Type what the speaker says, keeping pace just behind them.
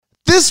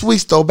This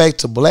week's Throwback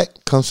to Black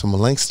comes from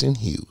Langston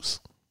Hughes.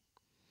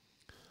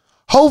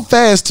 Hold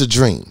fast to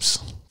dreams,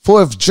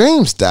 for if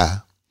dreams die,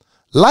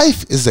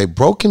 life is a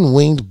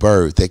broken-winged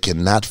bird that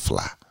cannot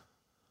fly.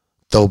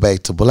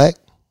 Throwback to Black,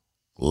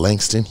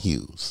 Langston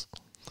Hughes.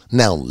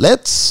 Now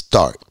let's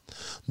start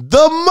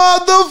the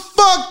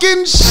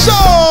motherfucking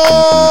show!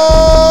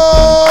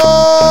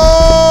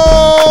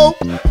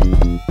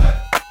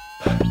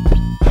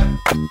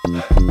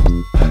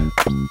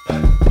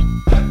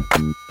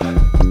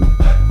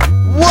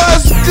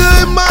 What's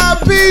good, my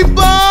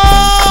people?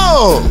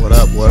 What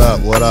up, what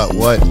up, what up?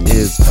 What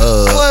is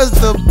up? What's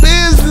the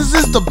business?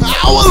 It's the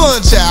Power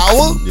Lunch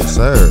Hour. Yes,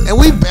 sir. And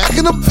we back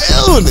in the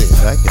building.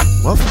 Second.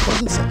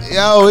 Motherfucking second.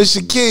 Yo, it's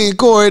your king,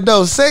 Corey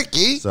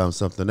Dosecki.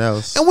 Something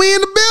else. And we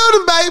in the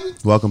building, baby.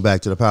 Welcome back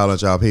to the Power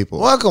Lunch Hour, people.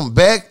 Welcome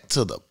back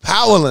to the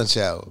Power Lunch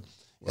Hour.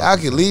 Y'all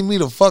can leave me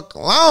the fuck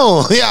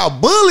alone. Y'all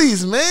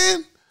bullies,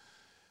 man.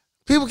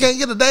 People can't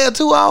get a day or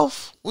two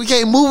off. We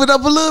can't move it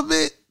up a little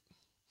bit.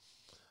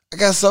 I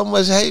got so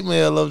much hate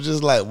mail of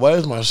just like,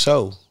 where's my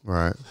show?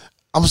 Right.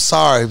 I'm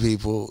sorry,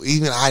 people.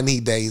 Even I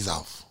need days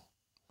off.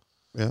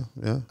 Yeah.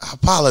 I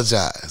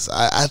apologize.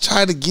 I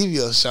try to give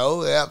you a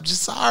show. I'm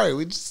just sorry.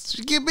 We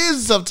get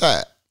busy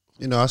sometimes.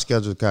 You know, our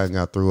schedule kind of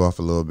got threw off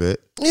a little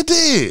bit. It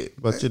did.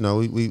 But, you know,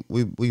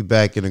 we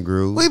back in the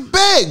groove. We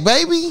back,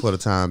 baby. For the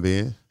time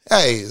being.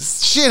 Hey,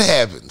 shit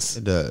happens.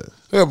 It does.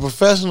 We're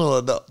professional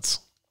adults.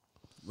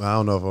 I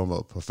don't know if I'm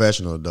a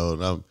professional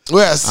adult.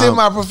 We're a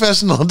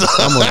semi-professional adult.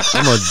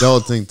 I'm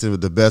adulting to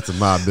the best of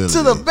my ability.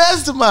 To the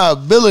best of my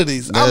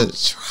abilities. I'm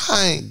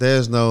trying.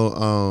 There's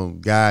no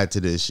guide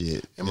to this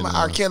shit. And my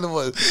R. Kelly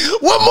was,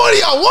 what more do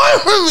y'all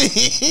want from me?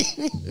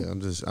 Yeah,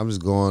 I'm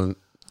just going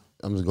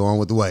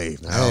with the wave.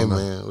 Hey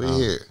man, we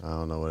here. I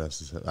don't know what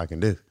else I can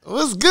do.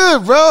 What's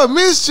good, bro? I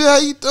missed you. How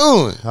you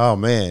doing? Oh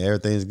man,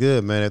 everything's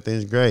good, man.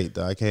 Everything's great.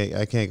 I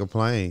can't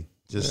complain.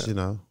 Just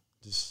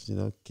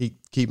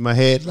keep my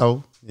head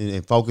low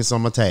and focus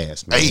on my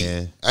task,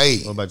 man. Hey.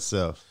 What about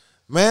yourself?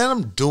 Man,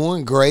 I'm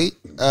doing great.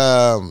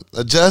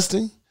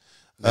 Adjusting.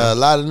 A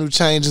lot of new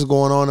changes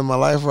going on in my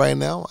life right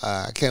now.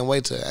 I can't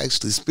wait to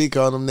actually speak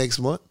on them next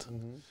month.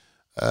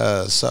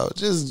 So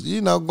just,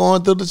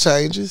 going through the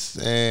changes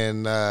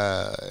and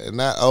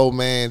not old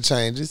man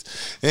changes.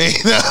 And,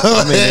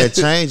 I mean, that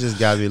changes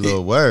got me a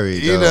little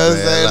worried. You know what I'm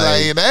saying?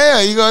 Like,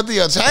 damn, you going through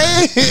your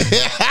change?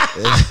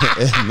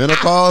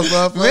 Menopause,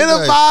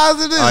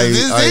 menopause it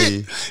is.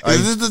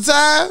 Is this the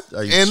time?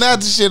 And not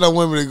the shit on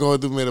women that going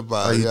through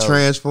menopause. Are you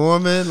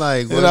transforming?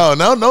 Like,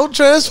 no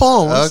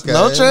transformers. Okay.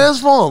 No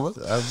transformers.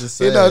 I'm just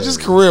saying.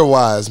 Just career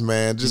wise,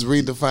 man. Just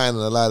redefining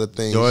a lot of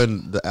things.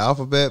 Join the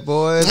alphabet,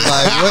 boys.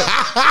 Like,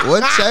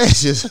 what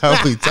changes are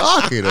we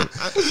talking about?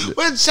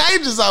 What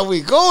changes are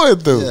we going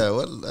through? Yeah,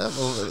 what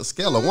a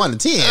scale of 1 to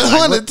 10?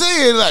 1 to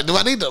 10. Like, do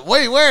I need to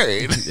wait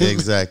worried?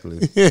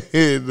 Exactly.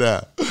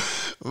 Nah.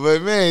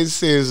 But man,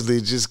 seriously,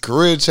 just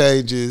career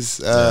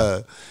changes.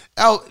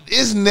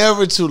 It's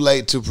never too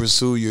late to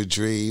pursue your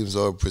dreams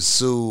or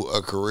pursue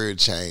a career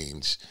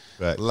change.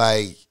 Right.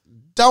 Like,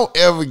 don't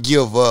ever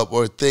give up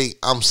or think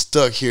I'm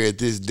stuck here at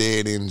this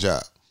dead end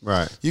job.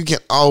 Right. You can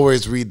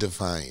always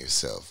redefine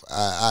yourself.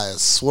 I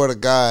swear to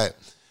God,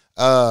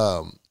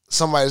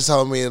 somebody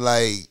told me,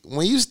 like,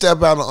 when you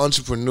step out of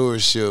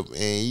entrepreneurship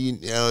and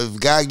if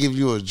God gives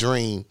you a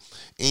dream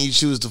and you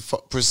choose to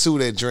pursue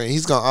that dream,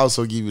 He's gonna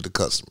also give you the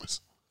customers.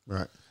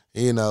 Right.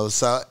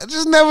 So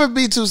just never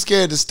be too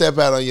scared to step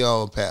out on your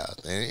own path.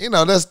 And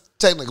that's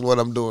technically what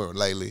I'm doing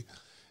lately.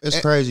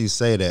 It's crazy you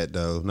say that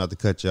though, not to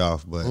cut you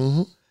off, but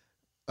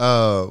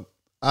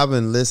I've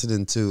been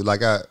listening to,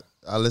 like,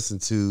 I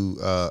listened to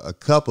a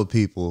couple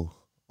people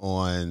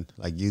on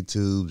like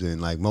YouTube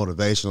and like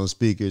motivational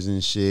speakers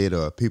and shit,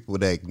 or people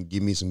that can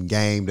give me some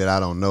game that I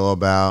don't know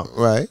about.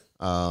 Right.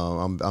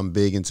 I'm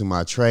big into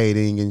my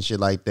trading and shit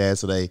like that.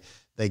 So they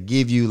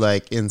give you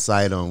like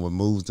insight on what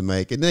moves to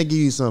make, and they give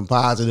you some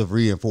positive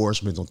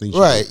reinforcements on things.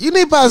 Right. You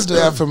need positive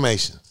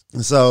affirmation.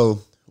 And so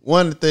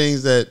one of the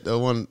things that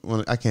one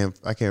I can't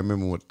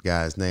remember what the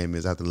guy's name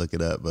is. I have to look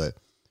it up, but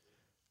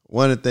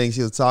one of the things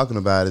he was talking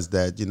about is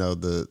that,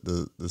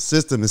 the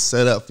system is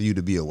set up for you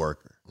to be a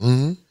worker.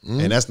 And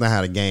that's not how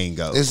the game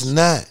goes. It's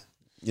not.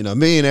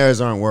 Millionaires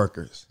aren't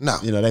workers. No.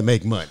 They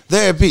make money.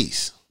 They're at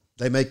peace.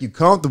 They make you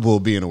comfortable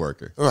being a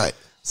worker. Right.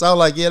 So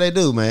like, yeah, they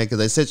do, man, because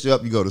they set you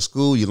up, you go to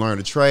school, you learn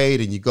a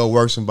trade, and you go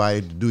work somebody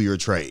to do your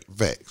trade.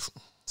 Facts.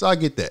 So I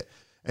get that.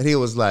 And he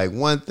was like,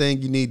 one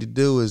thing you need to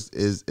do is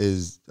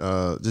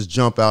just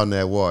jump out in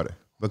that water,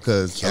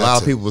 because a lot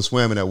of people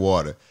swim in that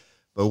water.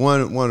 But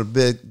one of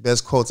the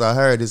best quotes I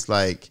heard is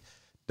like,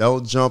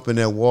 don't jump in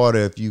that water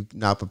if you're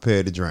not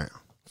prepared to drown.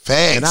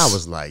 Facts. And I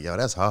was like, yo,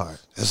 that's hard.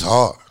 That's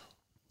hard.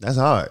 That's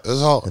hard.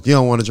 That's hard. If you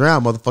don't want to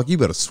drown, motherfucker, you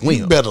better swim.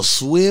 You better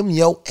swim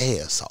your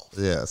ass off.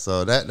 Yeah,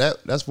 so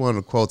that's one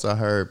of the quotes I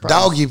heard.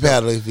 Doggy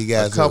paddle, if you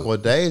guys a couple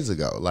of days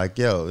ago. Like,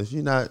 yo, if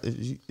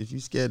you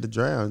scared to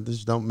drown,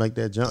 just don't make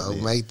that jump.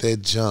 Don't make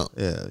that jump.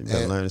 Yeah, you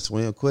better learn to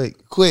swim quick.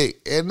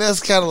 And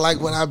that's kind of like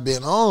what I've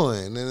been on.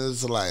 And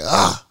it's like,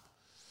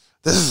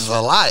 this is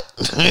a lot.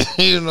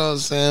 You know what I'm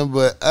saying?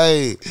 But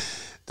hey,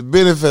 the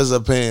benefits are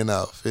paying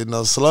off. You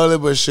know, slowly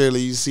but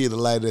surely you see the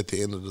light at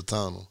the end of the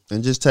tunnel.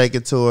 And just take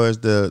it towards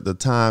the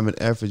time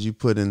and effort you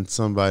put in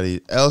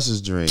somebody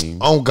else's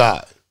dream. On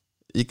God.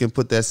 You can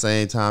put that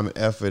same time and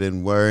effort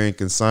and worry and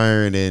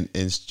concern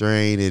and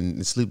strain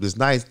and sleepless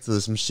nights to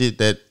some shit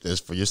that's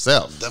for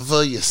yourself.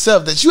 For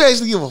yourself that you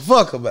actually give a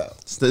fuck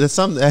about. That's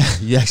something that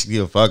you actually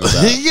give a fuck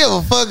about. You give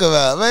a fuck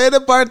about. Man, the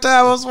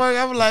part-time I was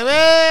working, I'm like,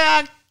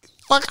 man,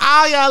 fuck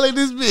all y'all in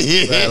this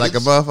bitch. Right, like a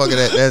motherfucker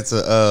that's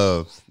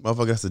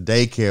a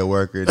daycare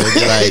worker. They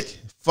be like,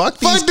 fuck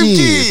these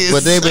kids.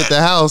 But they be at the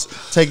house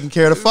taking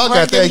care of the fuck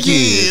out their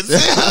kids.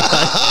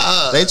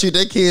 They treat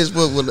their kids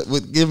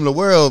with giving the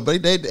world,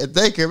 but they at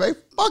daycare, man,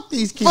 fuck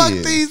these kids. Fuck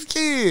these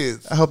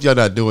kids. I hope y'all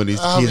not doing these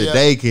kids at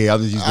daycare.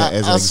 I'm just using that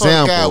as an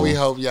example. God, we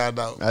hope y'all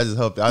don't. I just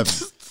hope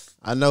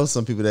I know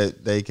some people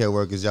that daycare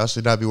workers. Y'all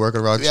should not be working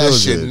around y'all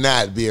children. Should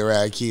not be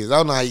around kids. I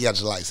don't know how you got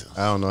your license.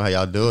 I don't know how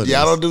y'all doing.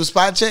 Y'all don't do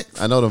spot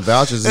checks? I know the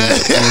vouchers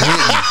is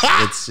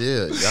but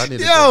shit. Y'all need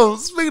to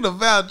speaking of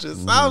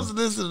vouchers, I was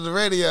listening to the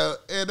radio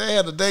and they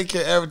had a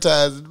daycare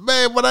advertising.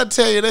 Man, when I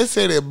tell you, they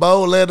said in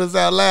bold letters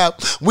out loud,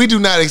 we do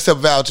not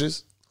accept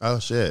vouchers. Oh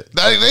shit.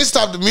 They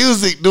stopped the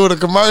music doing a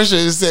commercial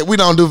and said, we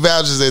don't do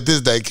vouchers at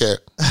this daycare.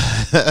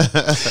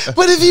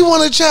 But if you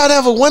want a child to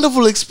have a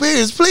wonderful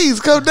experience, please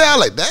come down.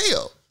 Like,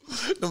 damn.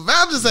 The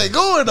vouchers ain't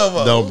going no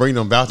more. Don't bring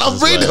them vouchers. Don't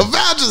bring them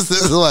vouchers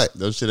this way.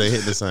 Those shit ain't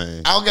hit the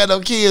same. I don't got no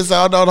kids, so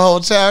I don't know the whole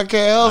child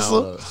care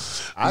hustle.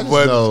 I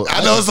know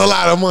it's a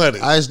lot of money.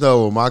 I just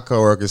know when my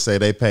coworkers say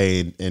they pay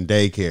in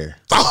daycare.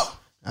 Oh,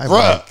 I'm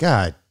like,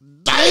 God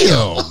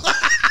damn.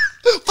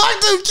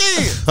 Fuck them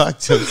kids. Fuck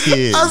them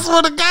kids. I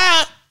swear to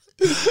God,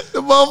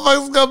 the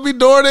motherfuckers gonna be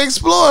Dora the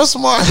Explorer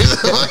smart.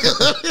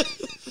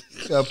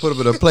 Gotta put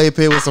them in a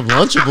playpen with some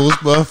Lunchables,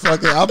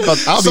 motherfucker.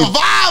 I'll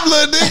survive,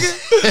 little nigga.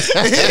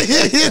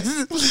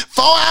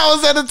 4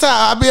 hours at a time.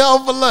 I'll be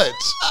home for lunch.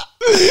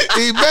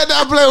 He better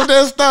not play with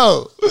that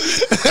stove.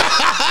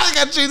 I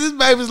gotta treat these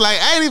babies like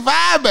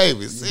 85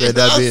 babies. Better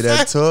not be in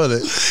that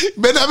toilet.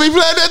 Better not be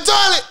playing that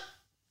toilet.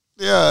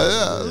 Yeah.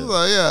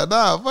 So, yeah,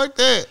 nah, fuck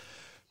that.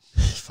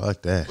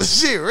 Fuck that.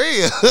 Shit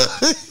real.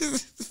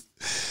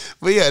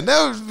 But yeah,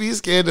 never be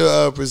scared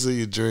to pursue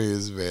your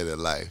dreams, man, in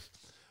life.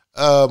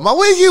 My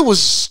weekend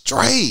was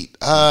straight.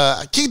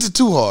 I kicked it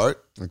too hard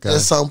at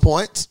some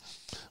points,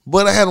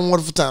 but I had a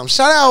wonderful time.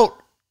 Shout out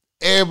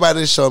everybody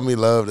that showed me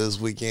love this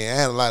weekend.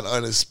 I had a lot of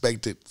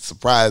unexpected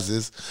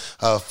surprises.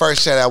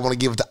 First shout out I want to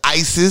give it to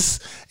Isis.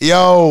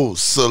 Yo,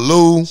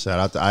 salute. Shout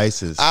out to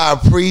Isis. I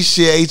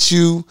appreciate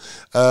you.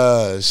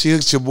 She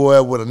hooked your boy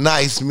up with a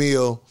nice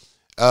meal.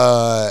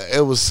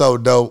 It was so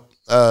dope.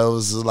 It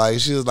was like,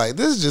 she was like,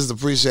 this is just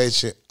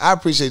appreciation. I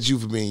appreciate you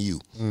for being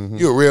you. Mm-hmm.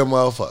 You're a real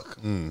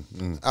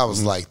motherfucker. I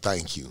was like,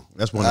 thank you.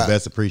 That's one of the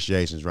best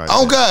appreciations right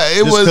there.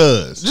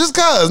 God. Just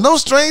cause. No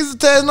strings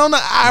attached. No,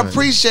 I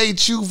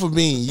appreciate you for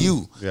being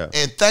you. Yeah.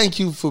 And thank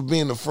you for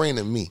being a friend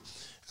of me.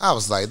 I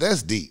was like,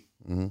 that's deep.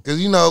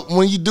 Because, you know,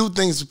 when you do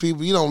things for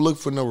people, you don't look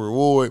for no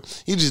reward.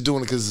 You're just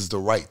doing it because it's the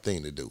right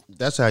thing to do.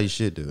 That's how you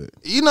should do it.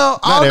 You know,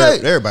 all day.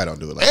 Everybody don't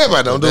do it like that.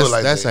 Everybody don't do it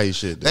like that. That's how you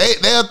should do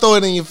it. They'll throw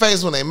it in your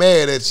face when they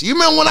mad at you. You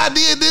remember when I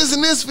did this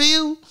and this for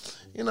you?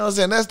 You know what I'm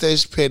saying? That's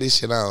that petty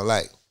shit I don't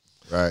like.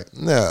 Right.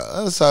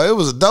 Yeah. So it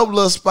was a dope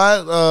little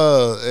spot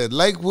at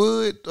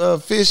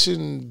Lakewood,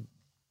 fishing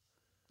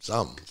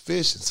something.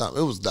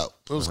 It was dope.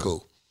 It was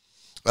cool.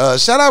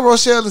 Shout out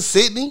Rochelle and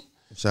Sydney.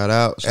 Shout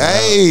out.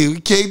 We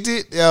kicked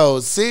it. Yo,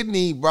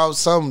 Sydney brought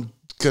some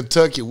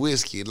Kentucky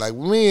whiskey. Like,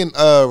 me and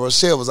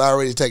Rochelle was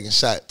already taking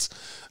shots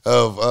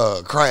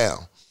of Crown.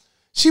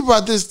 She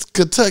brought this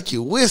Kentucky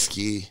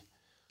whiskey.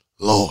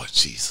 Lord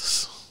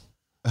Jesus.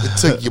 It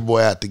took your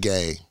boy out the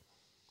game.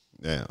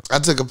 Yeah. I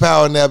took a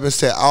power nap and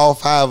set all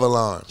 5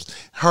 alarms.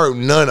 Heard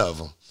none of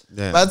them.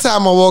 Damn. By the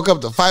time I woke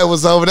up, the fight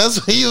was over.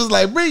 That's when he was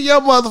like, bring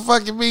your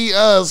motherfucking me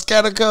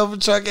scatter cover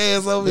truck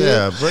ass over here.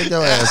 Yeah, bring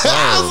your ass over.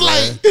 I was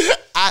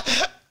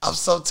like, I'm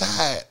so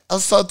tired. I'm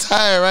so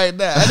tired right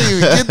now. I didn't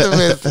even get the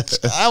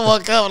message. I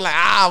woke up like,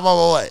 I'm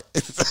on my way.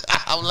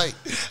 I'm like,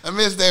 I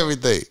missed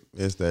everything.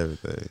 Missed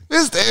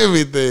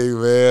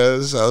everything,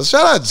 man. So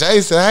shout out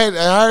Jason.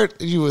 I heard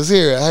you was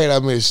here. I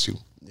missed you.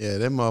 Yeah,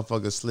 that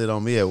motherfucker slid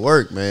on me at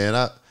work, man.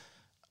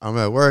 I'm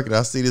at work and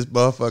I see this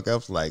motherfucker. I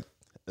was like,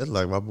 that's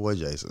like my boy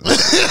Jason.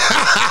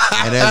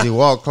 And as he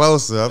walked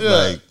closer, I'm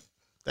like,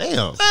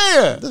 damn.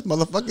 This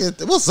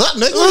motherfucker, what's up,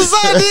 nigga? What's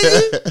up,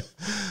 nigga?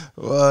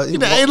 Well, you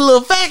ate a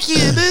little fat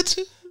kid, didn't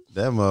you?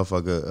 That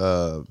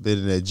motherfucker been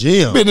in that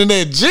gym.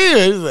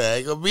 He's like,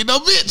 ain't gonna be no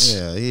bitch.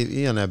 Yeah,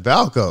 he on that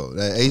Balco,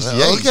 that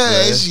HGH. Okay,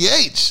 man.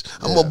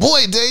 HGH. I'm a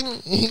boy,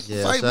 Dayton.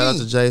 Yeah, shout out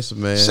to Jason,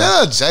 man.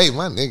 Shout out Jay,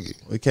 my nigga.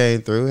 We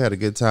came through, had a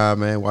good time,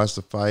 man. Watched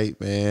the fight,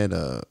 man.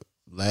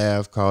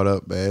 Laughed, caught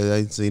up, man. I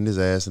ain't seen his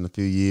ass in a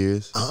few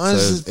years.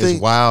 It's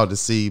wild to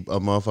see a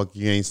motherfucker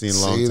you ain't seen in a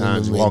long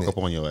time just walk up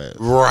on your ass.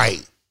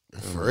 Right.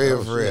 For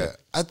real.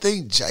 I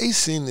think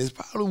Jason is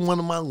probably one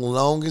of my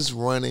longest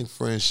running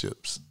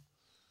friendships.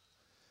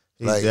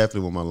 He's Like,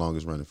 definitely one of my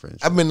longest running friends.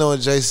 I've been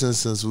knowing Jason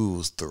since we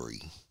was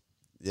 3.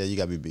 Yeah, you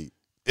got me beat.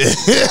 Like,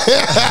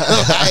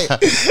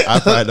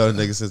 I probably known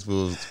the nigga since we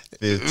was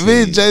 15.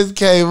 me and Jason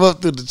came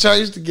up through the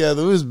church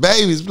together. We was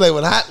babies playing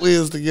with Hot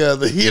Wheels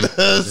together. You know what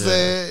I'm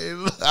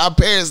saying? Our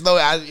parents know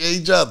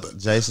each other.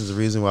 Jason's the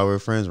reason why we're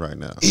friends right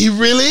now. He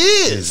really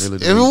is. He's really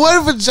the If it reason.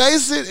 wasn't for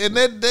Jason and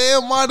that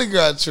damn Mardi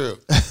Gras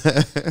trip,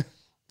 that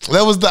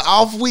was the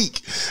off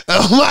week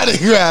of Mardi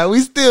Gras,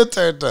 we still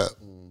turned up.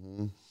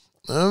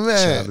 Oh man!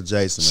 Shout out to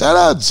Jason. Shout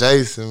man. out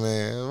Jason,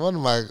 man. One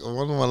of my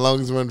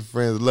longest running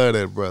friends. Love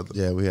that brother.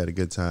 Yeah, we had a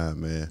good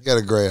time, man. He got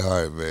a great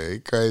heart, man. He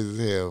crazy as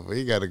hell, but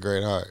he got a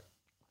great heart.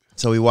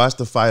 So we watched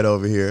the fight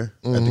over here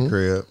at Mm-hmm. the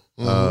crib.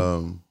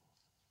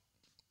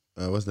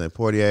 What's his name?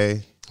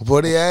 Portier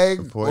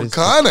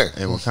O'Connor,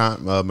 and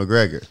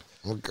McGregor.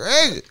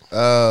 McGregor.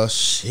 Oh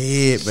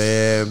shit,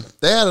 man!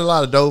 They had a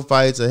lot of dope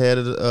fights ahead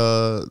of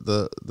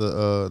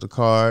the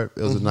card.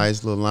 It was a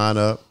nice little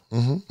lineup.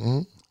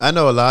 I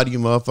know a lot of you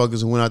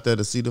motherfuckers who went out there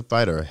to see the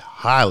fight are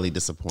highly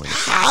disappointed.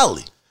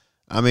 Holly.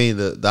 I mean,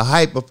 the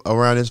hype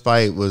around this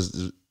fight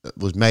was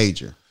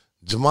major.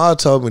 Jamal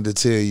told me to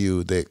tell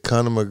you that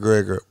Conor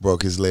McGregor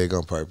broke his leg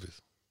on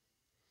purpose.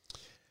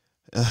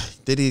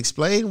 Did he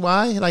explain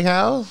why? Like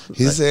how?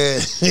 He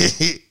said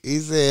he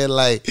said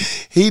like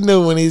he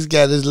knew when he's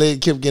got his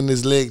leg, kept getting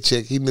his leg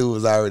checked, he knew it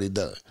was already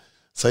done.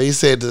 So he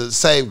said to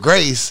save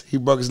grace, he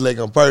broke his leg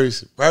on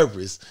purpose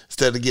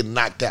instead of getting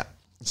knocked out.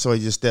 So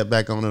he just stepped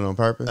back on it on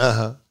purpose.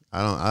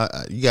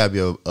 You gotta be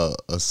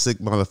a sick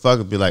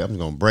motherfucker. Be like, I'm just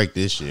gonna break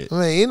this shit. I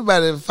mean,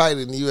 anybody that fight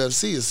in the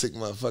UFC is sick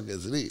motherfucker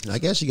as it is. I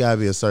guess you gotta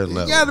be a certain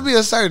level. You got to be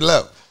a certain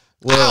level.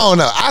 I don't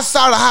know. I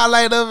saw the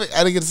highlight of it.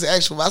 I didn't get to see the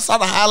actual, but I saw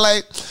the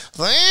highlight. I was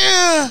like,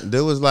 yeah.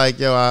 Dude was like,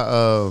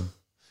 yo,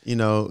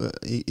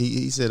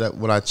 he said that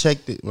when I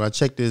checked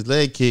his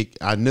leg kick,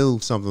 I knew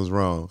something was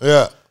wrong.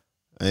 Yeah.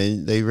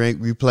 And they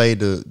replayed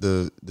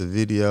the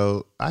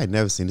video. I had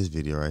never seen this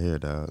video right here,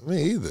 dog.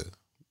 Me either.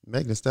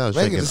 Megan Thee Stallion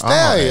Megan shaking Thee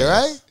Stallion, all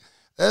ass. right?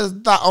 That's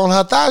not on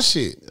her thigh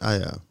shit. Oh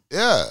yeah.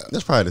 Yeah.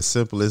 That's probably the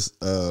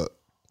simplest.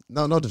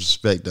 No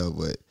disrespect though,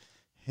 but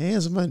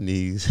hands on my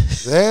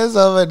knees. There's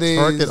over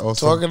there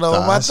Twerking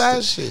on my thigh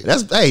thigh shit.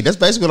 That's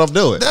basically what I'm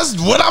doing. That's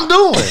what I'm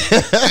doing.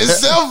 It's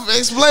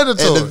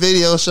self-explanatory. And the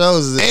video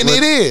shows it. And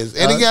it is.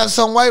 And he got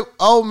some white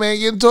old man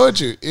getting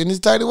tortured in his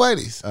tidy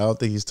whities. I don't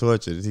think he's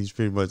tortured. He's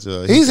pretty much.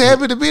 He's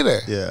happy to be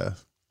there. Yeah.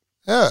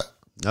 Yeah.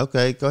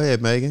 Okay, go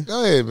ahead, Megan.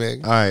 Go ahead,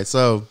 man. All right,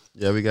 so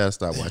yeah, we gotta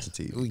stop watching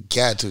TV. We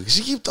got to.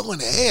 She keep throwing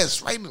the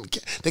ass right in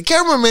the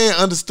cameraman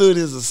understood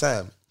his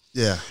assignment.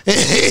 Yeah.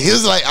 He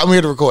was like, I'm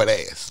here to record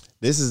ass.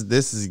 This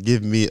is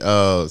giving me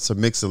some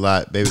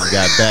Mix-a-Lot Baby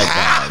Got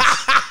Back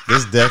vibes.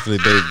 This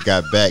definitely Baby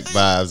Got Back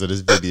vibes of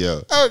this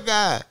video. Oh,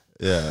 God.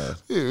 Yeah.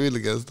 You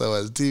really got to start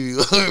watching TV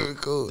when we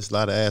record. There's a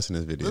lot of ass in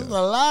this video. There's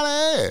a lot of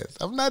ass.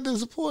 I'm not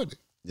disappointed.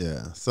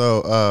 Yeah.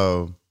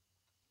 So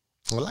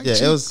I like yeah,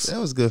 cheeks. it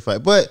was a good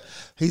fight. But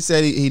he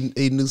said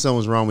he knew something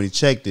was wrong when he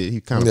checked it.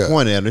 He kind of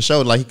pointed at him. It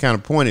showed like he kind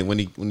of pointed when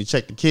he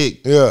checked the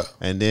kick. Yeah.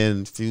 And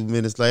then a few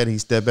minutes later, he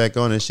stepped back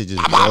on and shit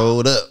just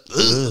rolled up.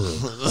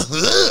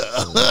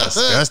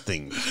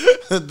 Disgusting.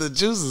 The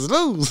juice is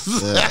loose.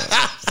 Yeah.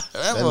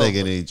 That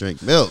nigga need to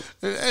drink milk.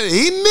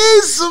 He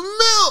needs some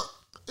milk.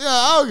 Yeah,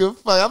 I don't give a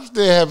fuck. I'm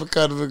still happy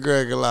Conor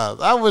McGregor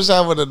lost. I wish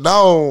I would have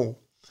known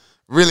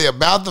really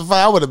about the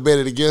fight. I would have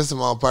betted against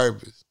him on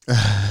purpose.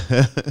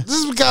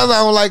 Just because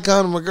I don't like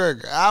Conor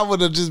McGregor. I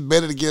would have just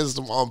betted against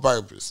him on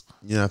purpose.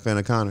 You're not a fan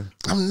of Conor?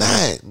 I'm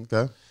not.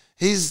 Okay.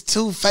 He's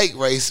too fake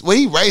race. Well,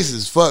 he racist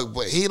as fuck,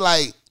 but he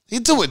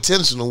too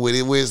intentional with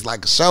it where it's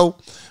like a show.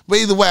 But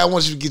either way, I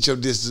want you to get your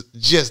just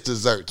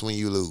desserts when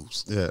you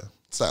lose. Yeah.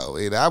 So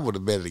I would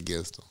have betted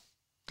against him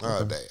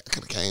all day. I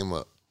could have came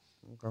up.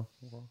 Okay.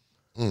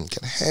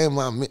 Could have had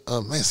my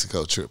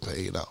Mexico trip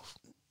paid off.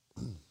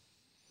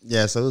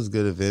 Yeah, so it was a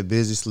good event.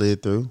 Busy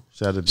slid through.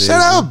 Shout out to Busy.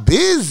 Shout out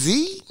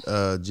Busy.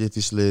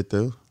 Jiffy slid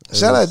through.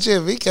 Shout out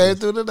Jeff. He came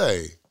through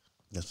today.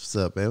 That's what's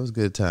up, man. It was a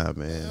good time,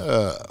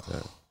 man.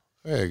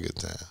 Very good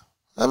time.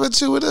 How about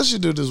you? What else you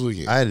do this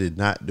weekend? I did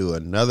not do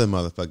another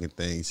motherfucking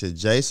thing. He said,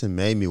 Jason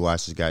made me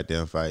watch this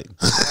goddamn fight.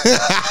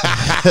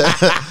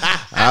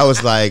 I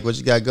was like, what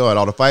you got going?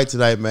 All the fight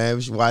tonight, man.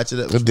 We should watch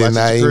it. Did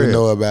not even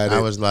know about it.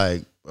 I was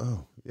like,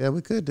 oh, yeah,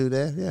 we could do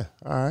that. Yeah,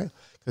 all right.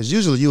 Because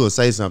usually you will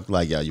say something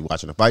like, yeah, you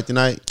watching a fight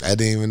tonight? I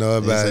didn't even know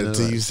about it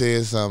until you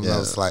said something. Yeah. I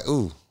was like,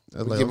 ooh,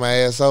 get my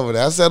ass over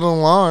there. I set an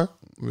alarm,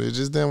 but it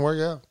just didn't work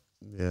out.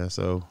 Yeah,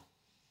 so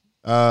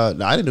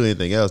no, I didn't do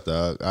anything else,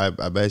 dog.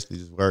 I basically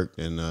just worked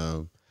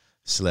and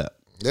slept.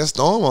 That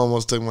storm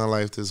almost took my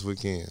life this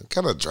weekend. What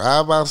kind of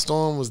drive-by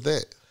storm was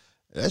that?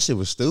 That shit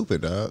was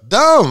stupid, dog.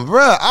 Dumb,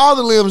 bro. All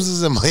the limbs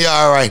is in my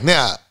yard right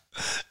now.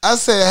 I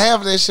said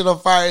half of that shit on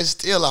fire. It's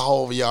still a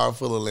whole yard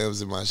full of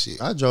limbs in my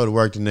shit. I drove to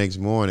work the next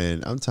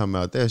morning. I'm talking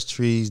about there's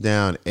trees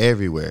down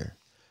everywhere.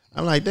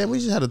 I'm like, damn, we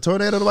just had a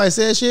tornado. Nobody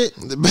said shit.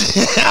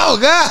 Oh,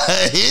 God.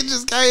 It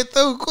just came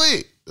through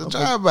quick. The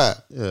drive-by.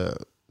 Yeah.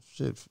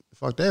 Shit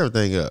fucked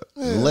everything up.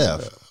 And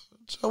left.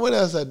 So what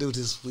else I do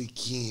this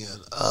weekend?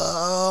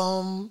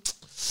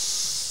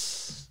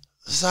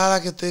 That's all I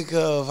can think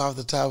of off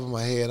the top of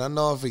my head. I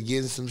know I'm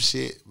forgetting some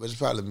shit, but it's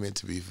probably meant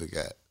to be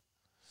forgot.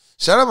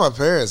 Shout out my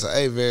parents. I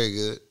ate very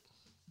good.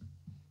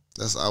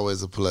 That's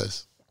always a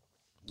plus.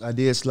 I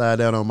did slide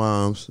down on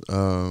mom's.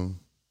 Was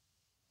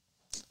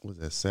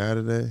that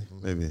Saturday?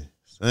 Maybe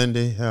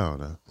Sunday? I don't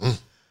know.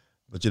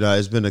 But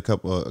it's been a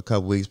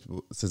couple weeks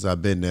since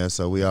I've been there,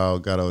 so we all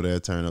got over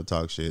there, turned up,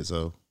 talk shit.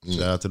 So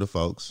shout out to the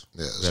folks.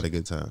 Yeah, we had a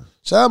good time.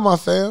 Shout out my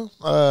fam.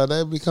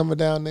 They'll be coming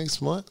down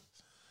next month.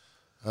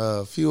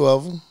 A few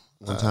of them.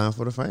 One time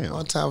for the fam.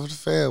 One time for the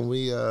fam.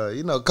 We,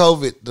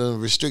 COVID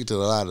done restricted a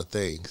lot of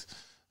things.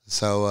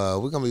 So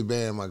we're going to be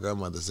burying my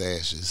grandmother's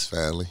ashes,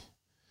 family.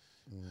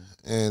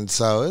 And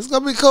so it's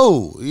going to be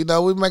cool.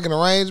 We're making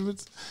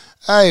arrangements.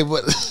 Hey,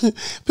 but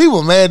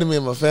people mad at me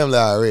and my family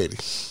already.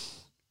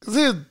 Because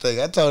here's the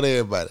thing. I told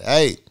everybody,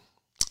 hey,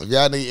 if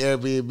y'all need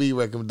Airbnb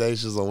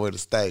recommendations on where to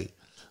stay,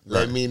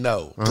 let me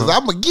know. Because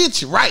I'm going to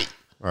get you right.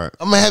 Right.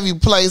 I'm going to have you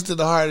placed in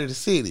the heart of the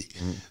city.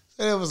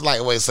 And it was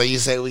like, wait, so you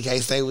say we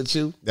can't stay with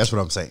you? That's what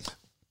I'm saying.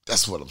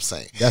 That's what I'm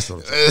saying. That's what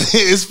I'm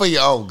saying. It's for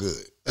your own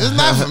good. It's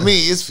not for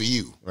me. It's for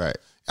you. Right.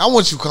 I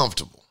want you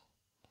comfortable.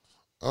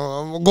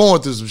 I'm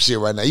going through some shit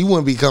right now. You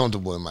wouldn't be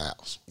comfortable in my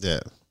house.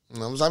 Yeah.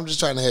 I'm just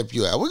trying to help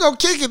you out. We're going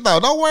to kick it, though.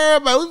 Don't worry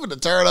about it. We're going to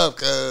turn up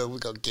because we're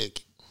going to kick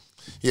it.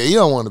 Yeah, you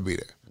don't want to be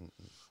there.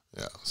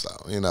 Yeah, so,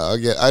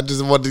 I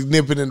just want to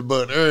nip it in the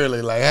bud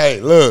early. Like, hey,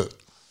 look.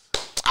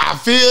 I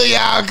feel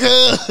y'all,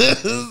 cuz.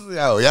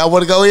 Yo, y'all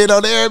want to go in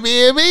on the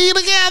Airbnb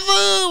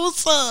together?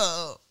 What's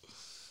up?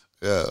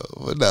 Yeah,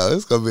 but no,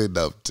 it's going to be a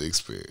dope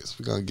experience.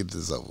 We're going to get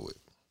this over with.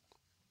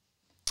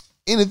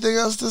 Anything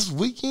else this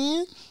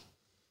weekend?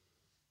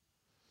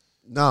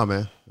 No,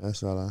 man.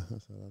 That's all I know.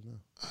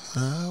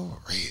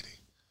 Alrighty.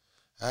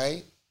 All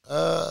right.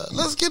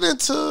 Let's get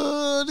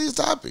into these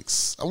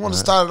topics. I want to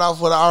start it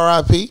off with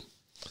an RIP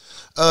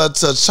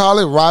to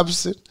Charlie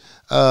Robinson.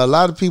 A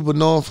lot of people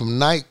know him from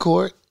Night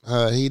Court.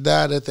 He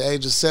died at the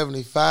age of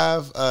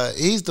 75.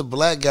 He's the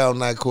black guy on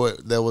Night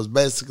Court that was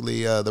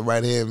basically the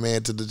right-hand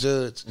man to the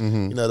judge.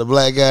 Mm-hmm. The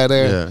black guy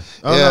there.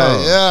 Yeah.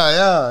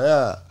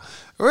 Yeah.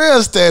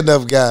 Real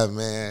stand-up guy,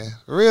 man.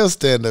 Real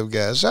stand-up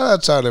guy. Shout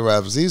out Charlie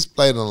Robinson. He's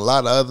played on a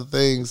lot of other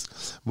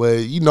things, but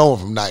you know him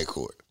from Night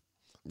Court.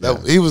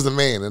 He was the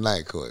man in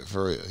Night Court,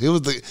 for real. He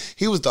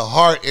was the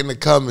heart and the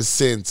common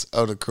sense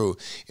of the crew.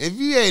 If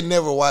you ain't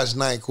never watched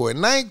Night Court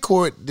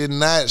did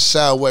not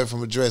shy away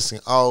from addressing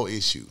all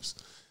issues.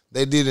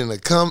 They did it in a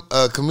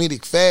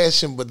comedic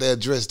fashion, but they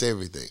addressed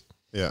everything.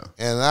 Yeah.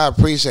 And I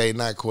appreciate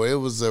Night Court. It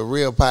was a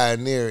real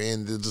pioneer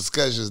in the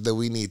discussions that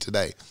we need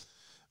today.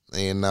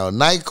 And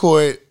Night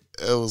Court,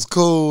 it was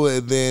cool.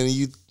 And then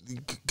you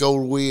go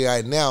where we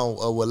right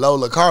now with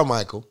Lola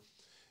Carmichael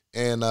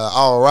and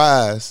All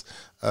Rise.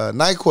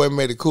 Night Court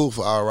made it cool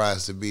for All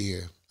Rise to be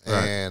here.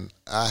 Right. And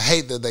I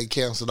hate that they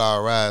canceled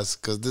All Rise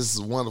because this is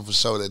a wonderful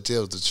show that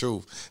tells the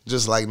truth,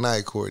 just like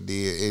Night Court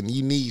did. And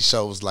you need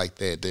shows like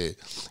that that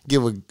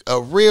give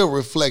a real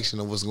reflection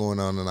of what's going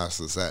on in our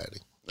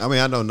society. I mean,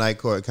 I know Night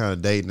Court kind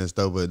of dating and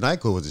stuff, but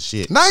Night Court was a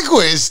shit. Night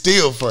Court is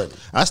still funny.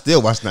 I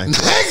still watch Night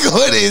Court. Night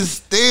Court is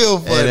still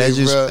funny, and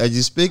as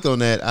you speak on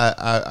that,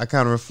 I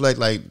kind of reflect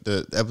like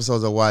the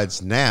episodes I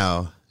watch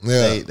now.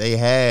 Yeah. They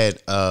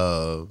had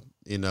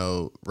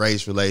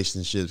race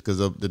relationships because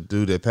of the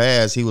dude that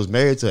passed. He was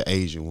married to an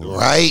Asian woman,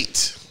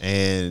 right?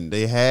 And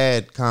they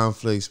had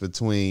conflicts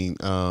between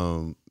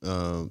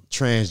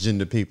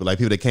transgender people, like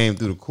people that came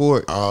through the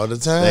court all the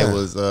time. That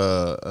was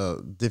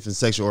different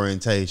sexual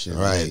orientation,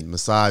 right? And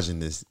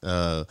misogynist.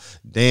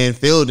 Dan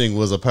Fielding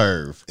was a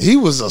perv. He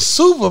was a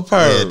super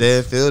perv. Yeah,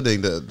 Dan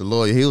Fielding, the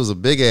lawyer, he was a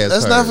big ass.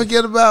 Let's perv. not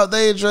forget about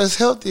they address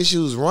health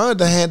issues.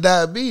 Rhonda had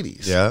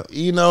diabetes. Yeah,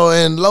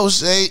 and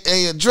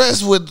they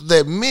addressed with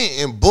that mint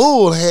and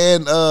Bull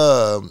had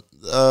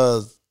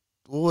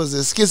what was it?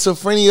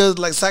 Schizophrenia,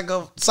 like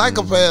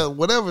psychopath,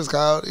 whatever it's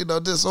called,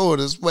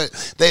 disorders. But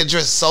they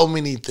addressed so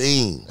many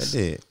things.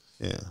 They did.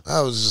 Yeah.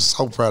 I was just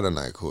so proud of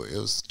Night Court. It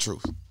was the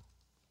truth.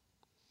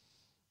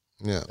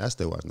 Yeah. I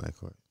still watch Night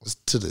Court. It's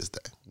to this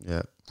day.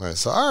 Yeah. All right.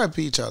 So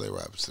R.I.P. Charlie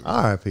Robinson.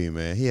 R.I.P.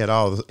 man. He had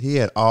all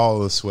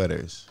the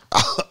sweaters.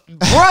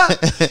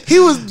 Bruh, he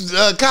was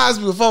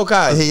Cosby before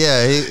Cosby.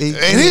 Yeah,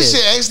 his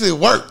shit actually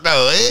worked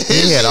though.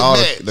 He had all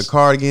the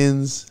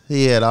cardigans.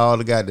 He had all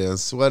the goddamn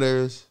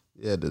sweaters.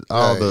 Yeah,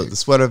 all the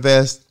sweater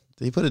vest.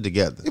 He put it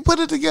together. Yeah.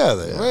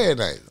 Very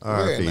nice.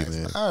 R.I.P. Nice.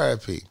 man.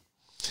 R.I.P.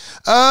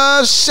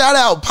 Shout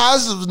out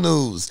positive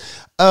news.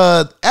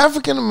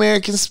 African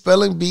American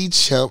spelling bee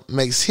champ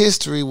makes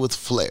history with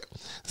flair.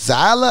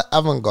 Zyla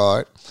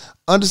Avantgarde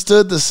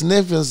understood the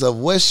significance of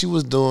what she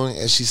was doing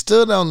as she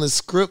stood on the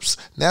Scripps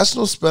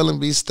National Spelling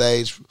Bee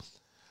stage,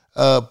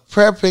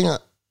 pronouncing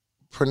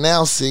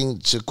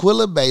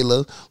Jaquilla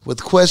Baylor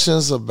with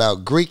questions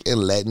about Greek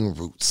and Latin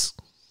roots.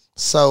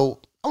 So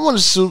I want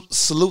to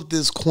salute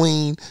this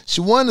queen.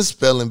 She won the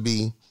spelling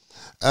bee.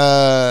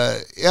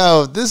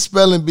 This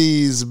spelling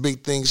bee is a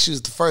big thing. She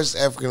was the first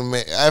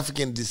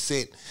African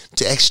descent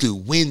to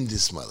actually win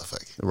this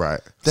motherfucker. Right.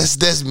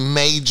 That's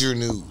major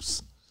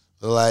news.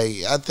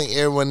 Like, I think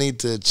everyone need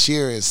to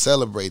cheer and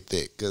celebrate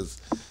that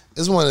because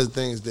it's one of the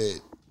things that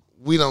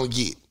we don't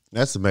get.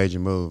 That's a major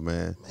move,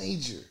 man.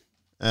 Major.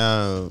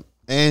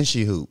 And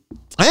she hoop.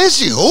 And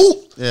she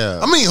hoop. Yeah.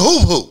 I mean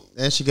hoop.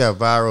 And she got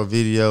viral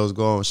videos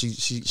going.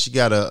 She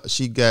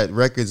got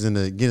records in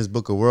the Guinness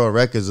Book of World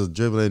Records of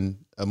dribbling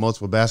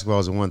multiple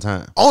basketballs at one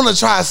time. On a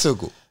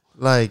tricycle.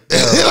 Like,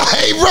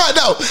 like, bro,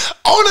 no,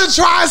 on a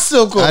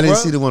tricycle. I didn't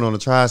see the one on the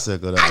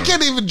tricycle. Though. I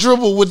can't even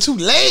dribble with 2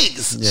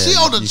 legs. Yeah, she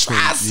on the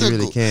tricycle. You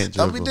really can't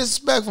dribble. Don't be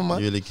disrespectful, man.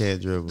 You really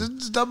can't dribble.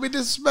 Just don't be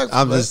disrespectful.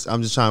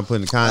 I'm just trying to put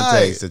in the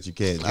context that you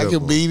can't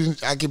dribble.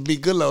 I can be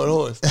good Lord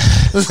horse.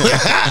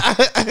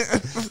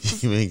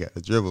 You ain't got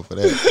to dribble for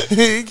that.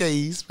 He can't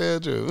even spell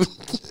dribble.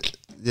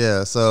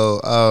 Yeah.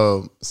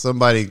 So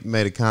somebody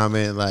made a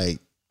comment like,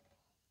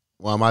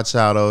 "While my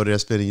child over there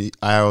spending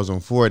hours on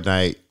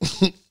Fortnite."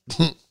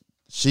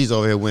 She's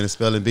over here winning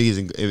spelling bees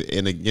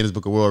in the Guinness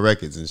Book of World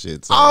Records and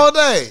shit. So, all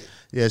day.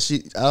 Yeah,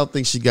 I don't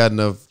think she got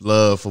enough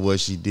love for what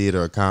she did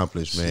or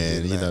accomplished,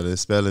 man. You know, the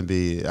spelling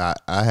bee, I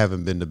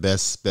haven't been the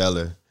best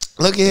speller.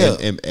 Look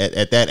at him.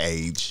 At that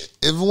age.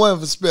 If it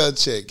wasn't for spell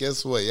check,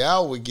 guess what?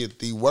 Y'all would get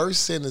the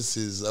worst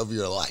sentences of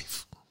your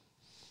life.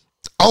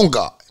 On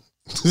God.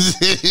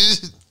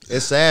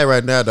 It's sad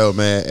right now though,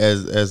 man.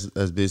 As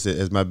Bitch said,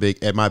 at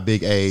my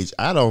big age,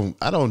 I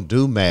don't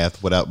do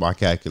math without my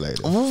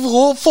calculator. For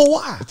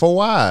why? For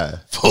why?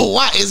 For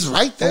why? It's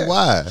right there. For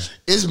why?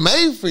 It's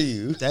made for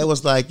you. That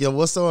was like, yo,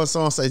 what so and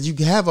so said? You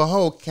have a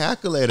whole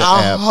calculator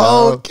app. A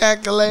whole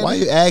calculator. Why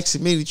you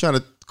asking me? Trying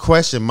to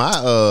question my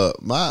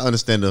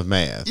understanding of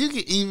math? You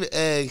can even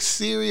ask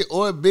Siri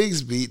or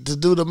Bixby to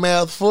do the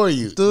math for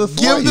you. Give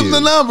them the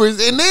numbers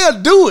and they'll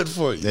do it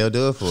for you. They'll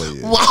do it for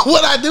you. Why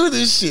would I do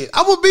this shit?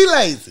 I'm gonna be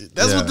lazy.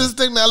 That's what this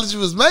technology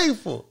was made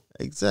for.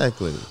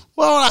 Exactly.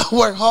 Why would I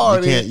work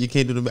hard? You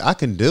can't do the. I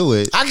can do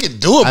it. I can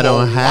do it. I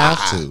don't have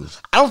to.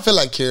 I don't feel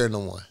like carrying no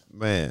one.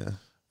 Man,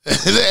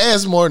 they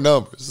ask more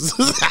numbers.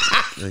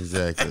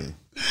 Exactly.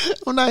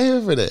 I'm not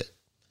here for that.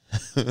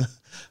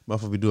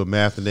 Motherfucker be doing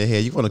math in their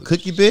head. You want a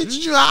cookie,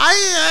 bitch?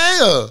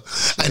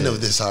 I know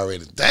this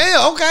already.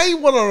 Damn. Okay, you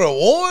want an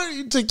award?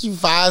 It took you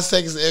 5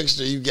 seconds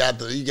extra. You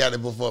got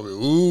it before me.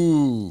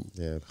 Ooh.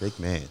 Yeah, big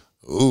man.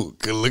 Ooh,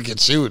 good look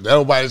at you.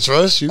 Nobody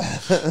trusts you. You can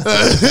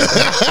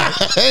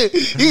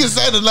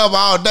say the number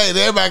all day.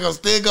 Everybody gonna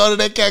still go to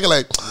that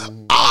calculator. All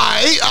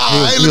right.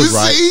 Let me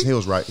see. He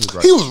was right. He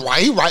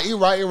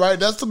right.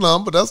 That's the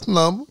number.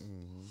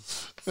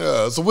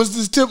 Yeah. So what's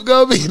this tip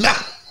gonna be?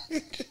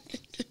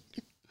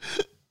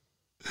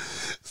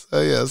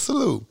 So yeah,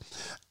 salute.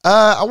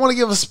 I want to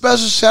give a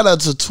special shout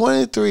out to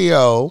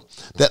 23-year-old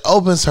that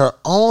opens her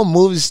own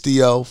movie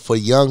studio for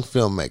young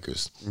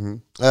filmmakers.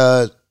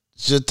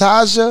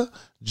 Jataja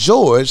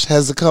George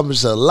has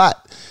accomplished a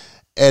lot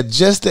at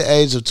just the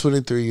age of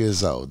 23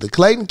 years old. The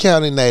Clayton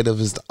County native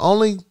is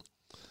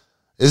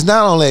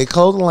not only a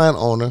clothing line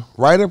owner,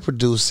 writer,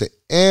 producer,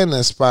 and an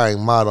aspiring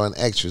model and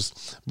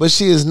actress, but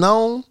she is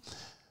known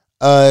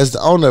as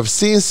the owner of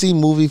CNC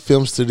Movie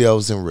Film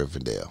Studios in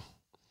Riverdale.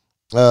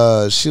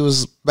 She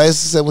was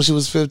basically said when she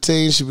was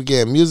 15, she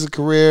began a music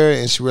career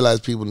and she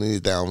realized people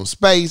needed their own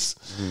space.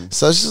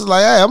 So she's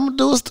like, hey, I'm going to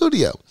do a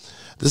studio.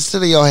 The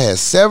studio has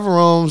 7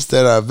 rooms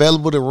that are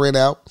available to rent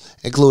out,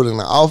 including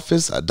an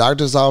office, a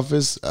doctor's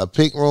office, a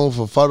pink room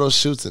for photo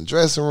shoots and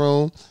dressing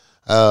room,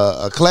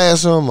 a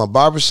classroom, a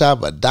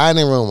barbershop, a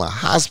dining room, a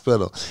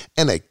hospital,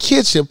 and a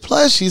kitchen.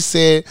 Plus, she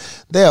said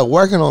they are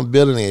working on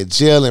building a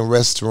jail and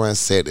restaurant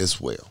set as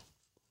well.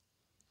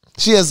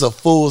 She has a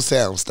full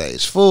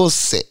soundstage, full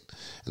set,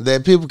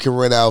 that people can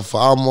rent out for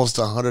almost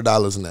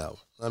 $100 an hour.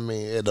 I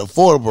mean, at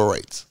affordable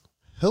rates.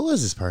 Who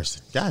is this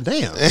person? God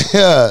damn.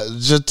 Yeah,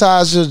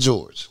 Jataja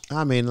George.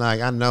 I mean, like,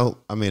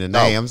 the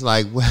names.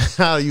 Like,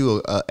 how are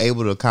you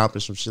able to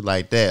accomplish some shit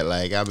like that?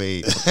 Like, I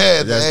mean,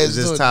 is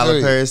this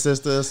Tyler Perry's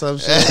sister or some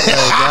shit? Like,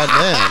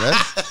 goddamn,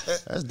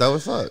 that's dope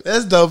as fuck.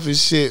 That's dope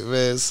as shit,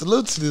 man.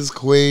 Salute to this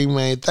queen,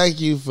 man. Thank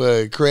you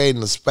for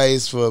creating a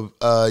space for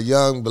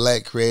young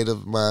black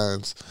creative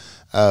minds.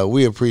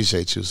 We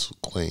appreciate you,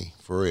 queen,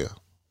 for real.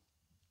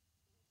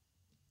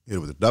 It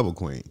was a double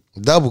queen.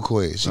 Double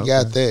queen. She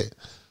got that.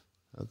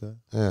 Okay.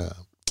 Yeah.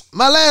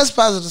 My last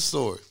positive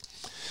story.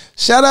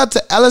 Shout out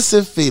to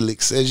Allison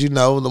Felix, as you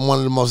know, one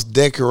of the most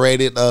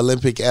decorated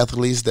Olympic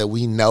athletes that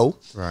we know.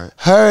 Right.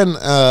 Her and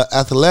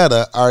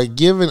Athleta are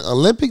giving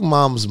Olympic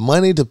moms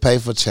money to pay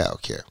for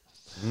childcare.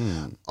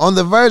 On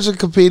the verge of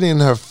competing in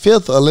her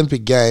 5th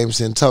Olympic Games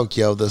in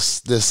Tokyo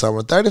this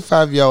summer,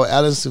 35-year-old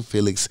Allison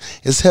Felix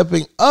is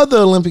helping other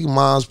Olympic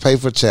moms pay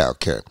for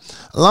childcare.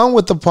 Along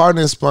with the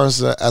partner and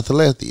sponsor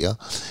Athleta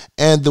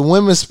and the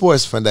Women's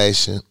Sports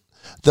Foundation,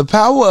 the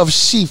Power of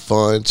She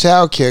Fund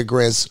childcare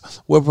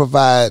grants will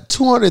provide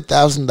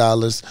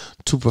 $200,000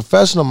 to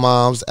professional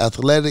moms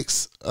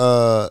athletics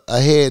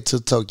ahead to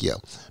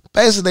Tokyo.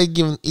 Basically, they're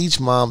giving each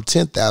mom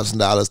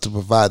 $10,000 to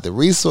provide the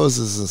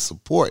resources and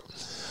support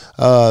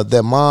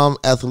that mom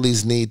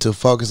athletes need to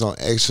focus on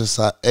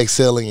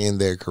excelling in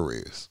their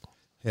careers.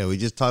 Yeah, we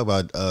just talked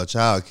about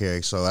child care,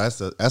 so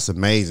that's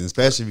amazing,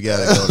 especially if you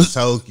gotta go to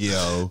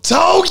Tokyo.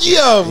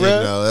 Tokyo,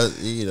 bro.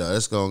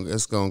 It's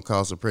gonna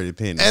cost a pretty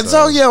penny. And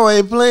so. Tokyo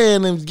ain't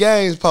playing them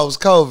games post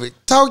COVID.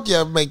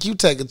 Tokyo make you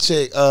take a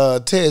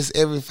test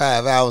every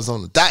 5 hours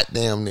on the dot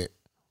damn net.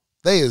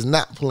 They is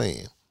not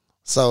playing.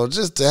 So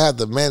just to have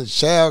to manage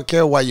child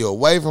care while you're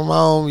away from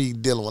home, you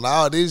dealing with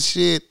all this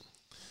shit.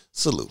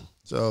 Salute.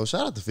 So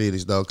shout out to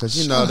Felix though,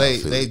 because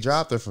they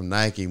dropped her from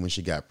Nike when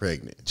she got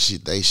pregnant. I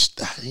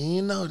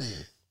didn't know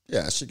that.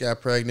 Yeah, she got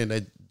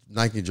pregnant.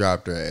 Nike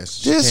dropped her ass.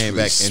 She came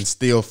back and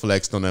still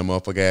flexed on that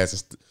motherfucker ass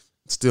and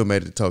still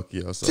made it to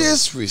Tokyo. So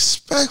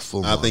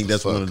disrespectful. I think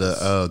that's one of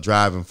the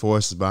driving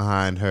forces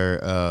behind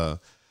her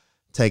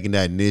taking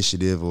that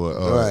initiative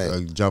or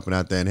jumping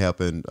out there and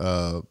helping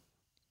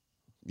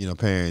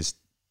parents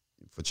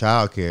for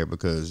childcare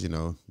because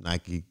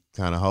Nike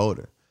kind of hold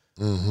her.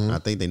 Mm-hmm. I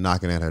think they're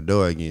knocking at her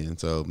door again.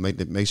 So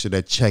make sure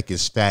that check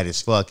is fat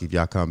as fuck if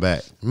y'all come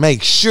back.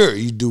 Make sure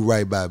you do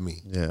right by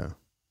me. Yeah.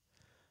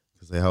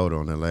 Because they hold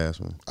on that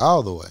last one.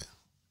 All the way.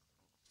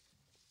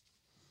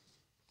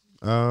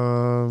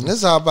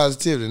 That's all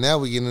positivity. Now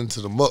we get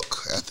into the muck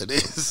after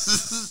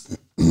this.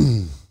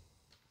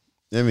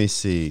 Let me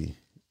see.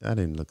 I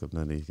didn't look up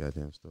none of these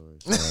goddamn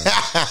stories.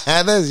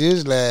 That's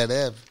usually how it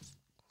happens.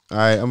 All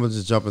right, I'm gonna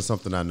just jump in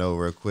something I know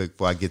real quick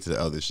before I get to the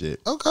other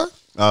shit. Okay.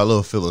 A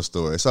little filler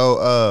story.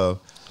 So,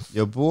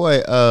 your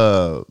boy,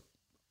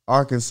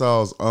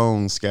 Arkansas's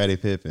own Scottie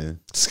Pippen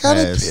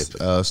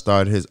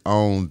started his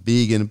own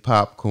vegan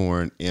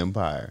popcorn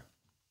empire.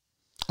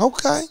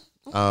 Okay.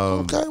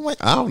 Okay. Wait.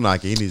 I don't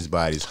knock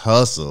anybody's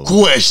hustle.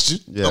 Question.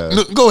 Yeah.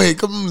 No, go ahead.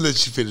 Come on,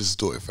 let you finish the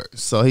story first.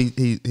 So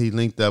he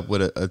linked up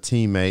with a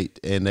teammate,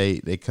 and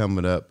they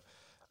coming up.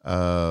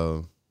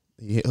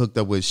 He hooked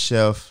up with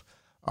Chef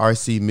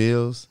RC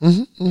Mills,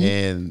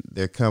 and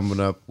they're coming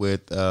up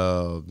with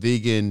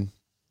vegan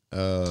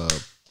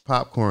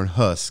popcorn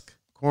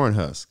corn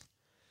husk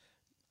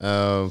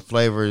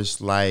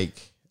flavors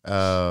like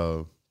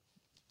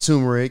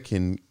turmeric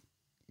and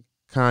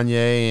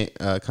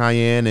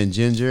cayenne and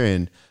ginger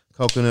and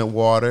coconut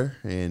water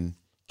and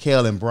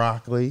kale and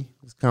broccoli.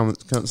 It's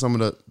some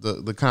of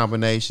the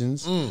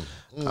combinations.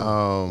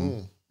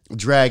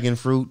 Dragon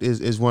fruit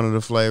is one of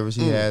the flavors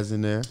he has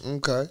in there.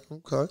 Okay.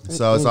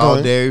 So it's all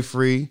dairy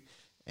free,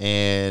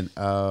 and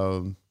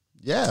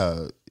he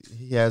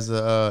has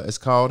it's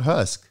called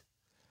Husk.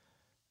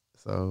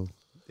 So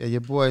yeah,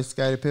 your boy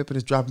Scottie Pippen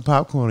is dropping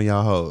popcorn on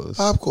y'all hoes.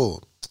 Popcorn.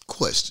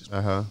 Question.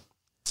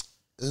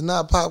 Is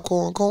not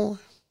popcorn corn?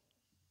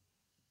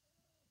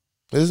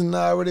 Isn't it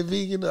already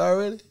vegan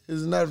already?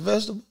 Is it not a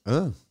vegetable?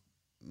 I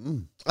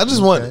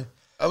just wondered.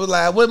 I was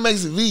like, what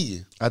makes it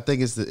vegan? I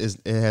think it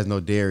has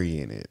no dairy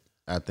in it.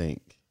 I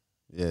think.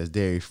 Yeah, it's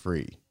dairy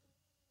free.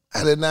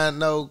 I did not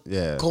know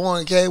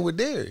corn came with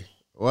dairy.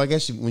 Well, I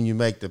guess when you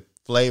make the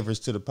flavors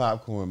to the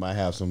popcorn, it might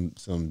have some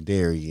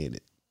dairy in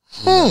it.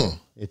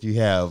 If you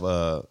have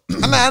I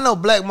know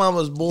Black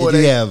Mama's boy.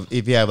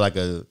 If you have like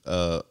a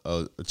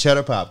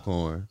cheddar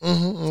popcorn.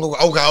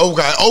 Okay. I'm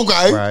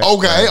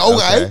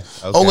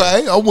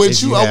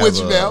with you. I'm with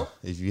you now.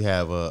 If you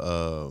have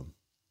a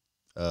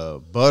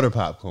butter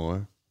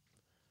popcorn.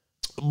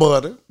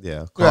 Butter.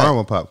 Yeah.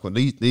 Caramel popcorn.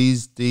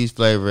 These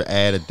flavors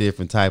add a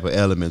different type of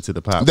element to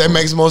the popcorn. That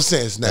makes more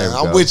sense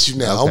now. I'm with you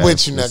now. Okay. I'm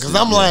with you now. Because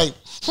I'm like,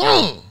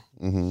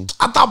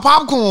 I thought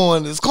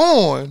popcorn is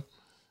corn.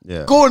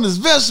 Yeah. Corn is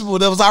vegetable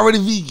that was already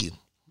vegan.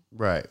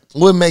 Right.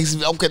 What makes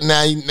it okay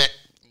now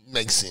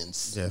makes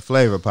sense. Yeah,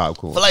 flavored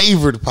popcorn.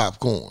 Flavored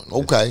popcorn.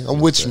 Okay. I'm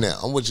with you now.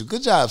 I'm with you.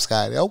 Good job,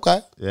 Scotty.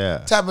 Okay. Yeah.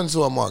 Tap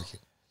into a market.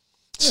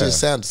 Shit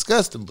sound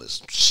disgusting, but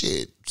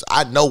shit.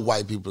 I know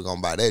white people are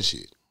gonna buy that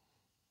shit.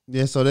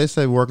 Yeah, so they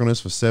say work on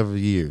this for several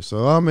years.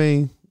 So I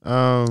mean,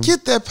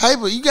 get that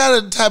paper. You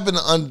gotta type in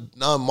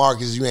the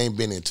markets you ain't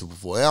been into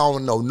before. I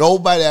don't know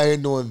nobody out here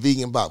doing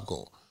vegan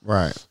popcorn.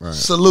 Right.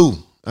 Salute.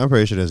 I'm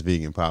pretty sure there's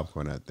vegan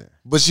popcorn out there.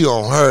 But you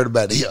don't heard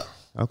about it here.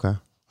 Okay.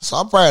 So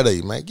I'm proud of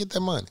you, man. Get that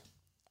money.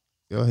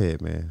 Go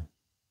ahead, man.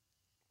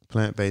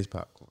 Plant-based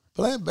popcorn.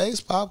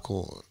 Plant-based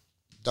popcorn.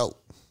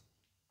 Dope.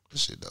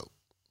 This shit dope.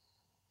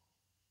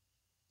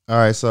 All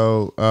right,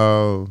 so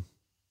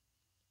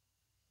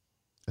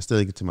I still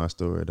didn't get to my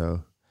story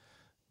though.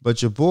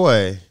 But your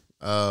boy,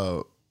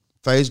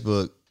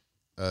 Facebook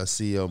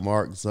CEO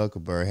Mark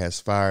Zuckerberg has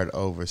fired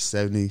over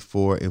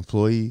 74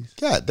 employees.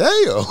 God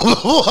damn!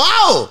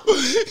 Wow!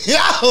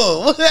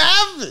 Yo, what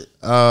happened?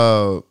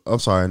 I'm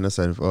sorry, not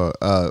 74.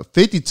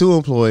 52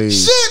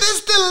 employees. Shit, it's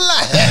still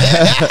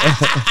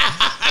alive.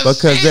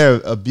 Because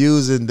they're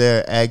abusing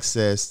their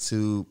access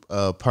to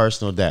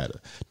personal data.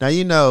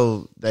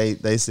 Now,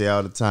 they say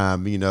all the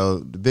time,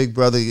 the big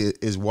brother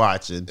is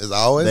watching. It's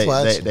always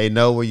watching. They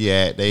know where you're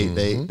at.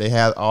 They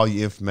have all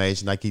your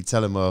information. I keep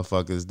telling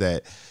motherfuckers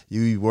that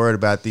you worried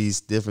about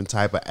these different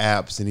type of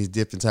apps and these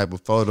different type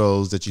of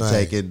photos that you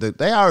take.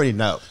 They already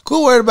know.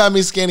 Quit worried about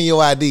me scanning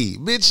your ID.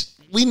 Bitch,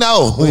 we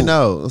know. We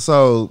know.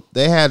 So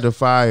they had to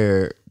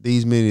fire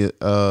these many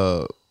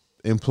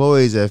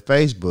employees at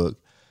Facebook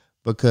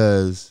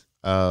because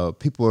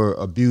people are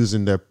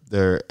abusing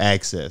their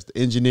access. The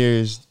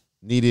engineers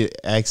needed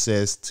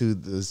access to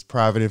this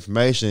private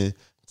information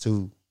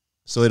so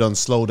it doesn't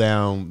slow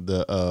down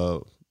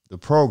the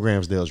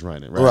programs they was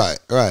running.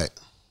 Right.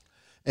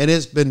 And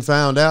it's been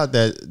found out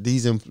that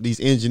these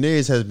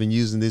engineers has been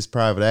using this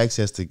private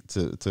access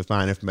to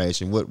find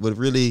information. What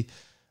really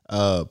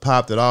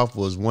popped it off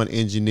was one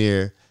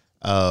engineer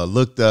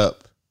looked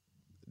up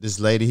this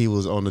lady he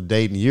was on a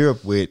date in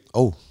Europe with.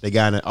 Oh, they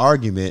got in an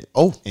argument.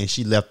 Oh, and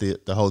she left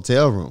the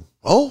hotel room.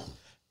 Oh,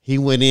 he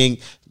went in,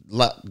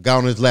 got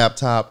on his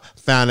laptop,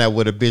 found out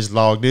what a bitch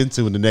logged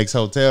into in the next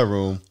hotel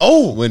room.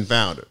 Oh, went and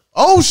found her.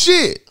 Oh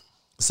shit.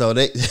 So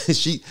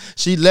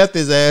she left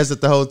his ass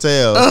at the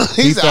hotel.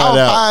 He found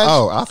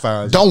out. I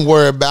found you. Don't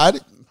worry about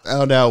it.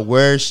 Found out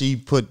where she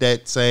put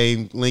that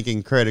same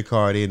Lincoln credit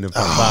card in to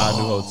buy a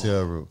new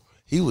hotel room.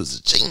 He was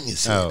a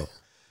genius.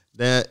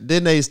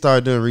 Then they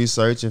started doing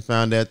research and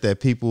found out that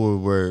people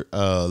were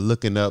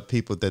looking up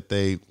people that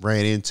they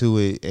ran into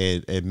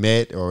and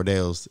met, or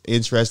they was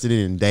interested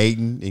in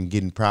dating and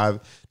getting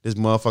private. This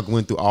motherfucker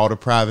went through all the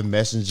private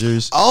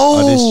messengers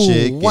of this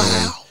chick.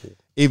 Wow.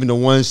 Even the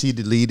ones she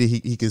deleted,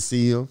 he could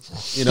see them.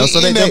 You know, so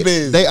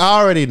they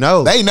already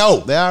know. They know.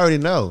 They already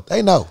know.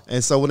 They know.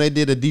 And so when they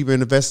did a deeper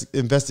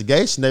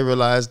investigation, they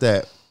realized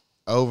that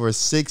over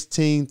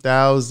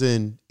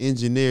 16,000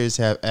 engineers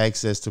have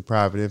access to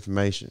private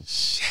information.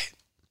 Shit.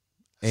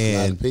 And a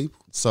lot of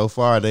people. So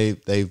far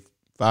they've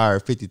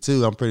fired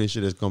 52. I'm pretty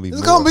sure there's gonna be more.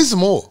 There's gonna be some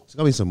more. There's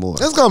gonna be some more.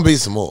 There's gonna be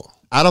some more.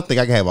 I don't think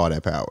I can have all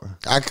that power.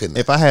 I couldn't.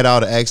 If I had all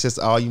the access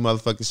to all you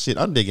motherfucking shit,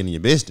 I'm digging in your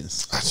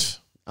business.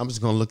 I'm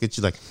just gonna look at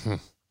you like,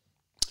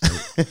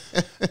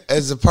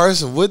 As a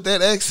person with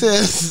that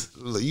access,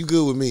 look, you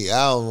good with me.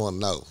 I don't want to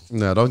know.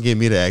 No, don't give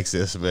me the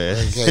access, man.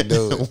 I can't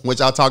do it. What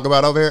y'all talk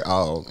about over here?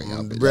 Oh, okay.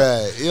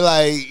 Bruh, you're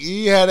like,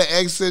 you had an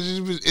access.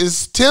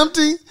 It's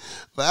tempting,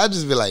 but I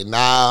just be like, nah,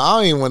 I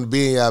don't even want to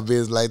be in y'all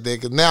business like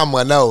that, because now I'm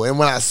going to know. And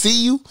when I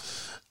see you,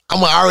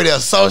 I'm already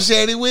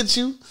associated with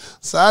you.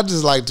 So I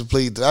just like to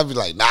plead. I be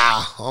like,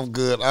 nah, I'm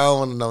good. I don't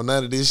want to know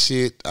none of this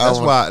shit. That's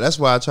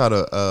why I try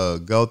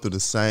to go through the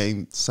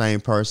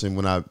same person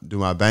when I do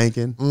my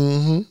banking.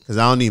 Because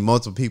I don't need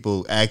multiple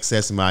people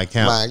accessing my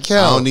account. I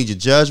don't need your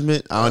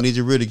judgment. I don't need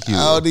your ridicule.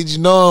 I don't need you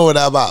knowing what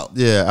I'm about.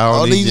 Yeah, I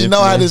don't need you to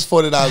know how this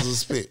 $40 was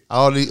spent.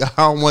 I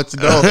don't want to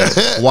know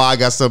why I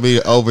got so many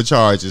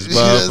overcharges,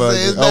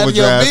 it's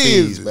overdraft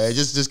fees, man.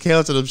 Just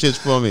cancel them shits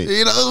for me.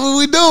 You know what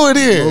we doing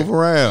here? Move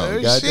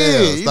around.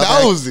 Shit, you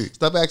nosy.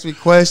 Stop asking me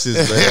questions,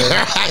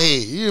 man. Hey,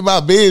 you in my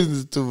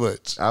business too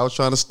much. I was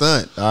trying to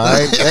stunt. All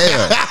right,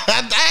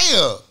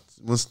 damn.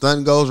 When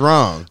stunt goes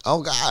wrong,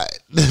 oh God,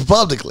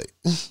 publicly.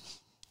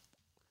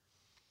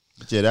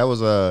 Yeah, that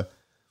was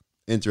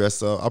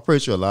interesting. So I'm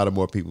pretty sure a lot of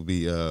more people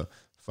be fired.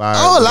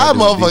 Oh, a lot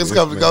of motherfuckers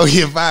come to go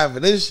get fired for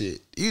this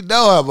shit. You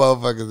know how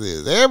motherfuckers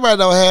is. Everybody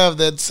don't have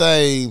that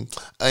same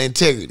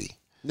integrity.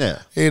 Yeah,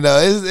 you know,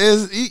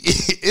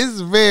 it's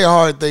a very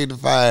hard thing to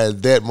find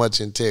that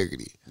much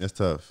integrity. That's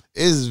tough.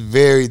 It's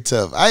very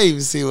tough. I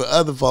even see with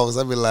other folks,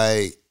 I be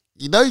like,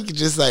 you know, you can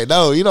just say,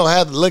 no, you don't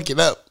have to look it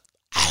up.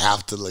 I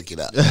have to look it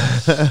up.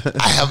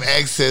 I have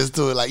access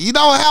to it. Like, you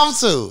don't have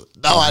to.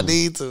 No, I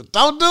need to.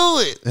 Don't do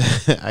it.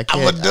 I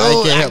can't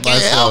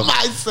help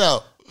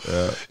myself.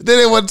 Yeah. Then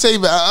they want to tell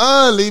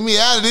you, leave me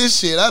out of this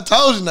shit. I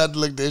told you not to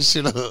look that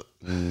shit up.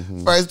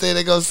 First thing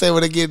they gonna say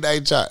when they get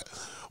in HR.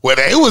 Well,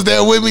 they was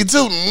there with me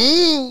too.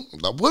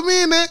 Don't put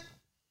me in there.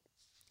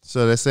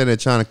 So they say they're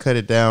trying to cut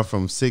it down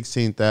from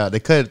 16,000. They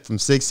cut it from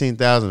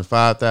 16,000 to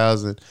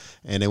 5,000,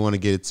 and they want to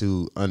get it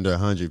to under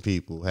 100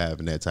 people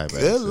having that type of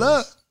access. Good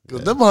luck.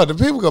 Because them 100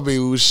 people going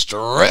to be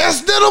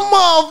stressed in a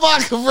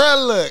motherfucker,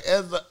 bro. Look,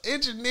 as an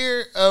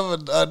engineer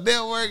of a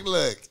network,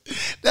 look,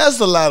 that's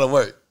a lot of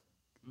work.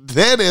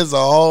 That is a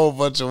whole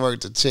bunch of work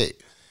to check.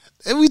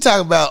 And we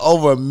talk about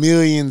over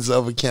millions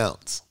of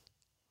accounts.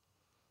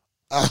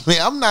 I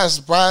mean, I'm not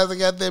surprised they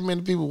got that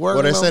many people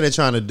working. Well, they say they're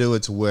trying to do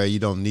it to where you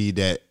don't need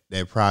that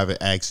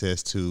private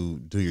access to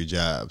do your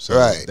job. So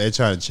right. They're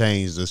trying to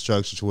change the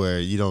structure to where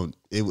you don't.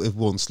 It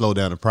won't slow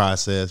down the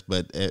process.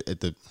 But at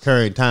the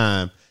current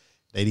time,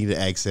 they need the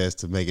access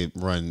to make it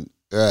run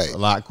a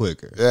lot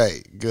quicker.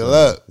 Right. Good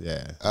luck.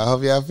 Yeah. I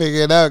hope y'all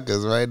figure it out,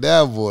 because right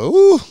now, boy,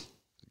 woo,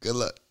 good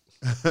luck.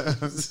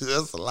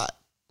 That's a lot.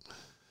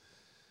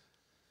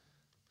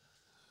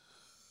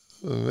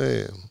 Oh,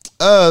 man.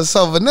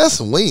 So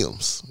Vanessa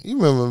Williams, you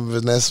remember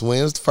Vanessa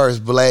Williams, the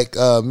first black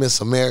Miss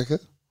America?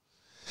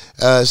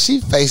 She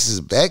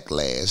faces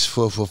backlash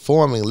for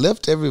performing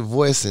Lift Every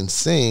Voice and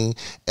Sing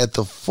at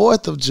the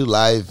 4th of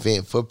July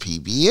event for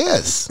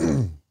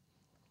PBS.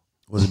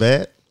 Was it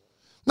bad?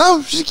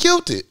 No, she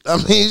killed it. I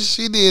mean,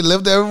 she did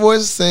Lift Every Voice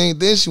and Sing,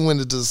 then she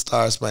went into the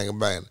Star Spangled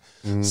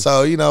Banner.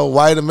 So, you know,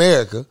 white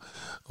America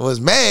was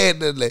mad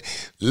that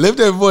Lift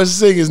Every Voice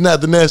and Sing is not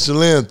the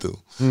national anthem.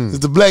 It's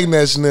the black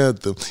national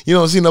anthem. You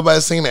don't see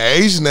nobody singing the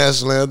Asian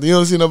national anthem. You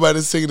don't see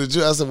nobody singing the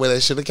Jew. I said, well, they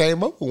should have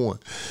came up with one.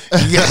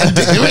 God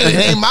damn it,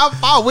 it ain't my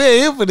fault. We're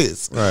here for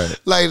this. Right.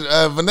 Like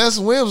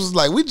Vanessa Williams was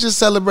like, we just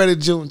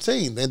celebrated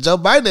Juneteenth, and Joe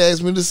Biden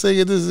asked me to sing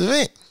at this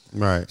event.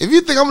 Right. If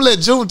you think I'm gonna let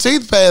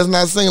Juneteenth pass and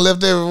not sing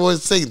Left Every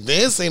Voice Sing,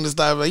 then sing the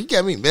style, like, you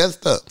got me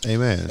messed up.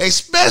 Amen.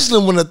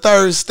 Especially when the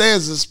third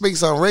stanza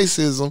speaks on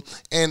racism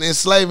and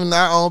enslaving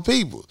our own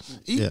people.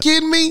 You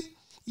kidding me?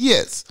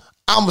 Yes.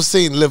 I'm gonna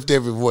sing Lift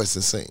Every Voice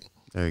and Sing.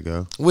 There you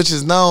go. Which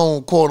is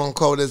known, quote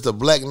unquote, as the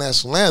Black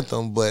National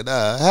Anthem, but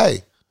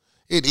hey,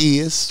 it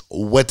is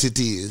what it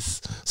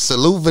is.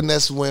 Salute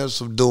Vanessa Williams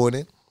for doing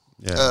it.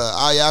 Yeah.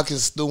 All y'all can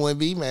still and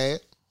be mad.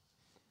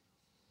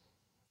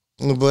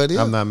 But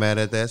I'm not mad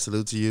at that.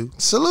 Salute to you.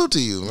 Salute to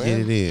you, man. Get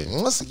it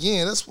in. Once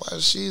again, that's why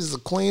she's the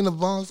queen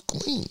among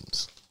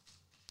queens.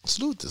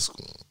 Salute this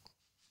queen.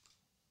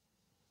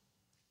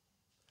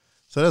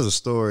 So there's a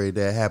story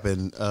that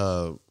happened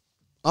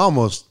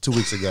almost 2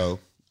 weeks ago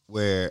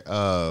where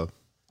a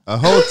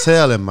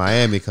hotel in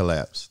Miami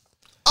collapsed.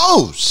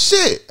 Oh,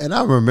 shit. And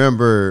I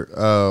remember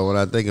when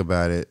I think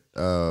about it,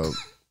 my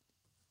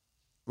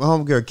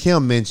homegirl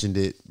Kim mentioned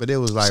it, but it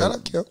was like Shout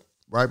out, Kim.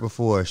 right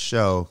before a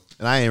show,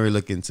 and I ain't really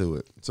look into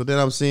it. So then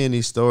I'm seeing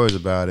these stories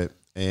about it,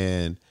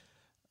 and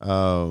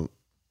 18-story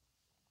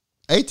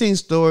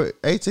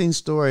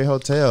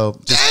hotel,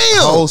 just Damn.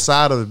 the whole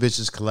side of the bitch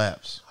just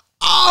collapsed.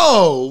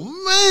 Oh,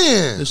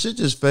 man. The shit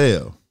just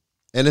fell.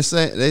 And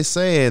they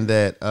saying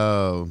that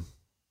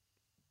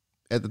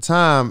at the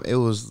time it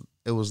was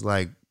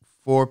like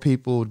 4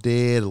 people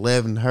dead,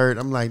 11 hurt.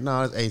 I'm like,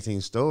 no, that's 18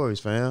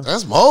 stories, fam.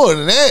 That's more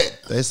than that.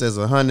 They says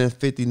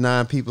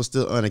 159 people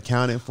still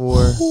unaccounted for.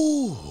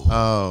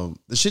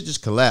 The shit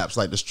just collapsed.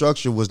 Like the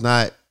structure was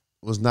not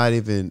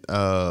even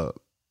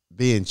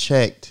being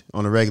checked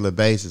on a regular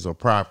basis or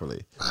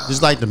properly.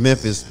 Just like the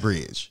Memphis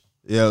Bridge.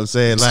 You know what I'm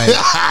saying? Like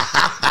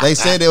they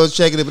said they was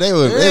checking it, but they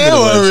weren't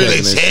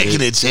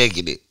really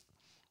checking it.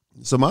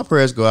 So my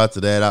prayers go out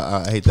to that.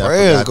 I hate that.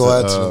 Prayers go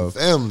out to the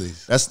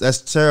families.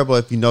 That's terrible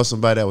if you know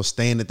somebody that was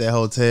staying at that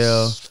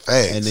hotel.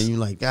 Facts. And then you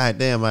like, God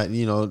damn,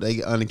 they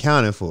get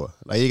unaccounted for.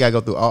 Like you gotta go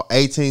through all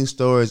 18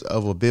 stories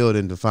of a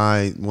building to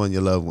find one of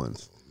your loved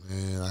ones.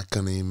 Man, I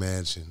couldn't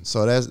imagine.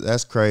 So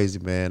that's crazy,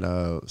 man.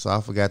 So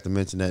I forgot to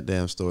mention that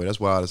damn story.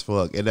 That's wild as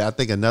fuck. And I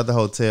think another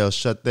hotel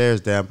shut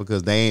theirs down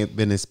because they ain't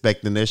been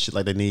inspecting their shit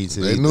like they need to.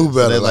 They knew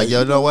better. So they're like,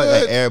 yo, you know what?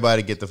 Hey,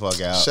 everybody get the fuck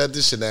out. Shut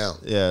this shit down.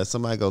 Yeah,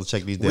 somebody go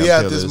check these damn We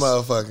out pillars. this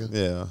motherfucker.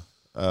 Yeah.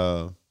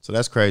 So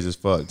that's crazy as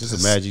fuck. Just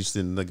imagine you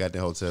sitting in the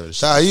goddamn hotel.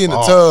 Child, you in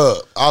the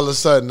tub, all of a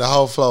sudden the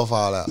whole floor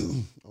fall out.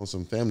 On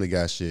some Family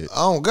Guy shit.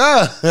 Oh,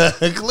 God.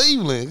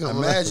 Cleveland. Come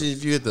Imagine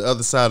if you're at the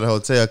other side of the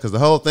hotel because the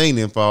whole thing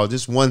didn't fall,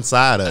 just one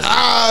side of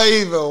it.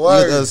 Even You're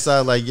worse. at the other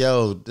side like,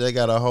 yo, they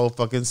got a whole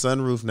fucking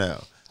sunroof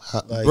now.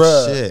 Like,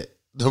 Bruh, shit.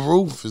 the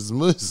roof is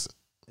missing.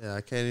 Yeah,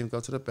 I can't even go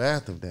to the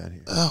bathroom down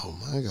here. Oh,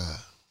 my God.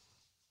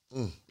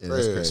 Yeah, that's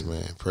Prayers, crazy.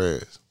 man.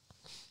 Prayers.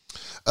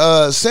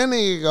 San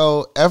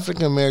Diego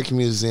African American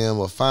Museum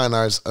of Fine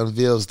Arts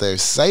unveils their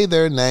Say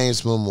Their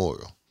Names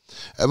Memorial.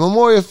 A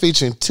memorial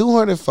featuring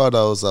 200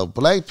 photos of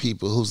black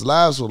people whose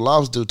lives were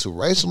lost due to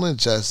racial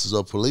injustice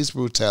or police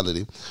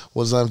brutality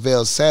was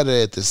unveiled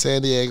Saturday at the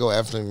San Diego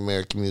African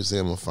American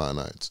Museum of Fine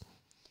Arts.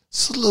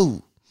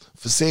 Salute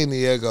for San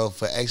Diego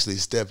for actually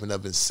stepping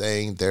up and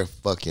saying their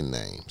fucking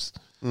names.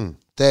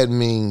 That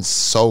means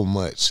so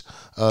much.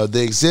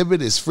 The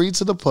exhibit is free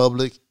to the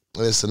public.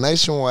 It's a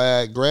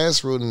nationwide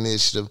grassroots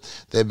initiative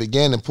that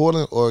began in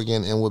Portland,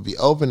 Oregon, and will be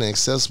open and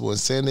accessible in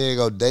San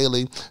Diego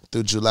daily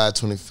through July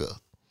 25th.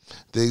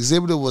 The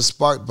exhibit was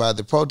sparked by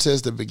the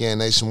protests that began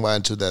nationwide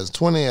in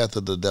 2020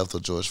 after the death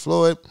of George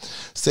Floyd.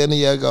 San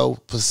Diego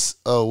was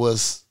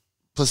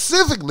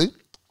specifically,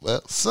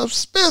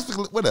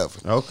 whatever.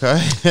 Okay. I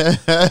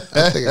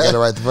think I got it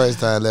right the first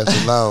time, left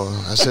it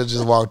alone. I should have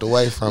just walked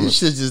away from You it.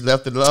 should have just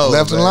left it alone.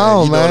 Left it man.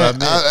 alone, You know man. what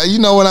I mean? You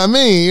know what I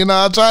mean. You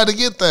know, I tried to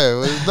get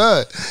there. But it's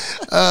done.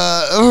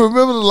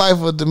 Remember the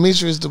life of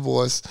Demetrius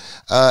DuBois,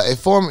 a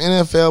former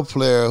NFL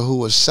player who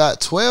was shot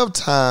 12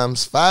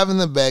 times, 5 in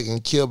the back,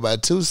 and killed by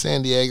 2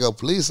 San Diego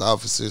police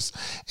officers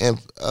in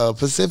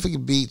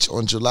Pacific Beach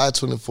on July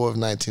 24th,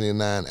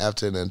 1989,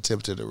 after an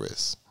attempted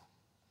arrest.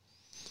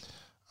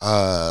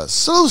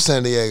 Salute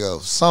San Diego,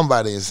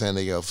 somebody in San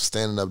Diego, for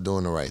standing up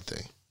doing the right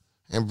thing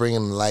and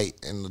bringing light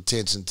and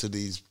attention to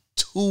these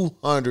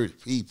 200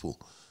 people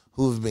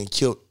who have been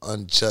killed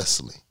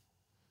unjustly.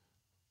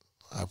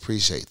 I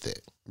appreciate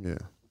that. Yeah.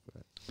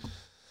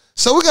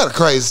 So we got a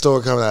crazy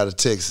story coming out of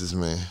Texas,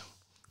 man.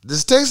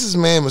 This Texas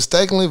man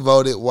mistakenly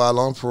voted while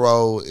on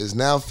parole is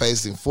now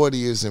facing 40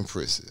 years in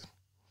prison.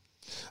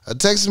 A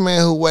Texas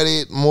man who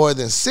waited more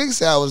than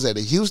 6 hours at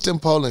a Houston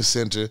polling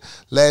center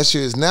last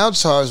year is now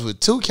charged with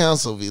 2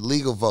 counts of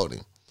illegal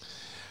voting.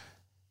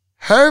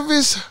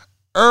 Hervis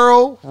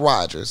Earl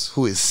Rogers,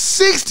 who is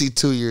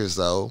 62 years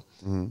old,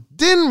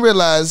 didn't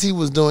realize he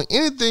was doing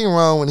anything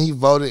wrong when he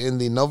voted in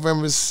the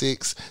November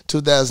 6,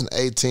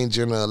 2018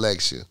 general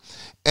election,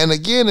 and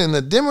again in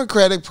the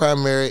Democratic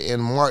primary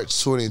in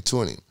March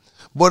 2020.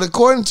 But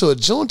according to a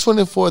June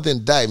 24th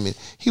indictment,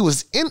 he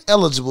was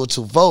ineligible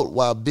to vote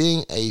while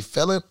being a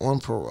felon on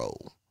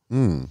parole.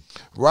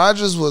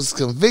 Rogers was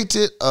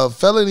convicted of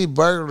felony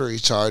burglary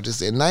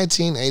charges in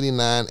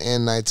 1989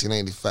 and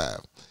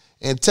 1985.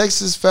 In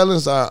Texas,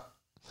 felons are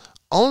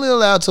only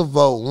allowed to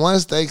vote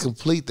once they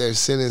complete their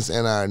sentence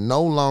and are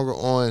no longer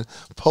on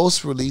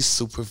post-release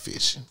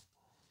supervision.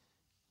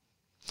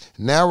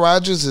 Now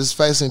Rogers is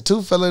facing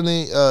 2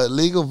 felony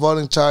legal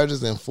voting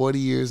charges and 40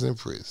 years in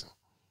prison.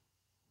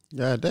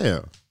 God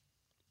damn.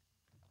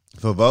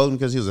 For voting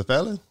because he was a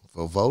felon?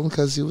 For voting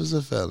because he was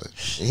a felon.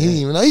 He didn't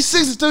even know. He's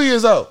 62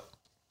 years old.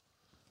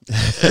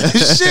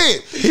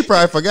 Shit. He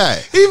probably forgot.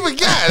 He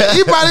forgot.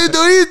 He probably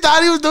he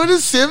thought he was doing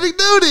his civic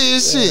duty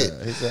and shit.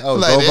 He said, oh,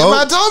 like, go vote?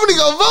 everybody told me to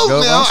go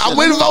vote now. I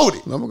went and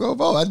voted. I'm going to go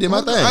vote. I did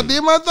my thing. I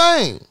did my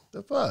thing.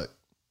 The fuck?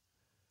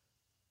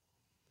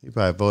 He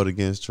probably voted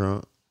against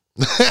Trump.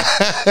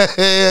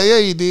 Yeah,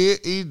 he did.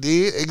 He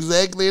did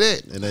exactly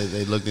that. And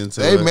they looked into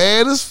They it.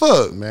 mad as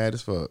fuck. Mad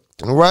as fuck.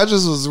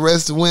 Rogers was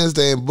arrested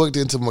Wednesday and booked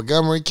into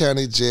Montgomery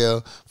County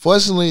Jail.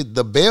 Fortunately,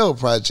 the Bail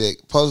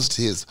Project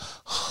posted his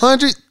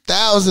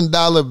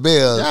 $100,000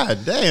 bail.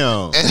 God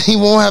damn. And he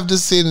won't have to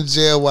sit in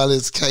jail while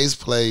his case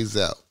plays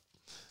out.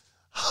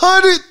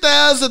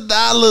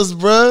 $100,000,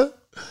 bruh,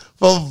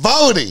 for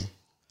voting.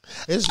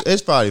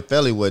 It's probably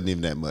felony wasn't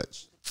even that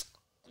much.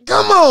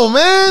 Come on,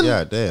 man.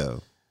 God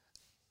damn.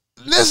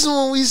 Listen,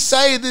 when we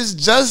say this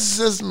justice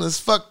system is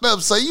fucked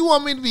up, so you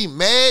want me to be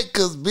mad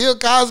because Bill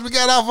Cosby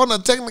got off on a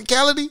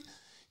technicality?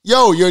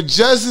 Yo, your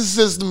justice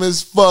system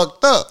is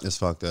fucked up. It's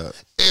fucked up.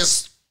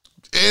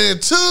 And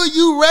until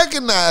you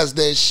recognize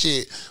that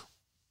shit,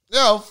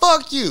 yo,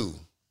 fuck you.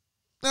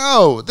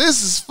 No,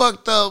 this is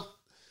fucked up.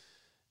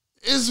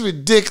 It's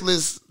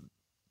ridiculous.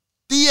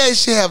 DA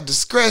should have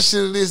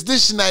discretion in this.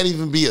 This should not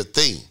even be a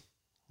thing.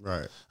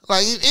 Right.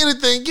 Like, if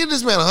anything, give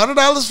this man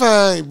 $100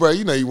 fine. Bro,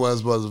 you know you weren't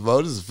supposed to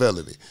vote. This is a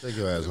felony. Take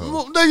your ass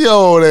home. Take your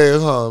old ass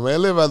home, man.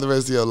 Live out the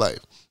rest of your life.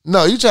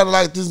 No, you try to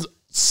lock this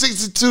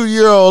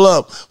 62-year-old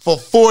up for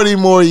 40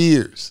 more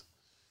years.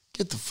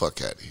 Get the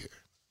fuck out of here.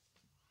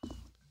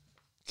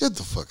 Get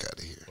the fuck out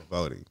of here. For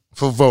voting.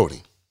 For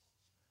voting.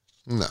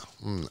 No,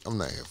 I'm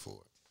not here for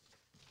it.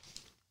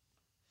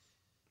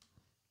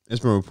 It's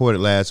been reported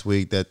last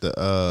week that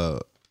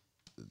the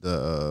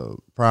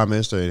prime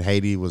minister in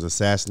Haiti was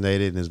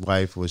assassinated and his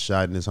wife was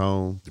shot in his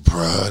home.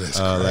 Bruh, that's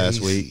crazy.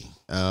 Last week.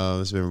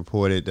 It's been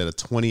reported that a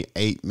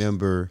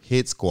 28-member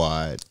hit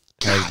squad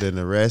has been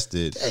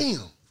arrested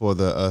for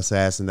the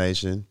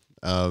assassination,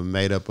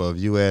 made up of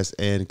U.S.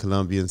 and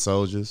Colombian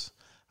soldiers.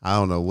 I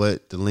don't know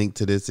what the link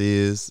to this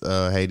is.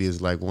 Haiti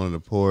is like one of the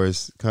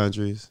poorest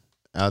countries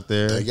out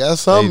there. They got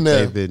something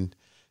there.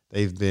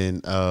 They've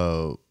been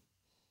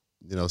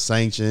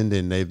sanctioned,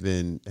 and they've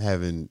been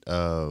having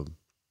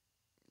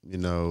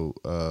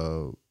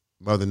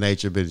Mother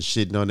Nature been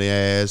shitting on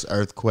their ass,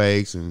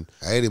 earthquakes, and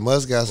Haiti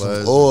must got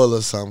some oil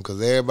or something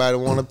because everybody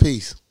want a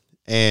piece.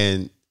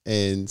 And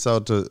so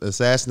to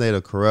assassinate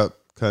a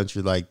corrupt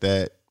country like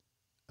that,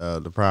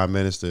 the prime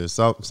minister,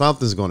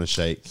 something's going to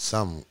shake.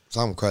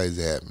 Something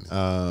crazy happening.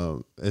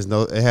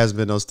 It has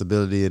been no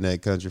stability in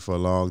that country for a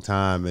long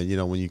time,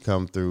 and when you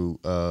come through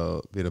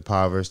being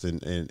impoverished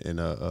and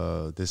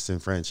a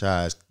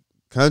disenfranchised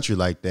country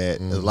like that,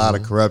 there's a lot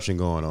of corruption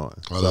going on.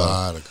 A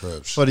lot of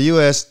corruption. For the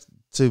U.S.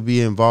 to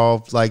be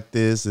involved like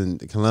this, and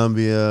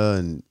Colombia,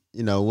 and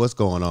what's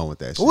going on with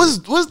that shit? What's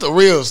the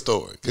real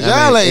story? Because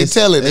y'all ain't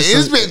telling it.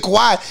 It's been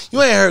quiet.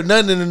 You ain't heard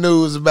nothing in the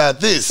news about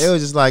this. It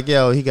was just like,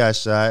 yo, he got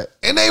shot.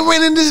 And they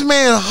went in this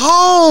man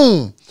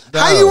home.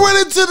 How you run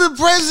into the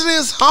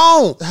president's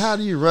home? How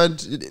do you run?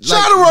 Try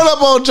to run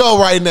up on Joe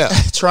right now.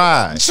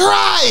 Try it.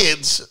 Right.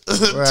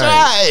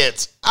 Try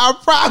it. I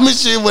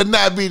promise you it would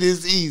not be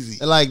this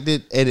easy. Like,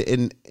 did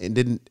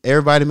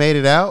everybody made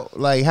it out?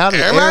 Like, how did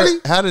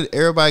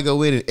everybody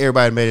go in and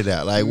everybody made it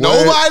out? Like,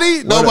 nobody.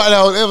 It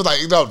was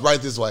like,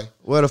 right this way.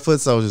 Where the foot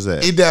soldiers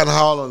at? He down the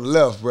hall on the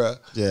left, bro.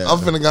 Yeah, I'm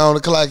finna go on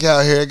the clock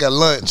out here. Got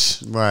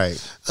lunch. Right.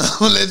 I'm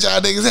gonna let y'all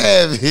niggas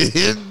have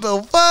it.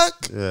 The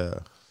fuck? Yeah.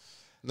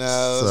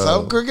 No,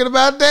 something crooked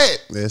about that.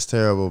 It's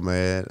terrible,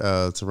 man.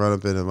 To run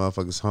up in a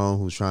motherfucker's home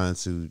who's trying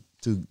to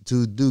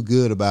do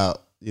good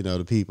about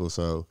the people.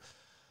 So,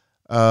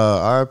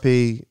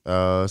 RP.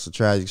 It's a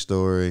tragic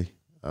story.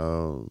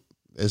 I'm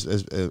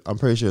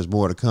pretty sure there's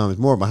more to come. There's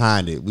more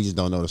behind it. We just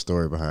don't know the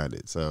story behind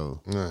it. So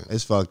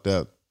It's fucked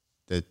up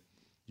that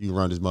you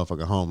run this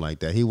motherfucker home like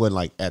that. He wasn't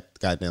like at the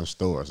goddamn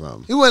store or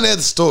something. He wasn't at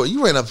the store.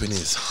 You ran up in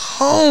his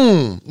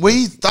home where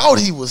he thought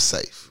he was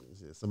safe.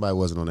 Somebody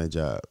wasn't on their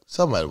job.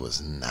 Somebody was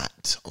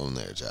not on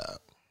their job.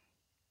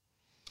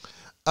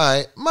 All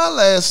right, my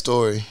last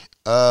story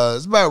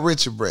is about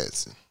Richard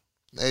Branson.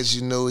 As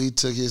you know, he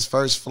took his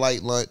first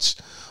flight lunch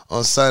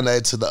on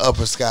Sunday to the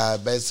upper sky,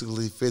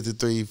 basically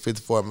 53,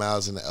 54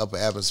 miles in the upper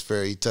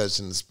atmosphere. He touched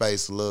in the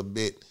space a little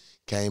bit,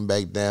 came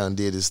back down,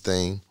 did his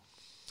thing.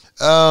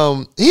 He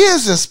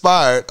has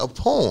inspired a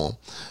poem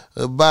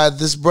by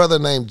this brother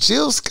named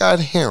Jill Scott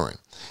Heron.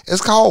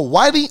 It's called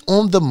Whitey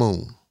on the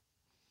Moon.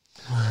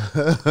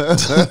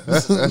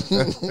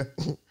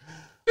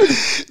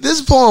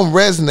 This poem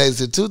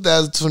resonates in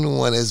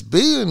 2021 as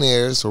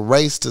billionaires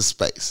race to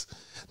space.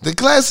 The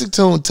classic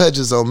tune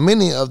touches on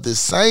many of the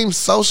same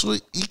social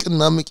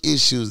economic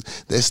issues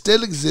that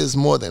still exist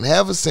more than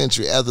half a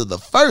century after the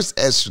first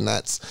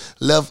astronauts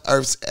left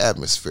Earth's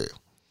atmosphere.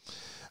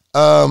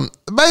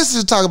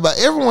 Basically talk about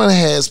everyone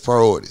has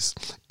priorities.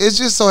 It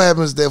just so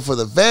happens that for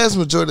the vast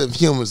majority of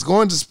humans,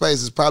 going to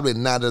space is probably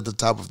not at the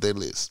top of their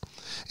list.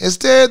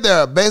 Instead, there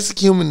are basic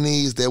human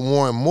needs that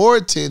warrant more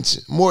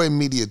attention, more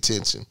immediate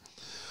attention.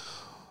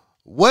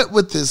 What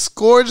with the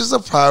scourges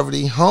of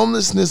poverty,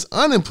 homelessness,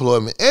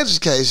 unemployment,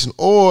 education,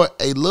 or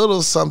a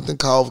little something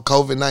called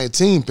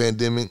COVID-19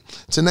 pandemic,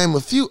 to name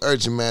a few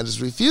urgent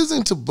matters,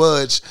 refusing to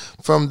budge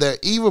from their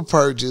evil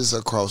purges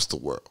across the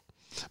world.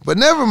 But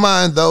never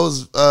mind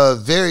those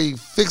very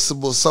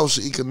fixable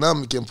social,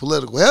 economic, and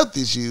political health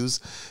issues,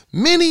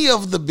 many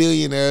of the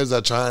billionaires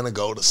are trying to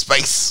go to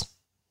space.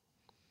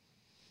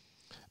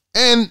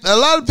 And a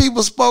lot of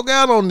people spoke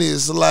out on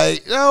this,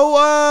 like,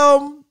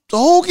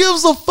 who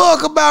gives a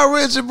fuck about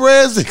Richard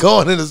Branson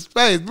going into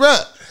space?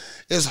 Bruh,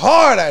 it's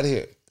hard out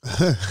here.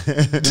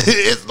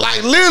 It's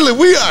like literally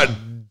we are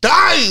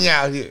dying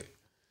out here.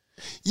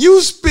 You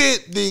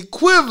spent the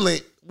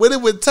equivalent what it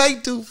would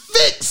take to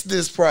fix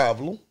this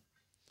problem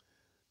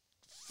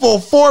for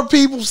 4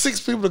 people, 6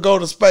 people to go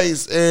to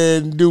space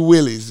and do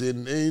wheelies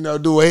and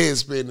do a head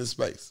spin in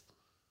space.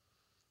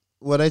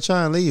 Well, they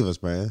trying to leave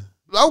us, man.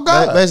 Oh,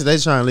 God. Basically,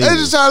 they trying to leave us. They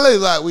just trying to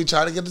leave. Like, we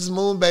trying to get this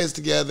moon base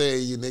together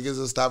and you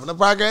niggas are stopping the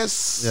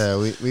progress. Yeah,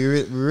 we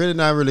really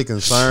not really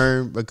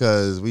concerned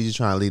because we just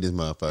trying to leave this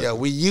motherfucker. Yeah,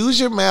 we use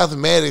your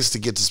mathematics to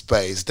get to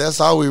space.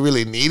 That's all we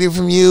really needed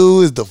from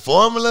you is the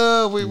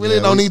formula. We really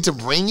don't need to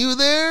bring you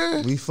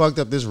there. We fucked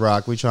up this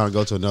rock. We trying to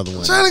go to another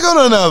one. Trying to go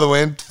to another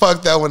one.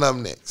 Fuck that one up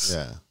next.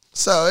 Yeah.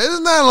 So it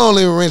is not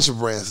only Richard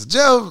Branson.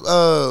 Jeff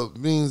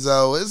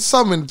Bezos, it's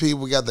so many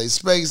people got their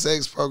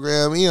SpaceX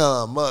program,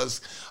 Elon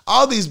Musk.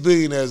 All these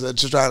billionaires are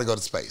just trying to go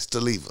to space to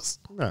leave us.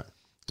 Right.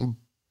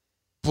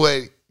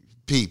 But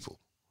people,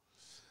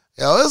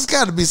 there's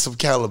got to be some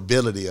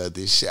accountability of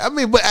this shit. I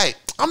mean, but hey,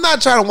 I'm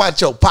not trying to watch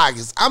your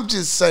pockets. I'm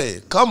just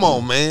saying, come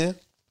on, man.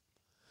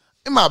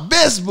 In my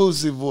best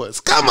Boosie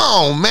voice, come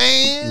on,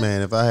 man.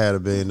 Man, if I had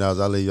 $1 billion,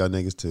 I'd leave y'all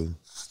niggas too.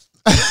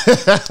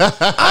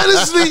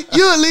 Honestly,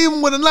 you'll leave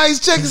them with a nice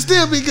check and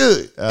still be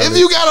good. If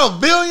you got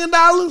 $1 billion,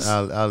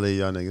 I'll leave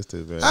y'all niggas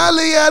too, man. I'll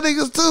leave y'all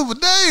niggas too, but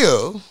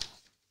damn.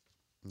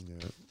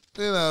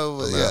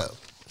 Yeah.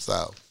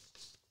 So,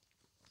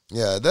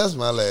 yeah, that's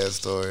my last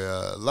story.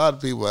 A lot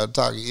of people are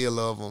talking ill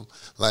of them.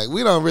 Like,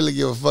 we don't really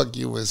give a fuck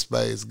you in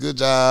space. Good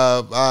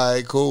job. All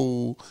right,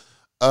 cool.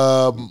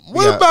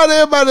 What about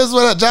everybody that's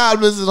with a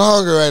jobless and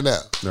hunger right now?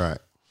 Right.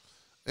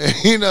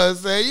 You know what I'm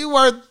saying? You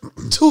worth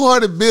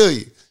 $200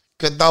 billion.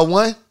 Could throw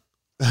one?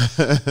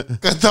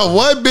 Could throw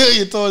 $1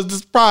 billion towards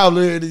this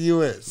problem here in the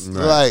U.S.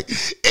 Right. Like,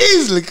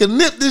 easily could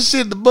nip this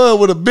shit in the bud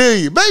with $1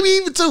 billion. Maybe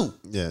even 2.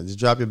 Yeah, just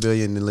drop your $1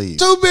 billion and leave.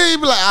 $2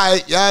 billion, be like, all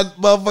right, y'all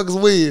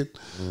motherfuckers win.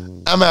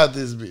 Mm-hmm. I'm out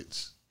this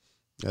bitch.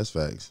 That's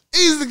facts.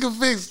 Easily can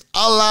fix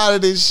a lot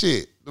of this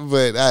shit.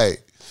 But, hey,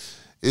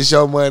 it's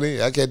your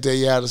money. I can't tell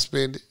you how to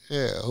spend it.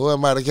 Yeah, who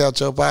am I to count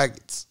your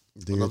pockets?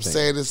 But I'm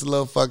saying it's a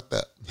little fucked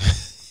up.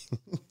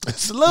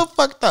 It's a little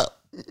fucked up.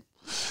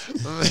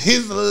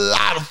 He's a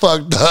lot of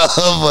fucked up,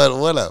 but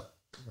what up?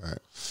 Right.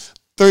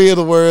 3 of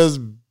the world's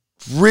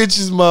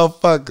richest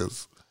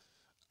motherfuckers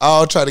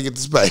all trying to get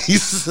to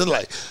space.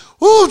 Like,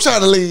 who I'm trying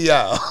to leave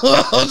y'all?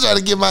 I'm trying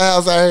to get my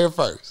house out here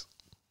first.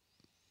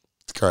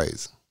 It's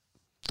crazy.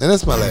 And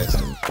that's my last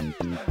story.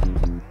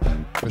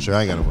 For sure,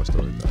 I ain't got no more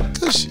stories though.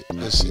 Good shit.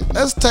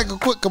 Let's take a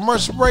quick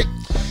commercial break.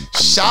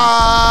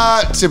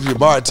 Shot tip your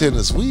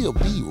bartenders. We'll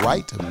be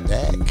right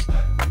back.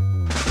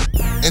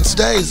 In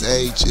today's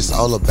age, it's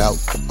all about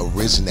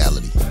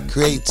originality,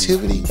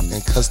 creativity,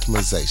 and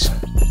customization.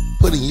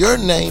 Putting your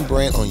name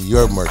brand on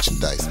your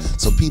merchandise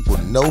so people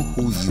know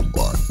who you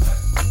are.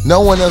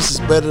 No one else is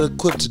better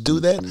equipped to do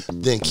that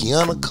than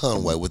Kiana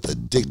Conway with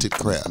Addicted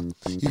Craft.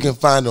 You can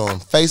find her on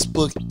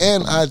Facebook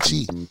and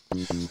IG.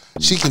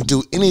 She can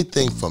do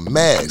anything from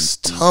masks,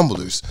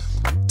 tumblers,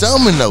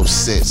 domino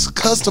sets,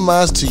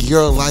 customized to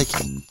your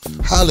liking.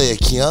 Holla at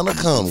Kiana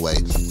Conway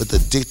with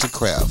Addicted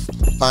Craft.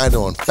 Find her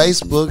on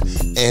Facebook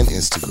and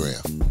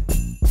Instagram.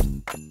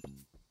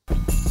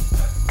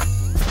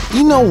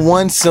 You know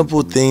one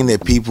simple thing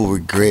that people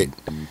regret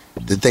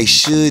that they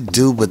should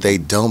do but they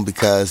don't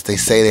because they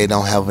say they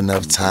don't have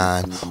enough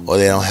time or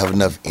they don't have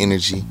enough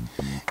energy?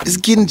 It's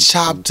getting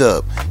chopped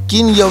up,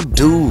 getting your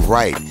dude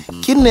right,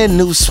 getting that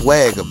new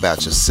swag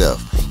about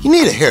yourself. You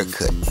need a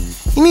haircut.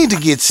 You need to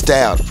get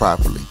styled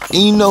properly.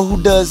 And you know who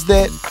does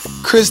that?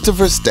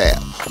 Christopher Style,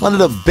 one of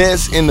the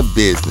best in the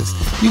business.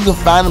 You can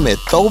find him at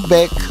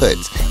Throwback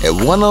Cuts at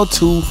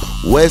 102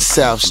 West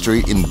South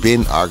Street in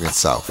Benton,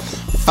 Arkansas.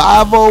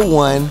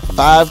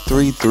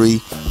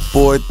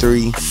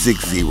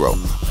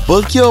 501-533-4360.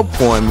 Book your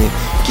appointment.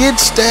 Get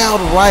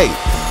styled right.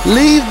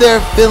 Leave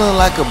there feeling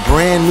like a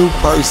brand new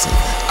person.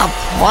 I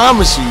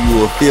promise you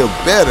will feel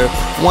better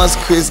once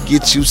Chris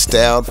gets you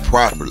styled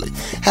properly.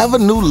 Have a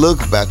new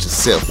look about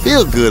yourself.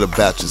 Feel good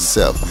about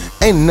yourself.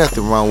 Ain't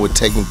nothing wrong with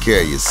taking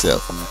care of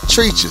yourself.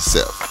 Treat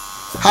yourself.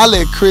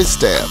 Holla at Chris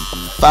Stab,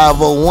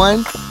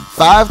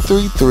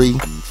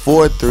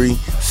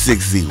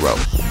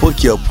 501-533-4360.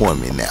 Book your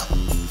appointment now.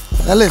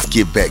 Now let's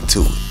get back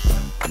to it.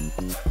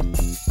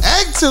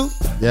 Act 2.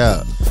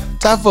 Yeah.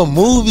 Time for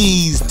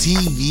movies,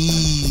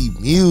 TV,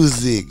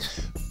 music.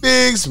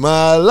 Fix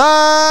my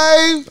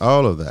life.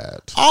 All of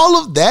that. All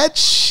of that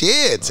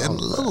shit. And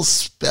a little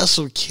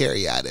special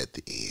carry out at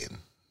the end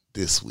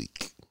this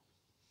week.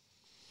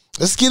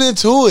 Let's get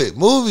into it.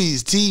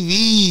 Movies,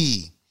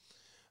 TV,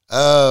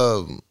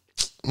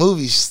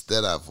 movies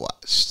that I've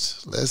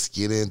watched. Let's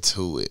get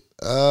into it.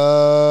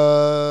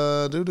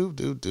 Let's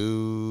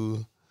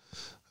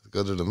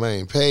go to the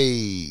main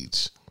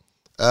page.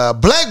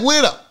 Black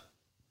Widow.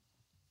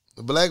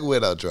 The Black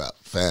Widow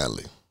dropped,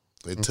 finally.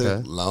 It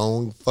took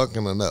long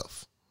fucking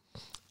enough.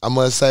 I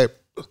must say,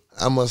 bro,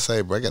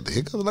 I got the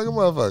hiccups like a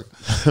motherfucker.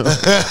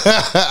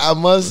 I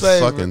must say,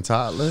 fucking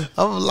toddler.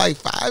 I'm like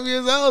 5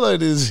 years old on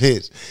this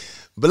bitch.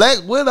 Black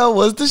Widow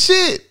was the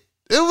shit.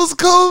 It was a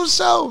cool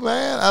show,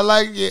 man. I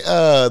like it.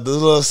 The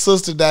little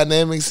sister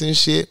dynamics and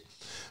shit.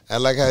 I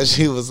like how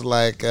she was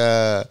like,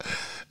 oh,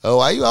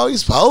 why you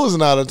always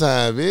posing all the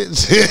time,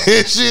 bitch?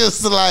 She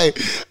was like,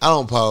 I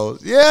don't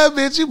pose. Yeah,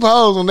 bitch, you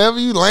pose. Whenever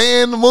you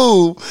land the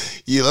move,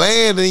 you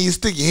land and you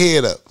stick your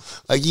head up.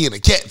 Like you in a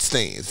cat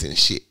stance and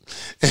shit.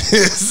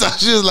 So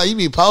she was like, you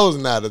be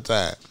posing all the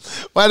time.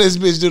 Why this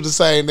bitch do the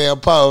same damn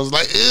pose?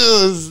 Like,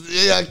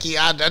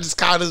 I just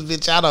called this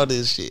bitch out on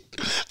this shit.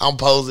 I'm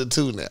posing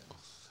too now.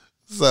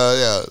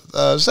 So,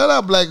 yeah. Shout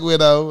out Black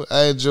Widow.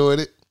 I enjoyed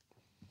it.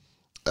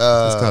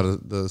 It's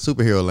called the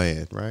Superhero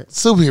Land, right?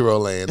 Superhero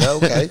Land.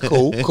 Okay,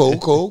 cool. I'm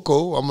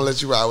going to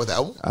let you ride with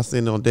that one. I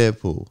seen it on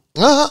Deadpool.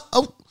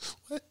 Oh,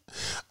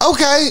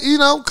 okay,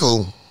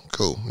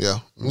 cool. Yeah,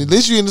 at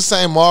least you're in the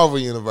same Marvel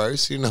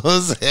universe. You know what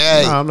I'm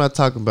saying? No, I'm not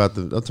talking about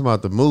I'm talking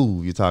about the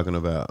move you're talking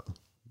about.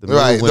 The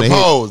right, the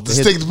pose, the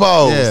stick the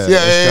pose.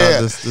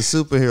 Yeah. The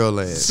Superhero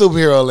Land.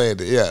 Superhero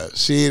Land. Yeah,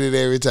 she hit it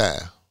every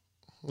time.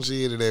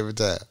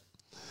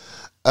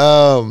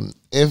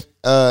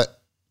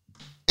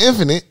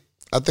 Infinite.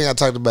 I think I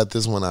talked about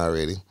this one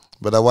already,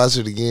 but I watched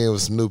it again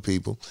with some new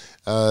people.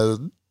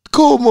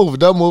 Cool movie.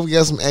 That movie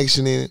got some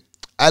action in it.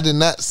 I did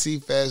not see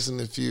Fast and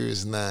the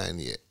Furious 9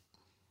 yet.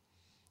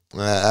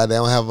 I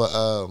don't have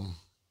a.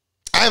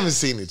 I haven't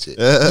seen it yet.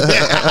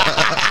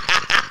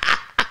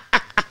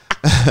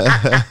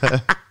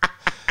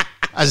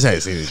 I just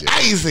haven't seen it yet.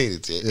 I ain't seen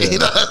it yet. Yeah. You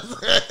know what I'm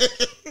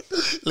saying?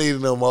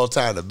 Leaving them more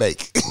time to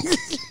bake.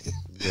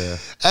 Yeah.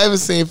 I haven't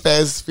seen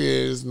Fast and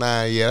Furious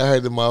 9 yet. I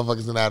heard the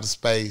motherfuckers in outer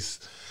space.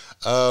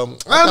 I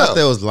thought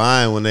they was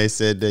lying when they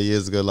said that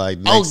years ago. Like,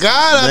 I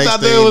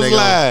thought they was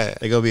lying.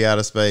 They gonna be out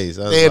of space.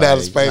 They ain't out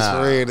of space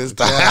for real this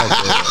time.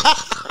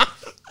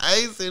 I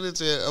ain't seen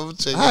it yet. I'm gonna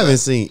check. I haven't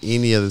seen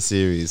any of the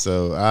series,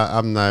 so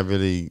I'm not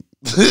really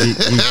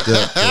geeked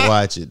up to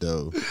watch it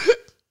though.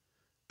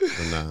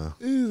 But nah.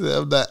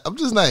 I'm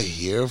just not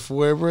here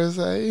for it, bro.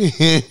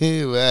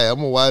 Hey, I'm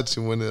gonna watch it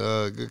when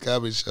the Good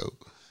Comedy Show.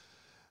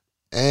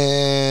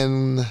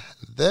 And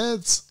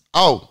that's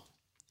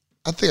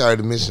I think I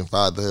already mentioned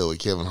Fatherhood with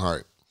Kevin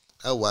Hart.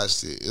 I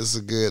watched it. It's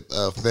a good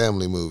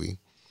family movie.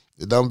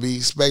 Don't be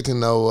expecting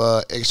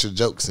no extra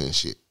jokes and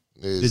shit.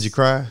 Did you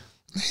cry?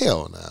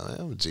 Hell no, man.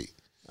 I'm a G.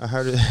 I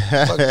heard it.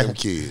 Fuck them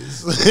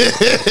kids. I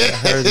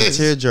heard the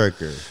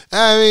tearjerker.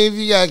 I mean, if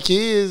you got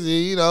kids,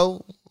 you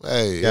know,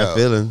 hey, you got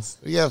feelings.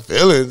 You got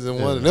feelings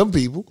in one of them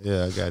people.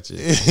 Yeah, I got you.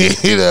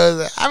 You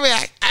know, I mean,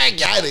 I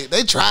got it.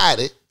 They tried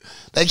it.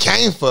 They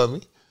came for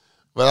me.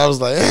 But I was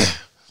like,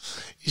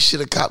 you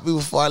should have caught me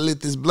before I lit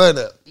this blunt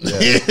up. Yeah.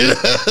 You know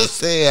what I'm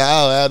saying?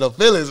 I don't have no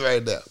feelings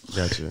right now.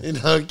 Gotcha. You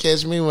know,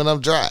 catch me when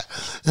I'm dry.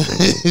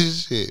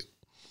 Shit.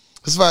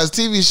 As far as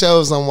TV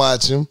shows I'm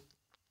watching,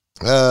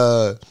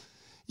 you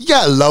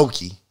got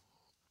Loki.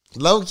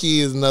 Loki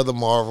is another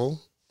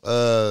Marvel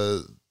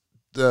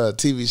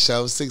TV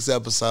show, 6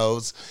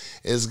 episodes.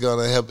 It's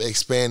gonna help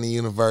expand the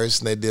universe,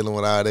 and they're dealing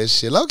with all that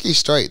shit. Loki's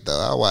straight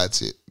though. I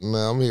watch it. No,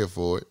 I'm here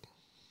for it.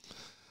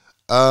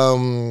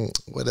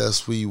 What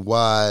else we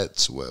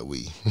watch?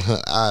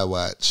 I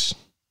watch.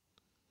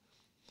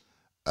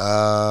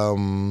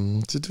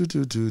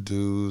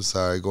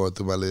 Sorry, going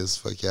through my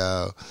list. Fuck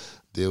y'all.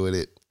 Deal with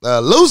it.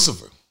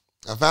 Lucifer.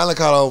 I finally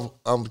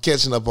I'm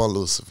catching up on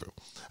Lucifer.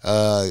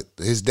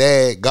 His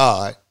dad,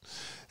 God,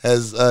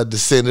 has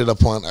descended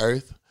upon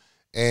earth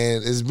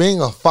and is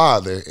being a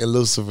father in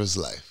Lucifer's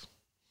life.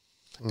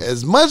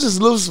 As much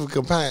as Lucifer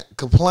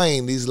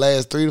complained these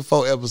last 3 to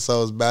 4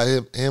 episodes about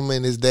him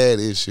and his dad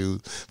issues,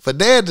 for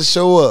dad to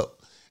show up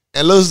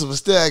and Lucifer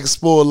still act a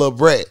spoiled little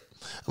brat.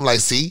 I'm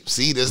like, see, this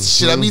is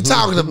shit I be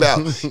talking about.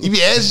 You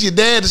be asking your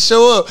dad to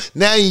show up,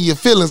 now you in your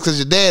feelings because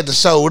your dad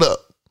just showed up.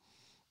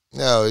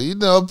 No, you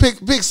know,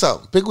 pick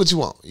something. Pick what you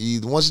want.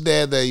 You want your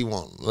dad there, you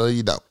want. No,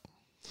 you don't.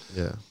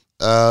 Yeah.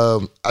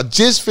 I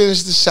just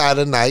finished The Shot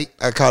of Night.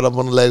 I caught up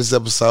on the latest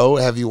episode.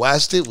 Have you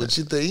watched it? What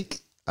you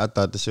think? I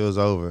thought the show was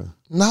over.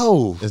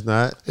 No. It's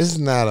not? It's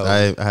not over.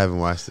 I haven't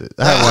watched it.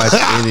 I haven't watched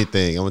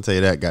anything. I'm going to tell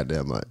you that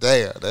goddamn much.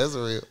 Damn, that's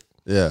real.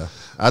 Yeah,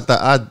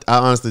 I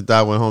honestly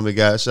thought when homie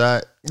got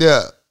shot.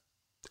 Yeah.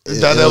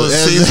 Thought that was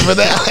season for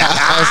that.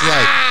 I was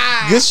like,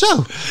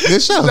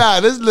 good show. Nah,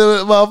 this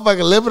little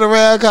motherfucker limping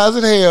around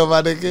causing hell,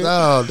 my nigga.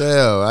 Oh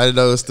damn! I didn't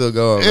know it was still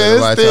going.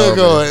 Yeah, it's still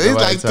going.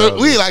 It's like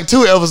we like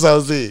 2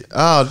 episodes in.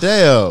 Oh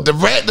damn! The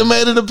brat that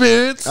made an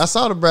appearance. I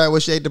saw the brat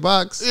when she ate the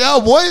box. Yeah,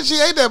 boy, she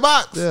ate that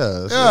box.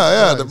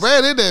 Yeah. The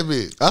brat in that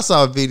bitch. I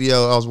saw a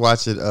video. I was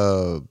watching.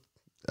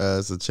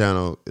 It's a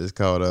channel. It's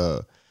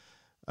called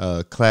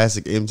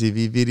Classic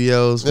MTV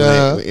Videos.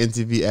 When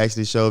MTV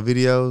actually showed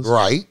videos.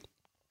 Right.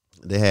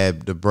 They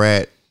had the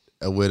brat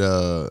with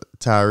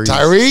Tyrese.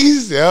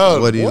 Tyrese,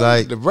 yo. What do you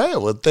like? The brat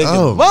was thinking,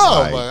 oh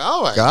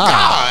my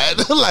God.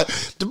 Like,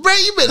 the brat,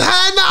 you been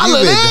hiding all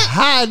of that?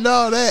 Hiding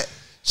all that.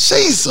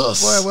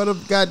 Jesus. Boy, what a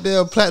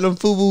goddamn platinum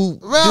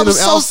FUBU. Man, I'm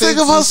so sick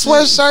of her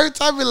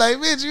sweatshirts. I be like,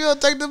 bitch, you don't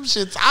take them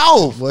shits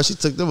off. Boy, she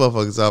took them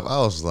motherfuckers off. I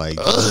was like,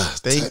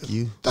 thank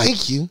you.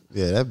 Thank you.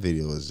 Yeah, that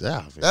video was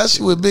out. That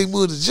shit with Big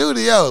Booty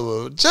Judy,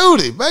 yo.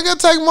 Judy, man, gotta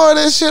take more of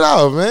that shit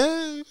off,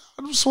 man.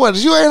 Them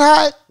sweaters, you ain't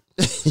hot.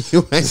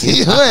 You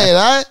ain't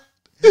hot.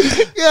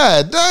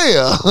 God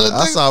damn.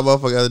 I saw a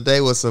motherfucker the other day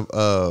with some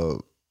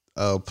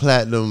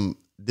platinum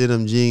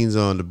denim jeans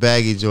on, the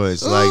baggy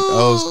joints, like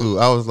old school.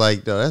 I was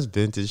like, no, that's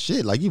vintage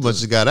shit. Like, you must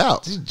just got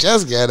out. You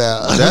just got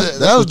out.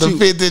 That was the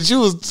fit that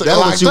you was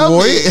locked up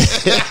in.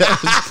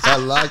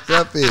 Got locked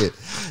up in.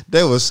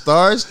 They was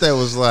starched. That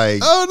was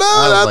like, oh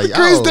no, that's the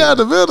crease down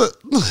the middle.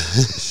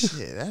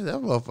 Shit,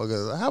 that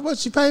motherfucker. How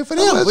much you paying for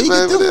them? Where you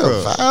get them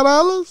from?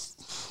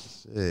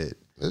 $5? Shit.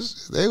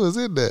 They was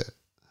in there.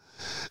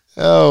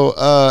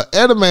 Oh,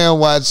 Edelman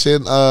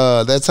watching.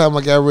 That time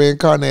I got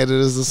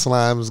reincarnated as a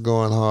slime is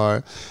going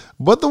hard.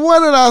 But the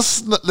one that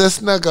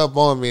snuck up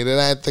on me that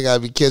I didn't think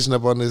I'd be catching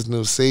up on this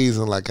new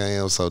season like I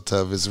am so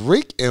tough is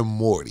Rick and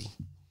Morty.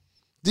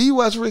 Do you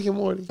watch Rick and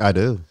Morty? I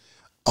do.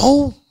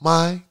 Oh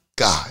my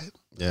God.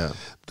 Yeah.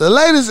 The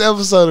latest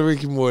episode of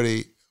Rick and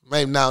Morty,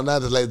 maybe not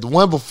the latest, the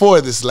one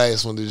before this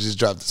last one that just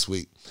dropped this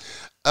week.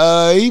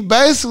 He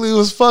basically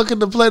was fucking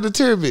the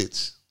Planeteer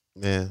bitch.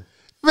 Yeah.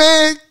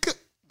 Man,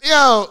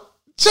 yo,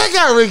 check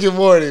out Rick and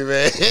Morty,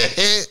 man.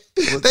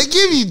 They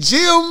give you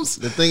gems.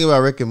 The thing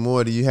about Rick and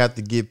Morty, you have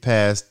to get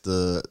past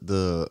the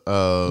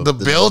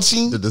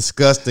belching, the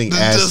disgusting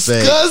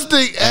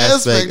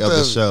aspect of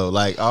the show.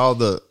 Like all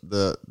the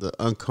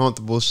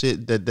uncomfortable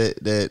shit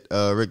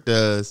that Rick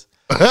does.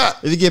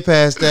 If you get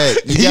past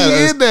that,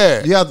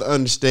 you have to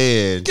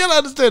understand. You gotta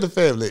understand the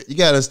family. You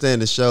gotta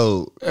understand the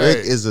show. Rick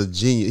is a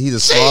genius. He's the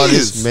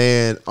smartest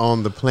man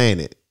on the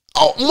planet.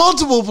 Oh,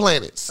 multiple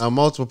planets.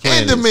 Multiple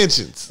planets. And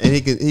dimensions. And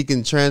he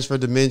can transfer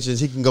dimensions.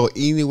 He can go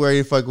anywhere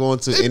he fuck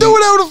wants to. And do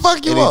whatever the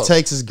fuck you want. And he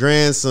takes his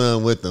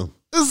grandson with him.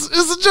 It's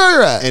a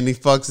joyride. And he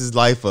fucks his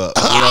life up.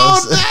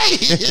 All day.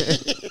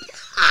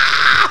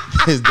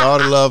 His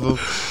daughter loves him.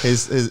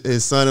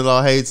 His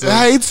son-in-law hates him.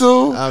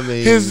 I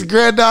mean, his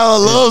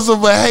granddaughter loves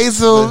him but hates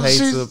him.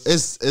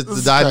 It's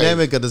the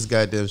dynamic of this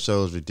goddamn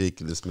show is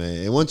ridiculous,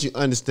 man. And once you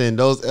understand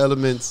those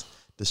elements,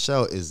 the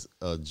show is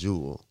a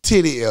jewel.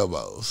 Titty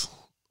elbows.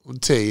 I'll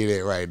tell you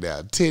that right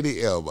now.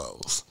 Titty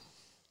elbows.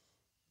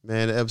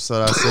 Man, the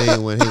episode I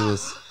seen when he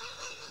was,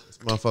 this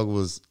motherfucker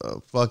was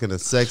fucking a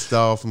sex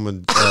doll from a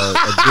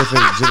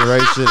different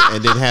generation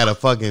and then had a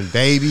fucking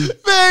baby.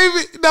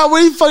 Baby. Now,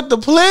 when he fucked the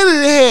planet,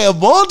 it had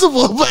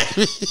multiple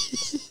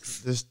babies.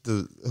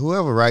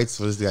 Whoever writes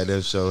for this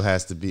goddamn show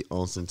has to be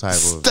on some type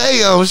of...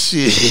 Stay on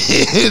shit.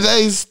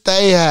 They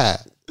stay high.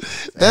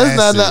 That's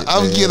not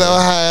I'm getting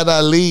on high and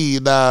I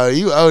leave. Nah,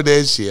 you own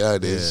that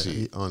shit. Shit.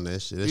 You own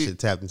that shit. That shit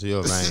tapped into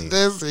your veins.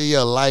 That's in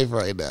your life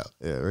right now.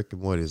 Yeah, Rick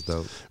and Morty is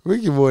dope.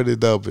 Rick and Morty is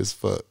dope as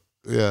fuck.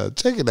 Yeah,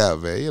 check it out,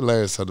 man. You'll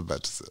learn something about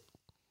yourself.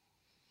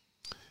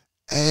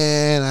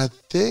 And I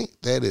think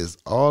that is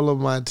all of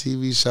my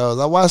TV shows.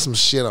 I watched some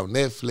shit on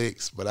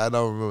Netflix, but I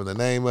don't remember the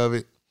name of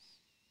it.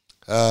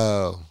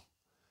 That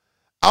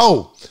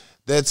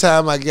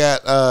time I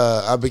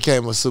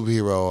became a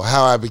superhero.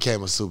 How I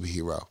became a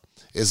superhero.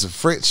 It's a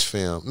French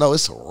film. No,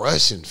 it's a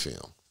Russian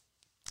film.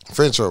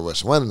 French or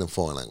Russian, one of them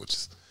foreign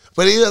languages.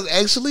 But it was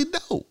actually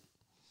dope.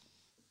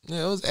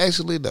 Yeah, it was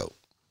actually dope.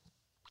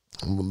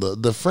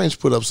 The French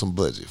put up some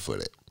budget for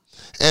that.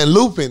 And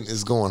Lupin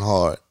is going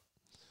hard.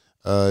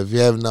 If you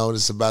haven't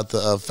noticed about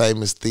the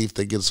famous thief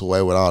that gets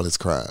away with all his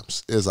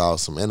crimes. It's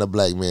awesome. And a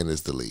black man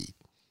is the lead.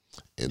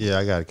 Yeah,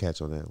 I got to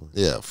catch on that one.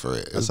 Yeah, for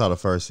real. I saw the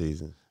first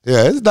season.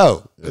 Yeah, it's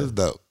dope. Yeah. It's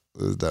dope.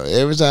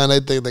 Every time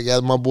they think they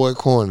got my boy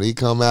cornered, he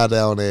come out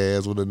there on their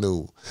ass with a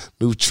new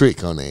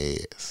trick on their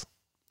ass.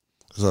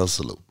 So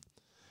salute.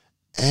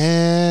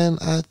 And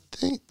I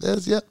think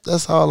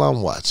that's all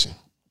I'm watching.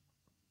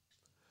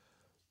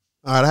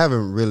 All right, I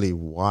haven't really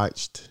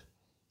watched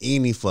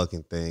any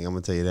fucking thing. I'm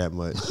gonna tell you that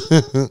much.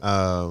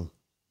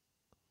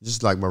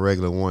 Just like my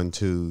regular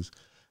 1-2s.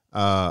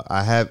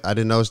 I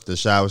didn't know the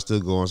show was still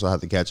going, so I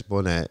have to catch up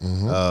on that.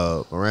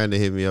 Mm-hmm. Miranda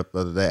hit me up the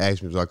other day,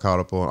 asked me if I caught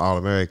up on All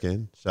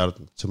American. Shout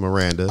out to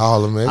Miranda.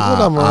 All American.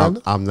 What up,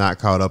 Miranda? I'm not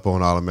caught up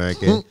on All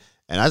American,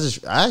 and I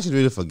actually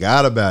really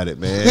forgot about it,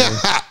 man.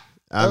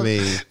 I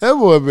mean, that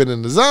boy been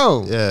in the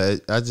zone. Yeah,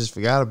 I just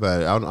forgot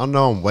about it. I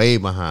know I'm way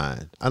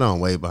behind. I know I'm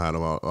way behind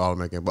on All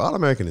American, but All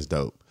American is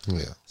dope.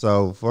 Yeah.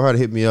 So for her to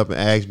hit me up and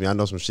ask me, I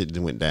know some shit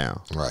that went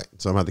down. Right.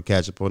 So I'm gonna have to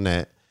catch up on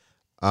that.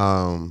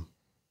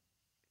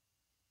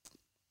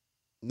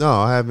 No,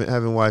 I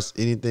haven't watched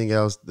anything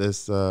else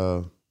that's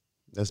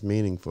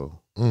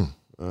meaningful. I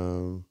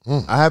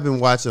have been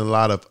watching a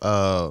lot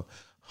of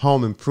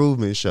home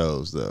improvement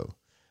shows though.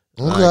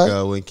 Okay.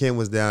 Like when Kim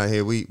was down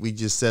here, we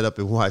just set up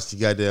and watched the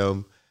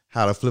goddamn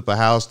How to Flip a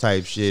House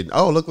type shit.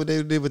 Oh, look what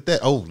they did with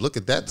that. Oh, look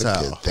at that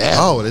tile.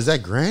 Oh, is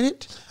that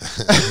granite?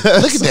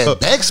 Look at that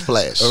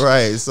backsplash.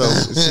 Right. So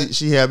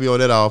she had me on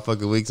that all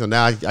fucking week. So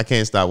now I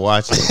can't stop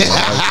watching. Like,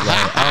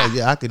 oh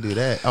yeah, I could do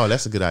that. Oh,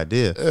 that's a good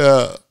idea.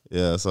 Yeah.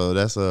 Yeah. So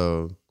that's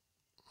all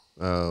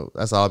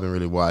I've been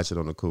really watching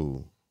on the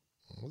cool.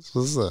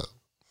 What's up?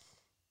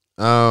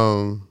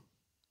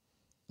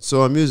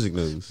 So on music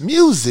news.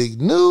 Music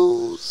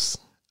news.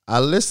 I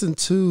listened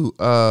to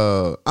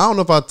I don't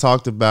know if I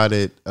talked about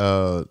it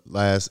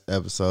last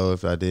episode.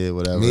 If I did,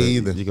 whatever. Me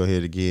either. You're gonna hear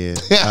it again.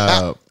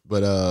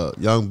 But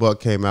Young Buck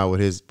came out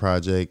with his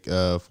project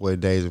 40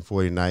 Days and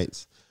 40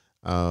 Nights.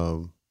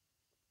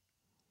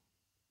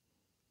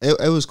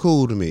 It was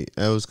cool to me.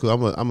 It was cool.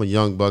 I'm a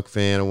Young Buck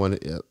fan. I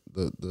wanted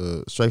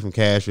the Straight from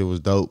Cashville was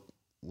dope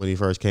when he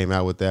first came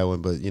out with that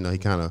one, but you know, he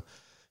kind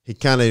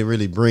of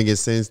really bring it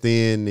since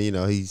then. You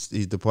know, he's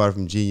departed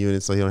from G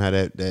Unit, so he don't have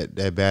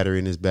that battery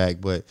in his back.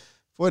 But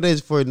 4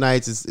 Days, 4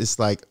 Nights, it's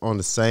like on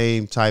the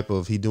same type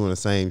of, he doing the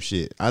same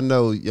shit. I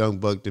know Young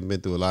Buck done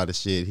been through a lot of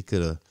shit. He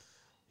could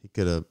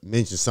have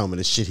mentioned some of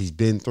the shit he's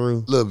been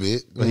through. A little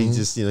bit. But he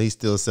just, you know, he's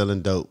still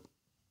selling dope.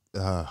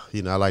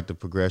 You know, I like the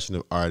progression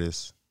of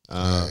artists.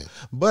 Right.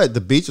 But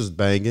the beats was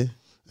banging.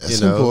 That's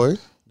you know,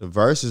 important. The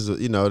verses,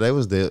 you know, they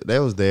was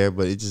there,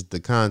 but it just, the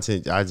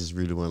content, I just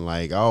really wasn't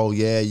like, oh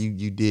yeah,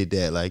 you did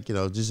that. Like, you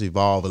know, just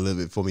evolve a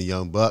little bit for me,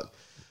 Young Buck.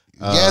 You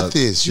got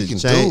this. You can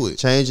do it.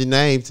 Change your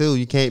name too.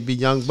 You can't be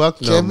Young Buck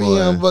no more. Can't be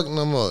Young Buck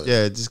no more.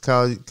 Yeah, just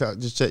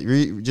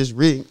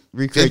recreate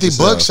 50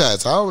 yourself.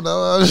 buckshots. I don't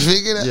know. I was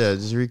figuring that. Yeah,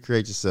 just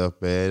recreate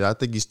yourself, man. I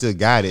think you still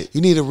got it.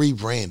 You need a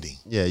rebranding.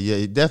 Yeah,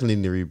 you definitely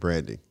need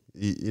rebranding.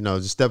 You know,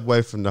 just step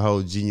away from the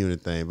whole G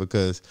Unit thing,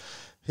 because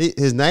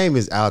his name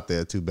is out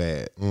there too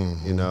bad.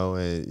 Mm-hmm. You know,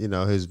 and you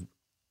know his,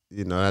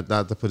 you know,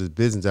 not to put his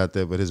business out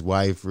there, but his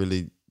wife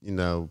really, you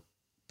know,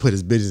 put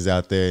his business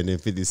out there, and then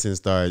 50 Cent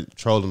started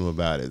trolling him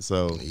about it.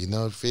 So You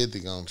know 50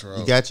 gonna troll.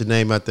 you got your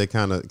name out there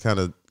kind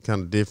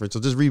of different. So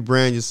just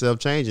rebrand yourself,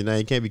 change your name.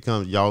 You can't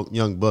become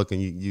Young Buck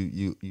and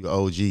you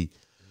OG. Mm-hmm.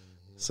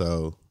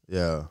 So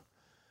yeah.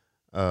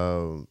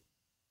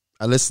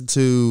 I listened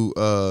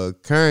to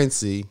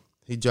Currency.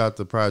 He dropped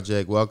the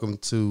project Welcome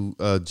to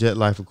Jet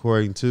Life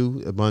Recording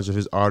 2, a bunch of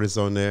his artists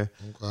on there.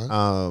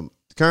 Okay.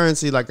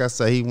 Currency, like I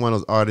say, he one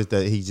of those artists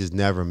that he just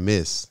never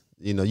miss.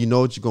 You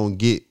know what you're gonna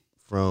get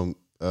from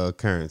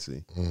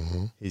Currency.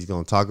 Mm-hmm. He's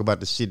gonna talk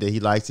about the shit that he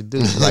likes to do,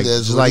 like That's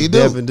just what like he do.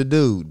 Devin the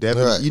Dude.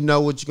 Devin, Right. you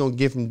know what you're gonna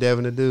get from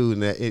Devin the Dude,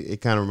 and that it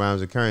kind of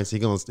reminds of Currency.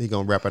 He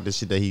gonna rap out the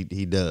shit that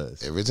he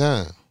does. Every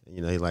time.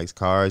 You know, he likes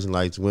cars and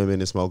likes women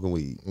and smoking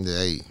weed,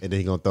 Hey, and then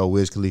he gonna throw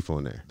Wiz Khalifa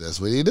on there. that's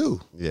what he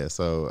do. Yeah,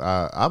 so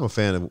I'm a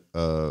fan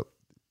of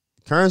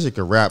Currency.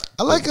 Can rap.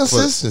 I like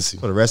consistency.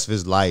 for the rest of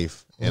his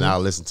life, and I'll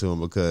listen to him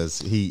because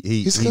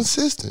He's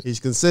consistent. He's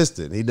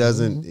consistent. He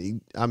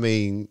doesn't. I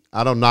mean,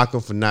 I don't knock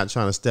him for not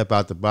trying to step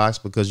out the box,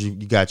 because you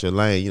got your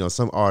lane. You know,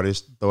 some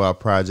artists throw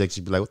out projects,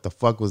 you be like, "What the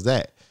fuck was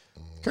that?"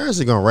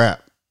 Currency gonna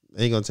rap.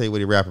 He gonna tell you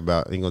what he rap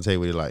about. He gonna tell you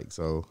what he like.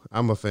 So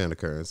I'm a fan of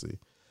Currency.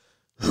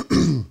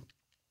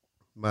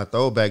 My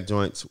throwback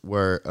joints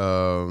were,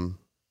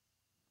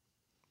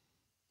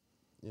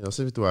 you know,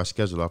 since we threw our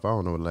schedule off, I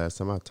don't know the last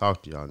time I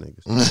talked to y'all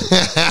niggas.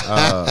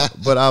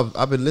 But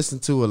I've been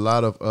listening to a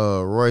lot of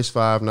Royce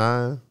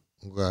 5'9".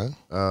 Okay.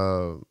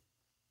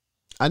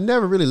 I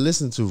never really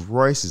listened to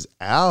Royce's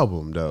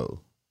album though.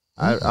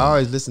 I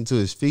always listened to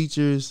his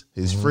features,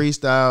 his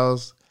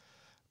freestyles,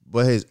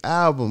 but his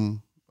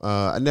album,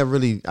 I never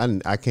really,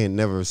 I can't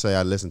never say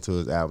I listened to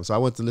his album. So I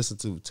went to listen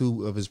to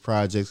 2 of his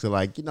projects. And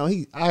like, you know,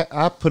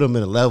 I put him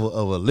in a level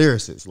of a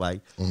lyricist.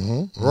 Like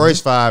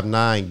Royce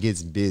 5'9"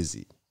 gets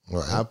busy.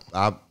 Right.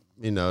 I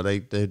you know, they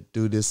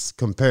do this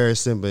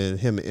comparison, but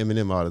him and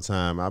Eminem all the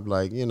time. I'm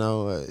like, you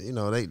know,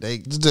 they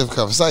It's a different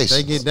conversation.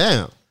 they get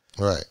down.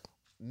 Right.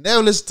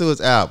 Never listen to his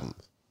album.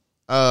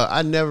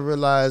 I never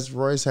realized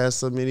Royce has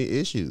so many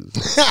issues.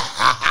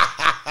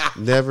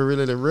 Never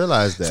really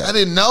realized that. I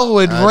didn't know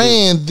it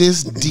ran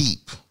this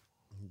deep.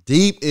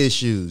 Deep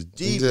issues.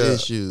 Yeah.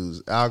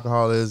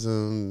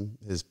 Alcoholism,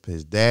 his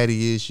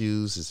daddy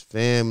issues, his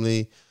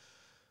family.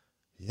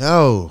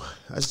 Yo,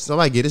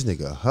 somebody get this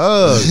nigga a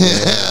hug,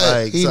 man.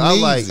 Like, He so I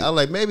needs it.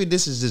 like maybe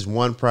this is just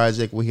one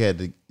project we had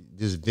to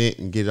just vent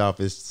and get it off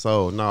his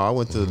soul. No, I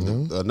went to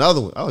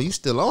another one. Oh, you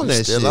still on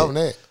that shit? Still on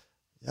that.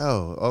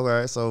 Yo,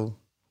 okay, so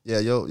yeah,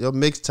 your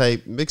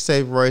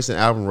mixtape Royce and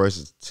album Royce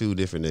is 2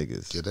 different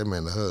niggas. Get that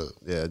man a hug,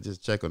 Yeah,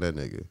 just check on that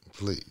nigga.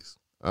 please.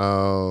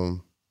 I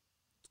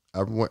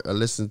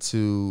listened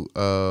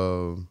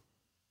to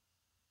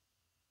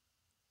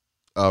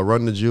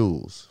Run the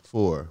Jewels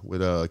 4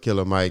 with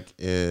Killer Mike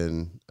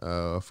and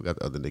I forgot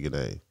the other nigga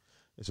name.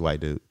 It's a white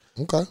dude.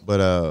 Okay.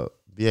 But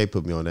BA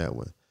put me on that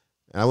one.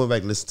 And I went back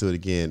and listened to it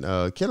again.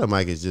 Killer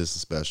Mike is just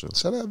special.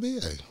 Shout out BA.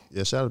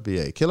 Yeah, shout out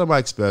BA. Killer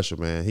Mike's special,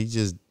 man. He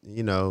just,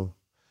 you know,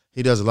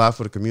 he does a lot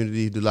for the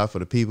community. He do a lot for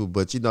the people.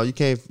 But, you know, you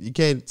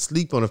can't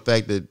sleep on the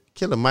fact that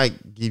Killer Mike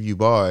give you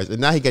bars. And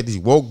now he got these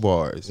woke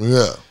bars.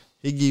 Yeah.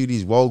 He give you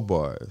these woke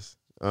bars.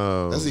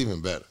 That's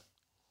even better.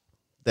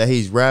 That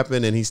he's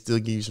rapping and he still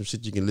give you some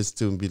shit you can listen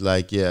to and be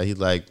like, yeah, he's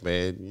like,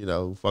 man, you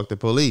know, fuck the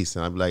police.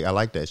 And I'm like, I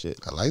like that shit.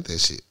 I like that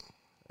shit.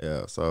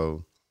 Yeah,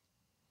 so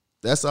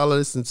that's all I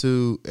listen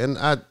to. And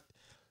I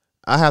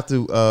have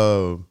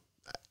to,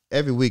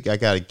 every week I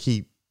got to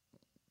keep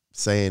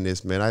saying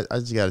this, man. I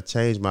just got to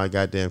change my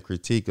goddamn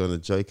critique on the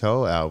J.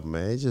 Cole album,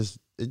 man.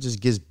 It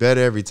just gets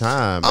better every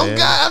time, man. Oh,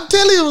 God, I'm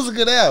telling you it was a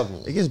good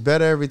album. It gets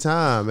better every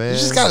time, man. You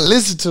just got to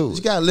listen to it. You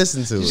just got to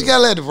listen to it. You just got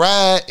to let it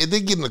ride and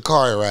then get in the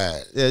car and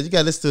ride. Yeah, you got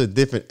to listen to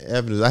different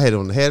avenues. I had it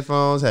on the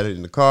headphones, had it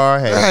in the car,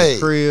 had it in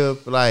the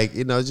crib. Like,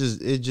 you know,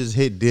 it just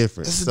hit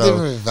different. It's a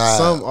different vibe.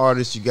 Some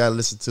artists you got to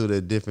listen to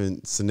their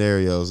different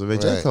scenarios. I mean,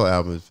 J. Cole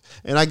albums.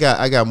 And I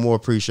got more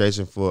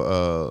appreciation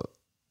for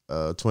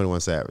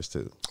 21 Savage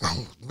too.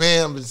 Oh,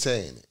 man, I've been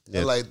saying it.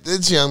 Yeah. Like,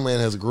 this young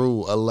man has grew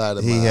a lot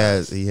of He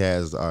has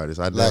the artist.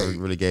 I never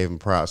really gave him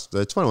props.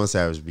 The 21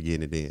 Savage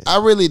beginning then. I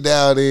really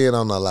dialed in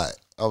on a lot.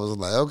 I was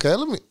like, okay,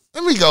 let me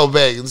go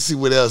back and see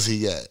what else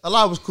he got. A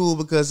lot was cool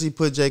because he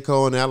put J.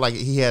 Cole in there. Like,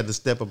 he had to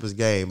step up his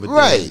game. But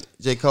right.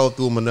 J. Cole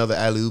threw him another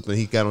alley-oop and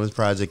he got on his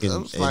project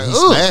and he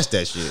smashed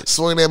that shit.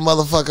 Swing that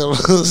motherfucker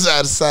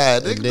side to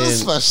side. Nigga,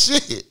 this is my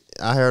shit.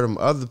 I heard him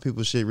other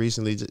people's shit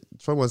recently.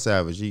 21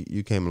 Savage,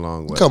 you came a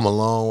long way. Come a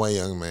long way,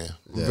 young man.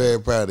 I'm very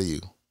proud of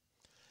you.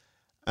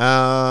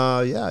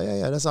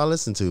 Yeah. That's all I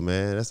listen to,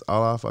 man. That's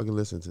all I fucking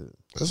listen to.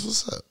 That's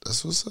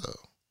what's up.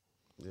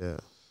 Yeah.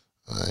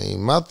 I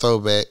mean, my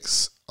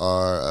throwbacks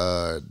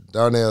are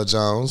Darnell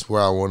Jones,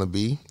 Where I Want to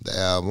Be, the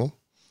album.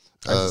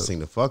 I just sing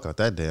the fuck out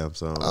that damn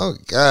song. Oh,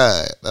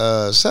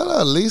 God. Shout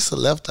out Lisa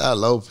Left Eye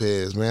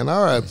Lopez, man.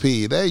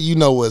 R.I.P. That you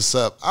know what's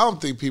up. I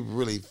don't think people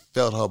really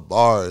felt her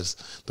bars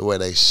the way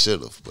they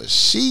should have, but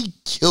she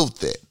killed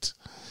that.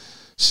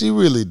 She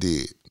really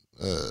did.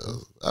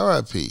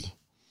 R.I.P.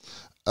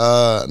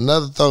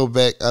 Another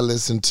throwback I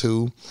listened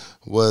to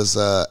was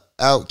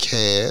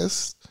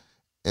Outkast,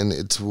 and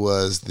it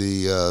was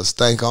the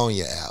Stank On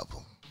Ya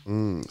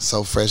album.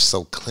 So fresh,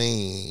 so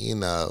clean, you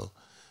know.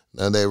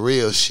 Now that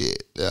real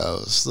shit.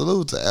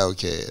 Salute to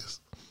Outkast.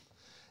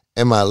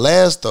 And my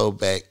last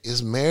throwback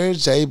is Mary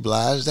J.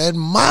 Blige, that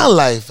My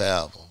Life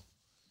album.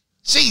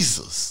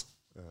 Jesus.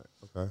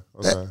 Okay.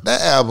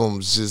 That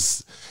album's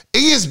just,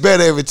 it gets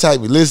better every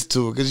time you listen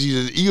to it because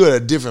you're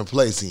at a different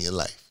place in your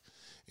life.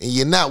 And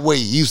you're not where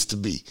you used to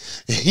be.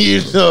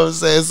 You know what I'm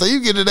saying? So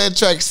you get to that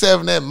track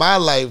 7, that My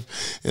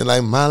Life, and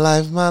like, my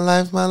life. It's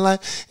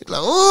like,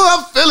 oh,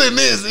 I'm feeling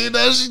this. You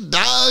know, she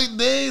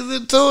digs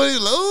into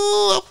it. Like,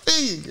 oh, I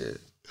feel you, girl.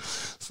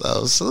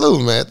 So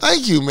salute, man.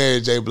 Thank you,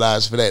 Mary J.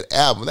 Blige, for that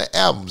album. That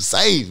album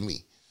saved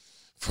me.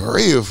 For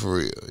real.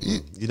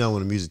 You know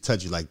when the music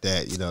touch you like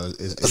that, you know,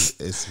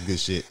 it's some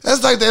good shit.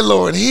 That's like that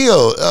Lauryn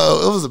Hill.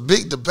 It was a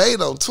big debate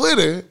on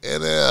Twitter,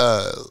 and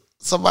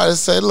somebody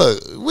said,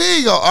 look, we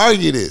ain't gonna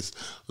argue this.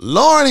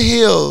 Lauryn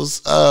Hill's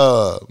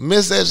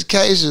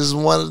Miseducation is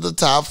one of the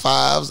top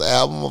 5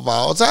 albums of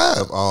all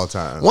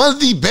time. One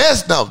of the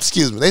best,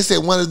 they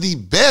said one of the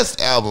best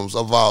albums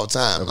of all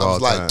time. I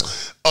was like,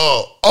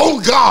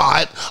 oh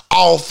God,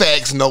 all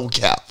facts, no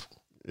cap.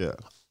 Yeah.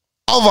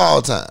 Of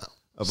all time.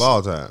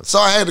 So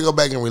I had to go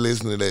back and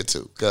re-listen to that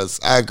too, because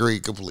I agree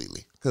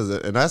completely.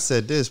 And I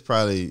said this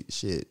probably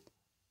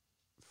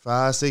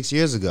 5-6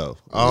 years ago,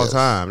 all the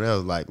time. They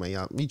was like, man,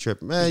 y'all, me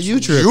tripping. Man, you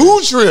tripping. You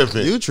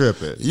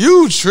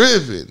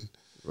tripping.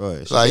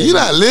 Right. Like, you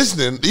not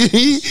listening.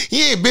 He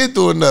ain't been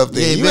through enough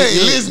then. You ain't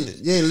listening.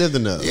 You ain't lived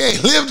enough. You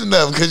ain't lived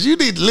enough because you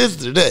need to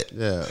listen to that.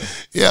 Yeah.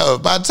 Yeah,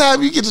 by the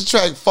time you get to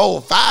track 4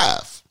 or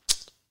 5,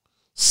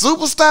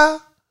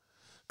 Superstar,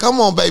 come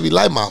on, baby,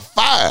 light my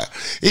fire.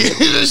 She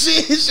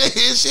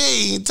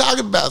ain't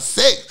talking about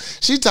sex.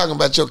 She talking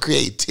about your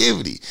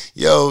creativity,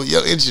 your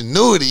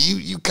ingenuity.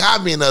 You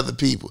copying other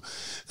people.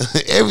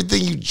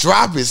 Everything you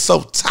drop is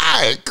so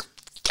tired.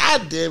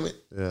 God damn it.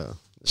 Yeah.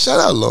 Shout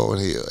out Lauryn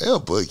Hill. L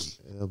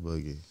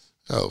Boogie.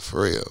 Oh,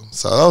 for real.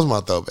 So those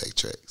my throwback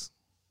tracks.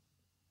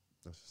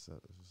 That's what's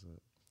up.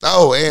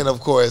 Oh, and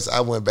of course, I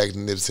went back to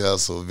Nipsey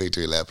Hussle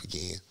Victory Lap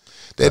again.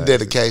 That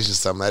dedication is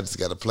something I just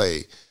got to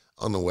play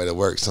on the way to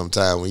work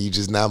sometime when you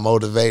just not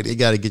motivated. You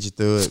got to get you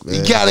through it, man.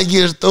 You got to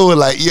get through it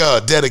like,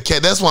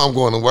 dedicate. That's why I'm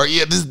going to work.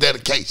 Yeah, this is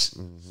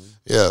dedication. Mm-hmm.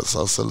 Yeah,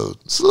 so salute.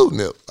 Salute,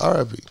 Nip.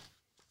 R.I.P.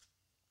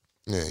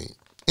 Yeah.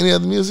 Any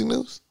other music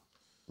news?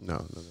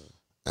 No.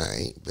 I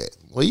ain't bet.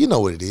 Well, you know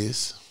what it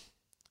is.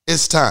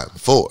 It's time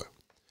for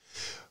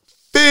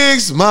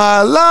Fix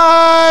My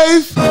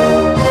Life. Hey.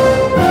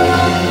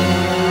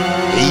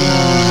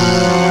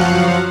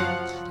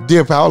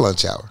 Dear Power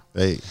Lunch Hour.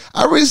 Hey.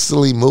 I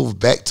recently moved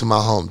back to my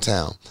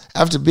hometown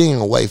after being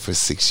away for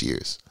 6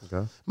 years.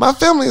 Okay. My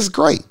family is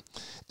great,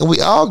 and we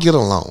all get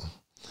along.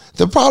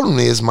 The problem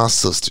is my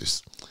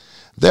sisters.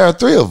 There are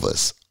 3 of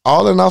us,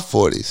 all in our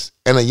 40s,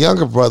 and a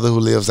younger brother who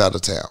lives out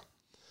of town.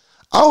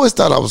 I always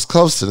thought I was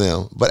close to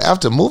them, but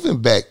after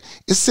moving back,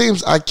 it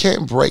seems I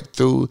can't break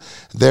through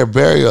their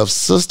barrier of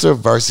sister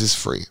versus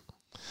friend.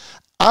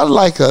 I'd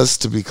like us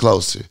to be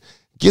closer,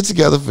 get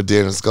together for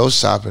dinners, go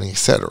shopping,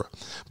 etc.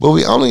 But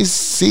we only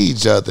see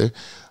each other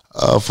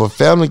for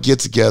family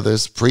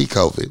get-togethers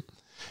pre-COVID.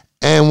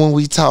 And when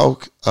we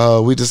talk,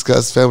 we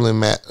discuss family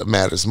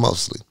matters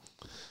mostly.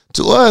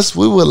 To us,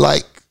 we would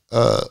like,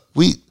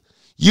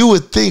 you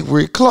would think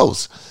we're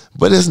close,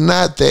 but it's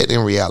not that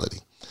in reality.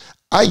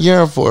 I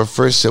yearn for a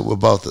friendship with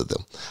both of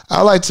them.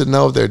 I like to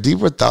know their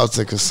deeper thoughts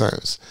and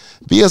concerns,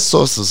 be a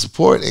source of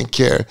support and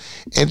care,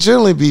 and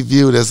generally be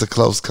viewed as a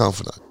close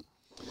confidant.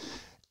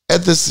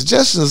 At the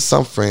suggestion of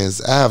some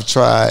friends, I have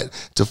tried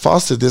to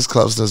foster this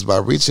closeness by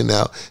reaching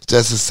out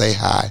just to say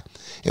hi,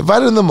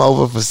 inviting them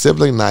over for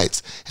sibling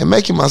nights, and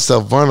making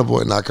myself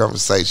vulnerable in our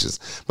conversations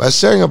by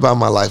sharing about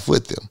my life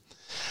with them.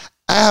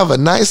 I have a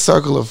nice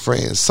circle of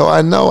friends, so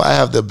I know I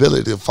have the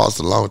ability to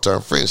foster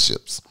long-term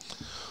friendships.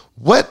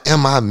 What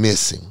am I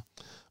missing?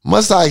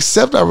 Must I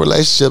accept our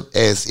relationship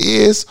as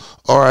is,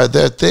 or are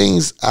there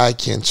things I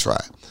can try?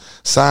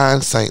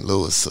 Signed, St.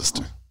 Louis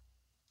sister.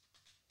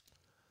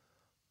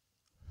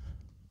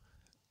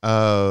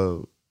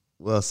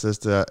 Well,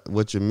 sister,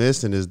 what you're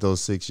missing is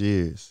those 6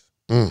 years.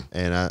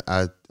 And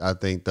I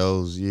think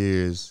those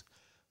years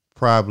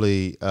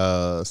probably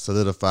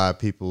solidify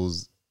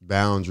people's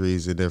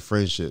boundaries and their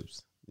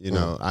friendships. You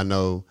know, I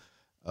know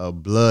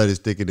blood is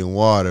thicker than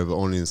water, but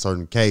only in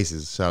certain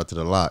cases. Shout out to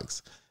the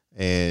Locks.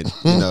 And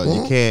you know,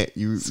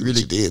 you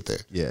really did there.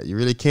 Yeah, you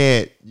really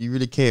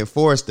can't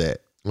force that.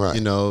 Right.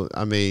 You know,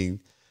 I mean,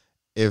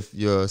 if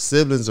your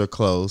siblings are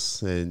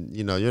close and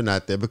you know you're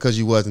not there because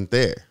you wasn't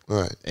there,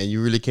 right, and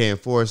you really can't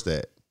force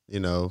that. You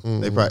know,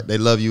 they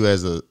love you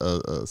as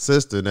a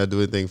sister and they'll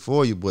do anything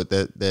for you, but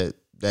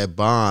that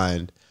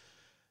bond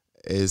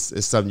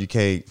is something you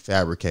can't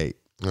fabricate.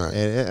 Right.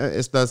 And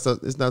it's not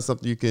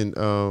something you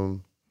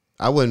can.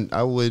 I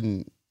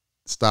wouldn't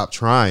stop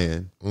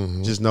trying.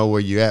 Just know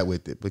where you're at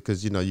with it,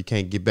 because you know you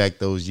can't get back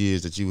those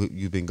years that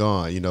you've been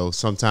gone. You know,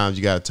 sometimes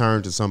you got to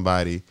turn to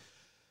somebody,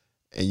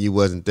 and you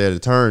wasn't there to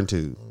turn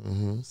to.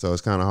 So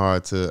it's kind of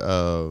hard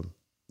to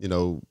you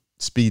know,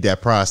 speed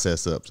that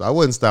process up. So I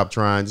wouldn't stop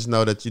trying. Just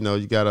know that you know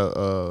you got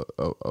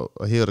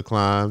a hill to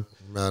climb,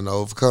 man, to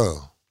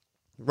overcome.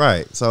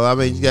 Right. So I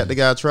mean, they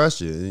gotta trust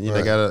you. And,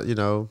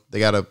 they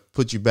gotta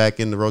put you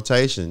back in the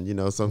rotation. You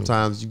know,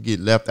 sometimes you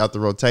get left out the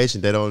rotation.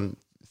 They don't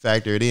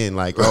factor it in.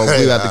 Like, oh,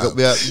 we about to go.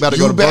 We about to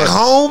go to back brunch.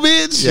 home,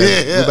 bitch.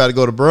 Yeah, we about to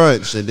go to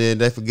brunch, and then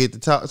they forget to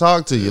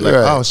talk to you. Like,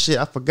 oh shit,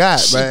 I forgot.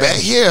 She man. back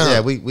here. Yeah,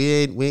 we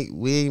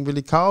ain't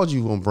really called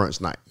you on brunch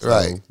night. So,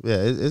 right.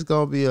 Yeah, it's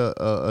gonna be an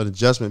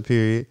adjustment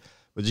period,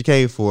 but you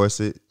can't force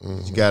it.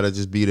 You gotta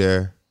just be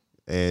there.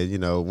 And you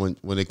know,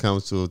 when it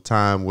comes to a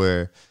time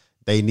where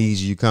they need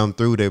you to come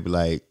through, they be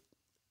like,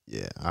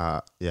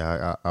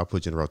 I'll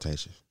put you in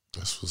rotation.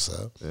 That's what's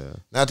up. Yeah.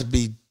 Not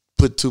to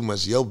put too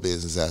much of your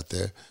business out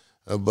there,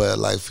 but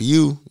like for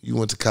you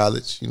went to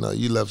college. You know,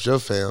 you left your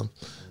fam,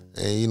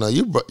 and you know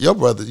you and your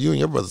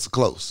brothers are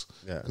close.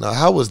 Yeah. Now,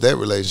 how was that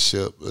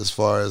relationship as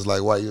far as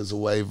like while you was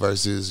away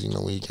versus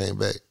when you came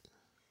back?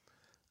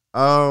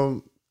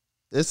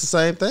 It's the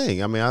same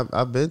thing. I mean,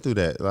 I've been through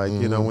that. Like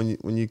you know,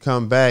 when you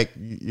come back,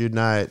 you're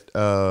not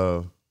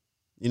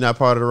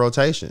part of the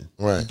rotation.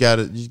 Right.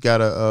 You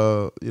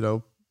gotta you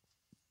know,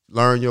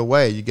 learn your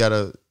way. You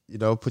gotta, you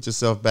know, put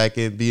yourself back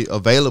in, be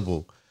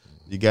available.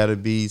 You gotta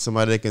be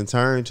somebody they can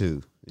turn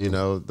to. You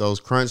know, those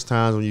crunch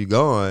times when you're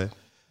gone,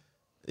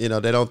 you know,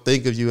 they don't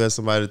think of you as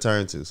somebody to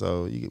turn to.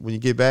 So when you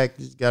get back,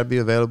 you gotta be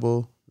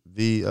available,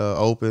 be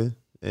open.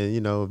 And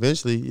you know,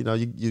 eventually, you know,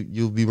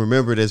 you'll be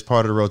remembered as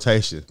part of the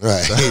rotation.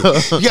 Right.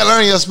 So, you gotta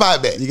earn your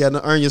spot back. You gotta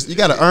earn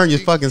your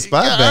fucking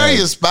spot back. Earn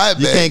your spot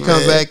back. You can't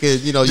come back and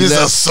you know just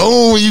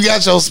assume you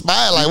got your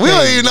spot. Like we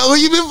don't even know who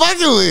you been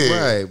fucking with.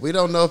 Right. We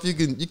don't know if you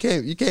can. You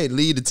can't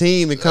lead the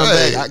team and come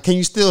back. Can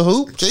you still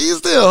hoop? Can you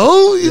still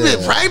hoop? You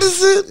been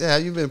practicing? Yeah,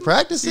 you've been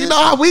practicing. You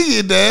know how we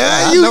get there.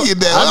 How you get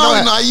there. I don't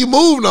even know how you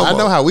move no more. I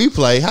know how we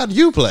play. How do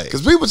you play?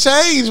 Because people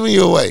change when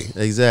you're away.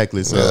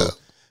 Exactly. So.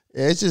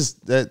 Yeah, it's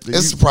just that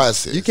it's a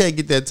process. You can't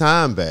get that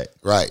time back,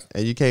 right?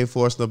 And you can't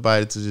force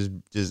nobody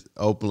to just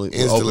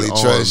instantly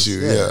trust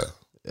you.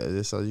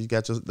 Yeah. So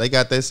they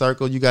got their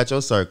circle. You got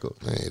your circle.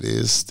 It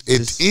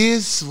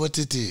is what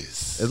it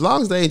is. As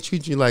long as they ain't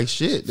treat you like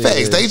shit.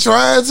 Facts. They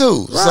trying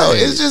to. Right. So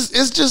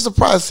it's just a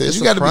process.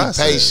 You got to be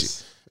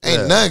patient.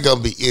 Ain't nothing gonna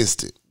be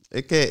instant.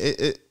 It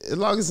can't. As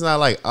long as it's not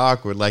like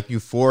awkward, like you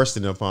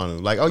forcing it upon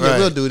them. Like, oh yeah,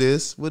 we'll do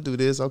this.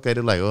 Okay,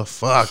 they're like, oh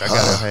fuck, I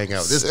gotta hang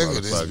out with this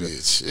motherfucker.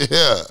 This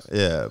bitch.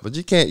 Yeah. But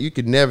you can't. You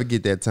can never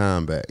get that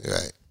time back.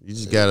 Right. You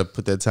just gotta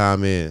put that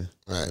time in.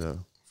 Right. You know?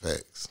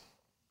 Facts.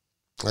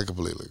 I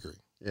completely agree.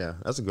 Yeah,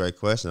 that's a great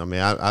question. I mean,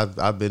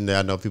 I've been there.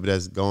 I know people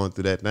that's going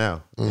through that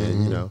now,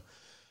 and you know,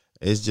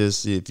 it's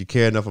just if you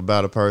care enough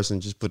about a person,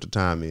 just put the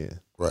time in.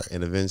 Right.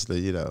 And eventually,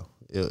 you know,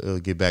 it'll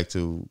get back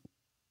to,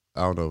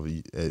 I don't know,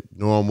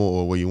 normal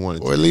or where you want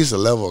it or to. at least a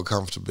level of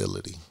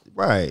comfortability.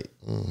 Right.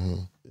 Mm-hmm.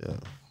 Yeah.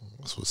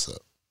 That's what's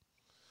up.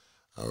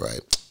 All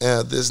right.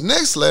 This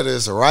next letter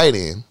is a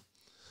write-in.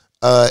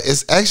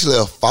 It's actually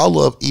a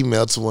follow-up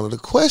email to one of the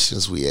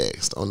questions we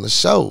asked on the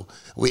show.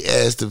 We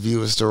asked the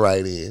viewers to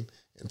write in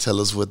and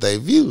tell us what their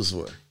views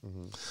were.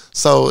 Mm-hmm.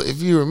 So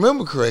if you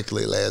remember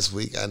correctly last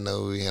week, I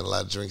know we had a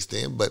lot of drinks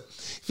then, but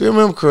if you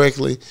remember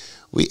correctly,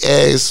 we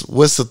asked,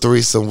 what's a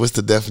threesome? What's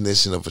the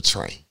definition of a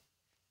train?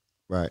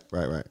 Right.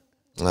 All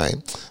right.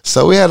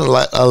 So we had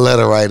a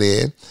letter write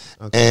in,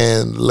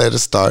 and the letter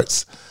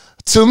starts,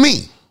 to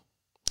me,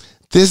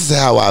 this is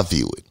how I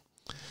view it.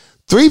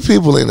 3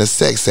 people in a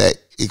sex act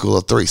equal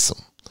a threesome.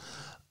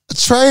 A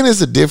train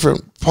is a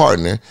different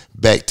partner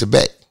back to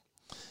back.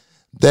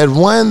 That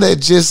one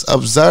that just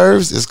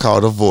observes is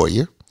called a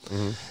voyeur.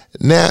 Mm-hmm.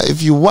 Now,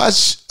 if you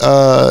watch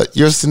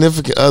your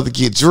significant other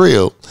get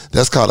drilled,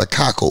 that's called a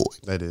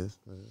cockoid. That is.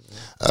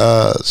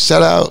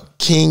 Shout out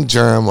King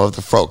Germ of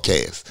the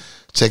Frocast.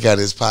 Check out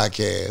his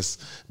podcast.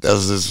 That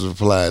was his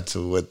reply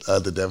to what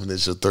the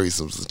definition of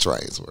threesomes and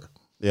trains were.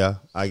 Yeah,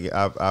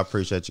 I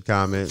appreciate your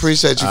comments.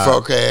 Appreciate you,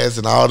 Frocast,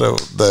 and all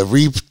the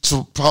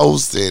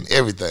reposts and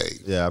everything.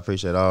 Yeah, I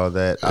appreciate all of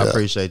that. Yeah. I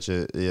appreciate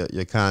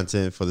your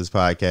content for this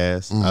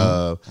podcast.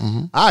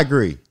 Mm-hmm. I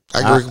agree. I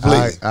agree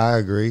completely. I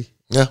agree.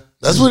 Yeah,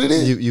 that's what it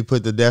is. You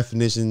put the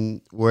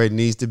definition where it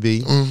needs to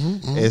be.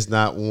 Mm-hmm. It's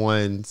not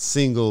one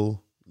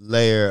single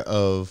layer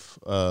of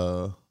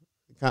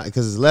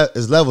because it's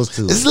levels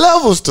to it. It's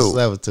levels to it. It's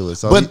levels to it.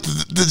 So but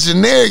the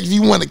generic, if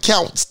you want to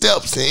count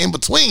steps and in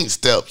between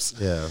steps,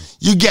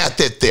 you got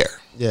that there.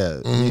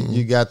 Yeah,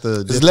 you got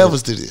the there's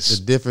levels to this.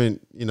 The different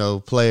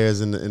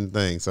players and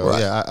things. So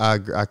right.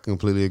 I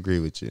completely agree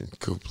with you.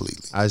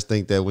 Completely. I just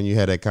think that when you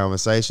had that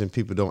conversation,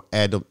 people don't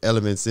add them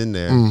elements in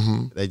there.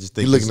 Mm-hmm. They just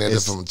think you're looking at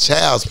it from a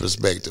child's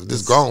perspective.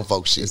 This grown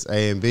folk shit. It's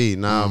A and B.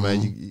 Nah,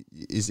 man,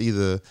 it's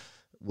either.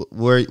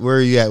 Where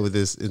are you at with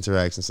this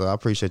interaction? So I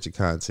appreciate your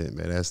content,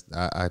 man.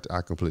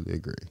 I completely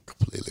agree.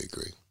 Completely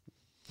agree.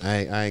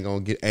 I ain't gonna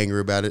get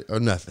angry about it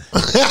or nothing.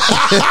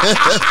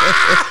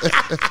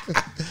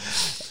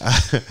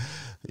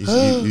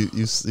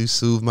 you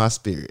soothe my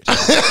spirit.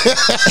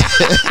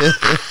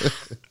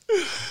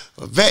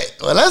 Well,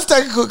 let's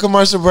take a quick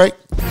commercial break.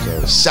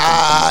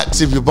 Shout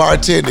to your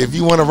bartender. If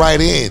you want to write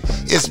in,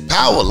 it's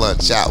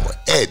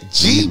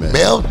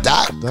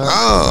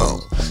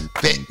powerlunchhour@gmail.com.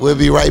 We'll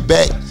be right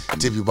back.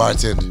 Tip your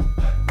bartender.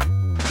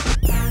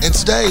 In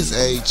today's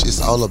age,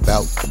 it's all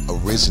about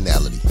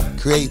originality,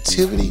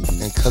 creativity,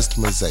 and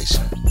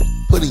customization.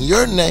 Putting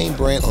your name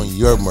brand on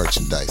your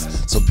merchandise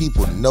so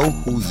people know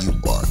who you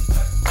are.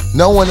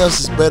 No one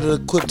else is better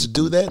equipped to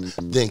do that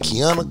than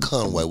Kiana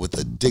Conway with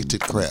Addicted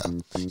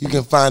Craft. You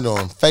can find her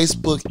on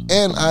Facebook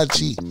and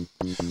IG.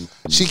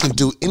 She can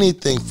do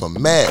anything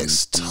from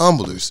masks,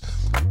 tumblers,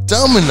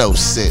 domino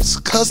sets,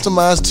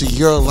 customized to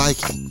your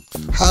liking.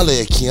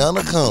 Holla at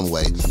Kiana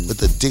Conway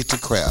with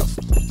Addicted Craft.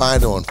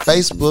 Find her on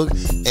Facebook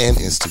and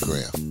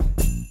Instagram.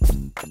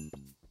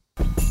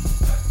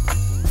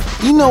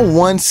 You know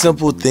one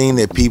simple thing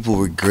that people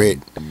regret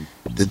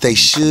that they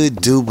should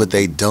do but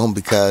they don't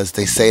because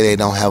they say they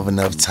don't have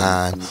enough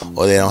time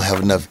or they don't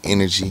have enough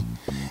energy?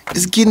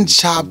 It's getting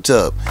chopped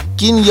up,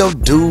 getting your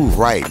dude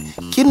right,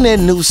 getting that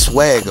new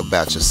swag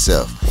about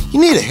yourself. You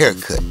need a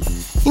haircut.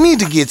 You need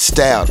to get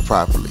styled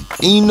properly.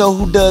 And you know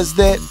who does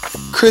that?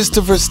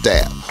 Christopher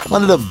Style,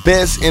 one of the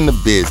best in the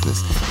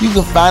business. You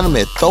can find him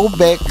at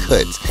Throwback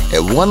Cuts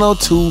at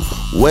 102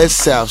 West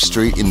South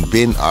Street in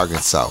Benton,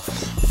 Arkansas.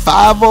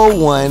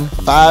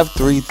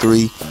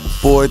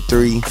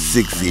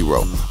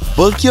 501-533-4360.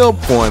 Book your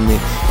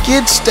appointment.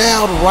 Get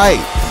styled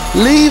right.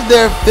 Leave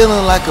there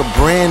feeling like a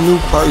brand new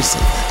person.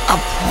 I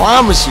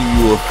promise you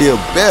will feel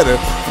better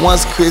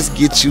once Chris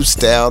gets you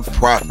styled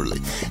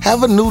properly.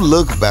 Have a new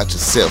look about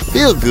yourself.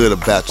 Feel good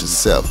about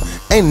yourself.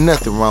 Ain't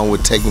nothing wrong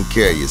with taking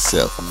care of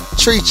yourself.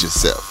 Treat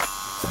yourself.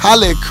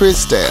 Holla at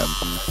Chris Style.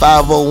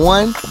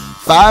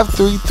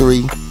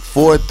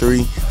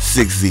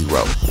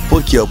 501-533-4360.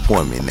 Book your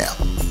appointment now.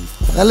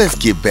 Now let's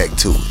get back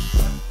to it.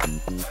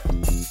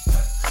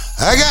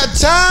 I got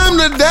time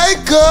today,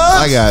 cuz.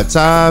 I got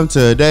time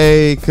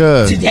today,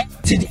 cuz.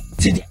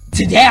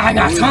 Today I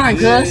got time,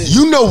 cuz.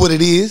 You know what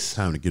it is.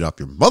 Time to get off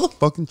your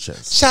motherfucking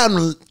chest. Time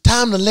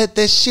to let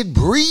that shit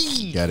breathe.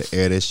 You gotta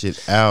air that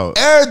shit out.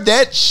 Air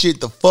that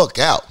shit the fuck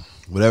out.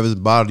 Whatever's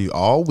bothered you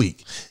all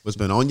week, what's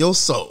been on your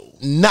soul.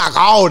 Knock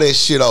all that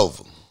shit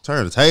over.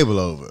 Turn the table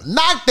over.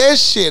 Knock that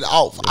shit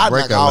off. I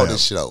knock all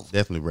this shit over.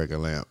 Definitely break a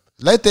lamp.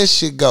 Let that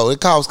shit go. It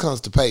causes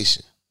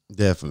constipation.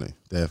 Definitely.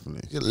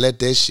 You let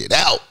that shit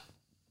out.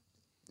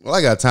 Well,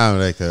 I got time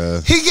today,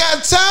 cuz. He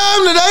got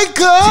time today,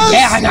 cuz.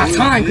 Yeah, I got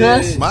time,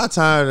 cuz. My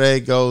time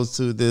today goes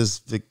to this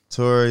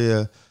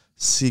Victoria's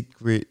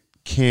Secret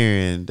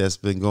Karen that's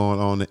been going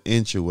on the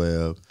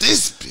interweb.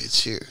 This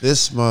bitch here.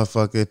 This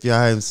motherfucker, if y'all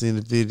haven't seen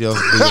the video of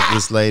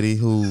this lady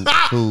who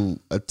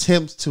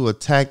attempts to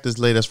attack this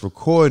lady that's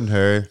recording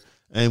her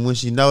And when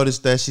she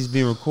noticed that she's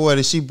being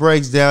recorded, she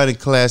breaks down in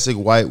classic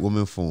white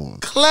woman form.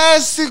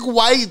 Classic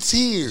white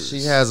tears.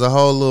 She has a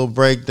whole little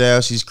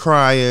breakdown. She's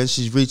crying.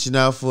 She's reaching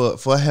out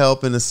for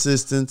help and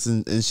assistance,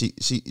 and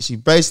she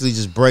basically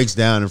just breaks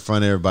down in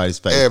front of everybody's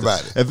face.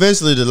 Everybody.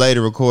 Eventually, the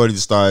lady recording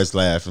starts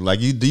laughing. Like,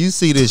 do you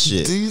see this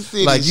shit? Do you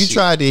see like this you shit?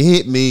 tried to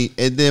hit me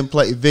and then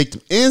play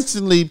victim.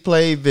 Instantly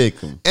play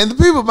victim. And the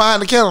people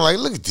behind the camera like,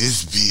 look at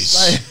this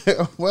bitch.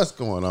 Like, what's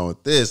going on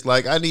with this?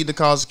 Like, I need to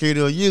call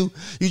security on you.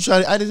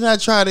 I did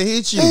not try to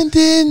hit you. And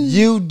then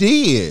You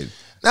did.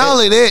 not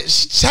only that,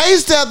 she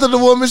chased after the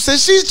woman, said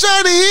she's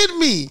trying to hit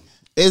me.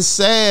 It's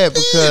sad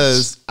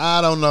because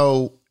I don't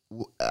know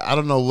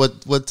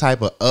what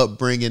type of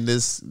upbringing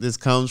this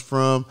comes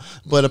from,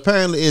 but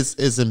apparently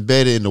it's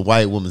embedded in the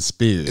white woman's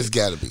spirit. It's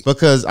got to be.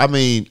 Because I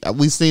mean,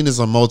 we've seen this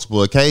on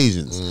multiple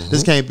occasions.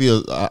 This can't be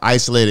a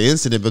isolated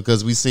incident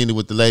because we've seen it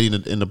with the lady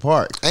in the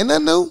park. Ain't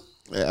that new?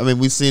 I mean,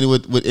 we've seen it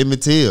with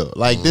Emmett Till.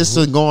 Like, this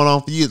has been going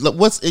on for years. Look,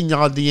 what's in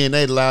y'all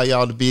DNA to allow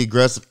y'all to be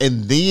aggressive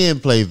and then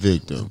play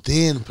victim?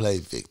 Then play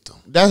victim.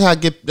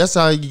 That's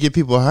how you get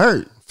people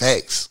hurt.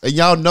 Facts. And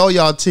y'all know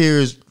y'all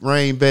tears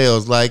ring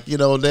bells. Like, you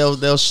know,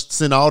 they'll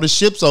send all the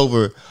ships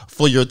over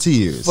for your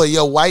tears. For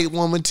your white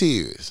woman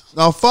tears.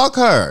 No, fuck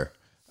her.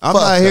 I'm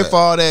Fuck not here her. for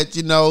all that.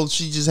 You know,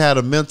 she just had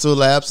a mental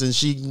lapse and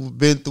she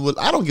been through it.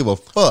 I don't give a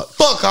fuck.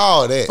 Fuck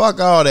all that. Fuck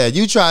all that.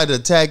 You tried to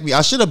attack me.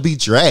 I should have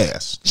beat your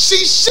ass. She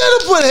should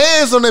have put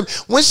hands on them.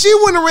 When she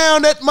went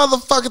around that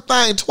motherfucking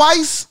thing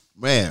twice,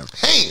 Man,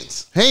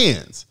 hands. I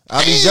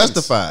mean, Hands.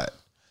 justified.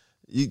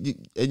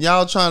 And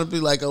y'all trying to be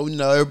like, oh, you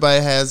know,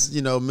 everybody has,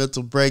 you know,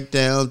 mental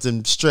breakdowns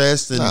and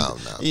stress and, No.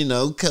 you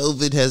know,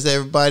 COVID has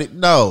everybody.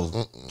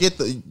 No, get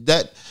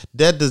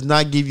that does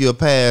not give you a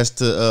pass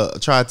to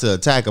try to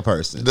attack a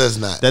person. Does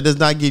not. That does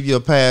not give you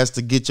a pass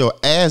to get your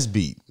ass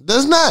beat.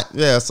 Does not.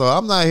 Yeah, so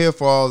I'm not here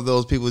for all of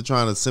those people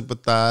trying to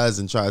sympathize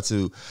and try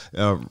to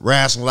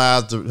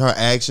rationalize her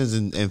actions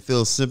and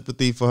feel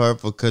sympathy for her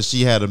because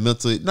she had a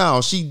mental.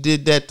 No, she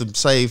did that to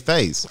save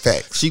face.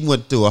 Facts. She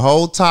went through a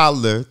whole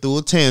toddler through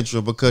a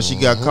tantrum because she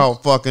got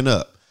caught fucking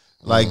up.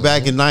 Like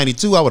back in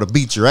 '92, I would have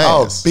beat your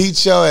Oh, ass.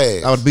 beat your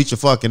ass. I would beat your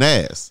fucking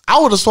ass. I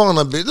would have swung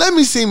a bitch. Let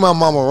me see my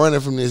mama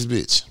running from this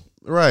bitch.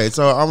 Right.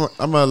 So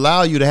I'm gonna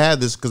allow you to have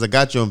this because I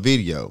got you on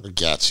video. I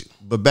got you.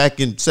 But back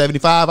in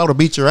 '75, I would have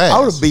beat your ass. I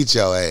would have beat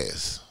your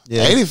ass.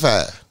 Yeah.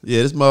 85.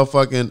 Yeah, this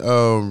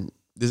motherfucking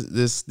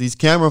these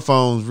camera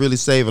phones really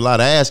save a lot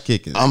of ass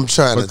kicking. I'm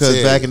trying to because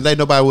tell back you. in the day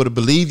nobody would have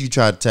believed you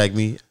tried to attack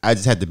me. I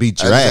just had to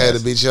beat I your just ass. had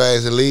to beat your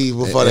ass and leave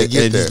before they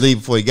get and there. just leave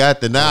before you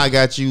got there. Now I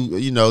got you.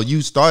 You know,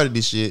 you started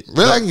this shit.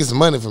 Really, I can get some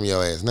money from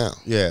your ass now.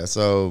 Yeah.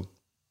 So,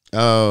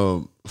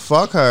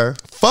 fuck her.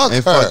 Fuck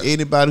and her. fuck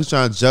anybody who's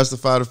trying to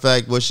justify the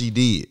fact what she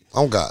did.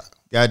 Oh God.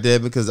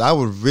 Goddamn, because I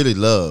would really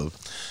love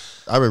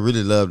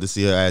to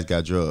see her ass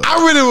got drugged. I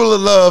really would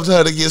have loved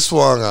her to get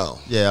swung on.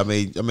 Yeah, I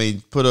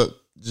mean,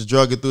 just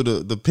drug it through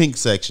the pink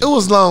section. It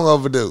was long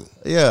overdue.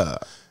 Yeah.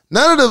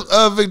 None of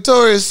the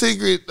Victoria's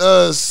Secret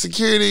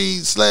security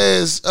 /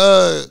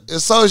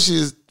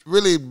 associates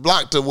really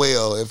blocked her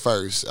well at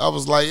first. I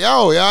was like,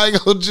 yo, y'all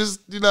ain't gonna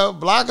just,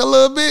 block a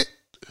little bit?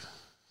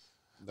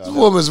 This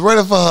woman's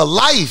running for her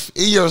life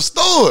in your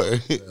store.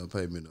 Don't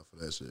pay me enough for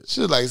that shit.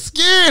 She was like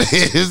scared.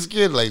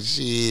 Scared like,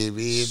 shit,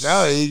 bitch.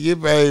 I don't even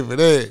get paid for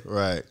that.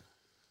 Right.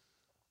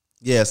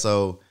 Yeah,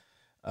 so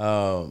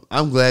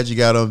I'm glad you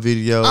got on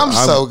video. I'm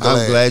so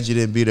glad. I'm glad you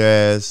didn't beat her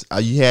ass.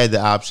 You had the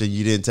option.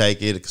 You didn't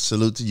take it.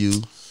 Salute to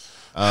you.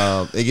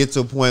 It gets to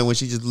a point when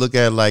she just look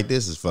at it like,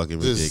 this is fucking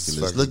This ridiculous. is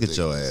fucking Look ridiculous.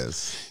 at your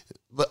ass.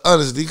 But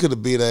honestly, you could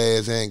have beat her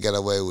ass and got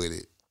away with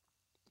it.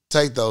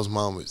 Take those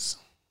moments.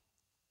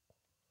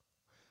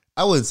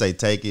 I wouldn't say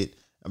take it.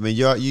 I mean,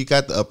 you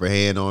got the upper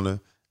hand on her.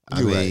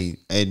 I You're mean,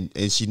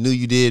 and she knew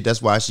you did.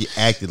 That's why she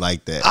acted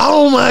like that.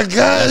 Oh my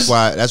gosh.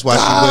 That's why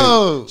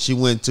Dog. she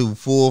went to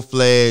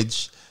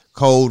full-fledged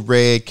cold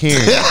red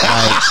Karen.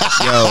 Like,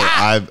 yo,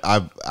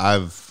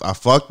 I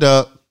fucked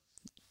up.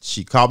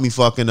 She caught me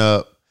fucking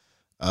up.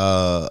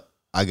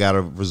 I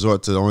gotta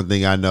resort to the only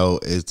thing I know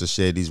is to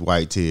shed these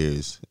white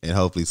tears, and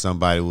hopefully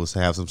somebody will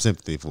have some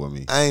sympathy for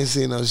me. I ain't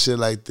seen no shit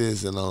like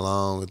this in a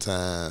long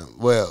time.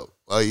 Well,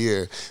 a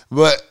year.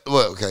 But,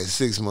 okay,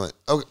 6 months.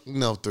 Okay,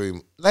 no, 3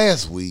 months.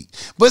 Last week.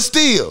 But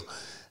still,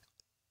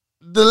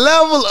 the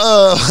level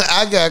of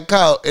I got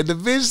caught and the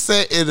bitch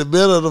sat in the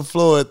middle of the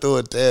floor and threw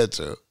a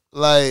tantrum.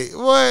 Like,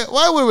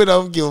 why women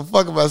don't give a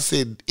fuck about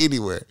sitting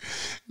anywhere?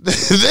 They'll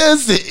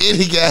sit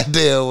any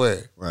goddamn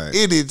where. Right.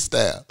 Any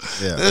style.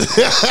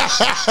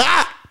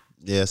 Yeah.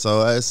 Yeah,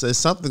 so it's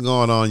something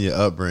going on in your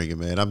upbringing,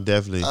 man. I'm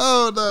definitely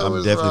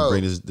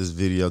bringing this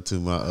video to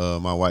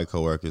my white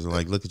coworkers. I'm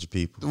like, look at your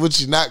people.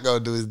 What you not gonna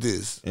do is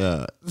this.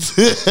 Yeah.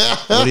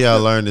 Where do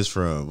y'all learn this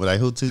from? Like,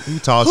 who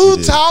taught you Who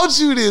this? taught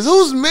you this?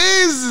 Whose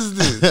mans is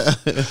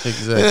this?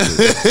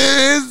 Exactly.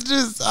 It's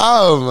just,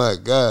 oh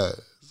my God.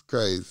 It's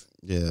crazy.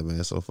 Yeah,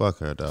 man. So fuck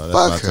her, dog.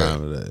 Fuck That's my her.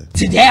 time today.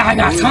 Today I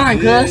got time,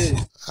 cuz.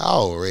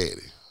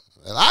 Already.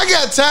 I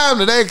got time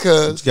today,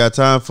 cuz. You got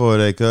time for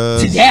that,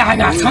 cuz. Today I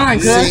got time,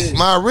 cuz. See,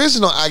 my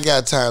original I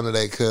got time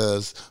today,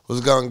 cuz,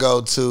 was gonna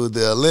go to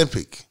the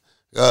Olympic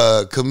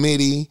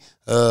committee,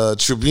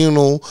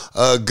 tribunal,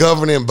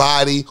 governing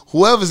body,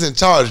 whoever's in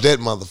charge of that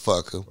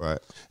motherfucker. Right.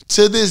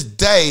 To this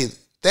day,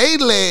 they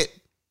let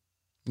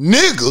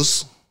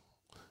niggas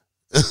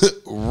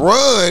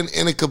run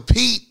and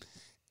compete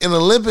in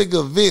Olympic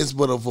events,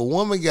 but if a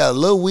woman got a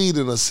little weed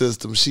in her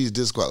system, she's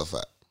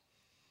disqualified.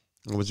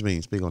 What you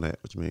mean? Speak on that.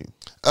 What you mean?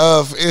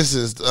 For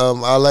instance,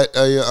 I like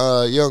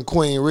young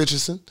Queen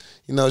Richardson.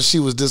 You know, she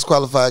was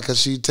disqualified because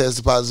she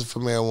tested positive for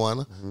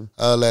marijuana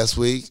last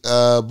week.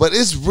 But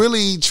it's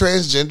really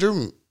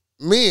transgender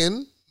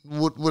men,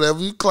 whatever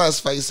you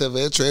classify yourself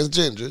as,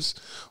 transgenders,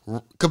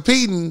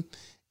 competing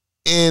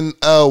in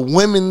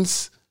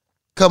women's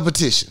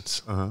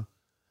competitions.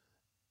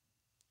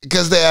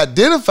 Because they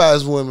identify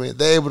as women,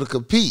 they're able to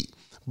compete.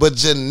 But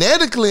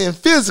genetically and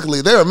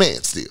physically, they're a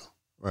man still.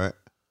 Right.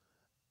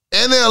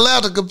 And they're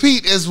allowed to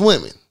compete as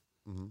women.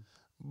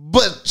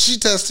 But she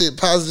tested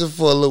positive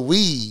for a little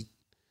weed,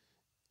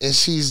 and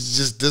she's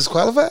just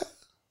disqualified?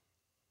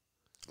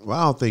 Well,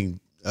 I don't think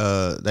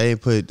they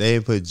ain't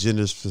put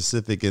gender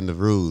specific in the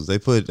rules. They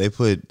put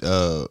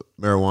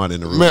marijuana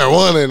in the rules.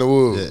 Marijuana in the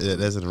rules. Yeah,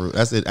 that's in the rules.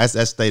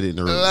 That's stated in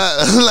the rules.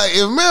 Like,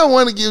 if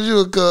marijuana gives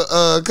you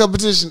a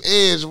competition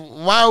edge,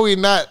 why are we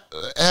not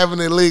having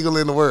it legal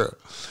in the world?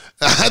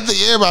 I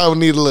think everybody would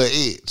need a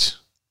little edge.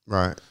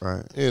 Right.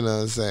 You know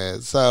what I'm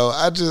saying? So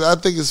I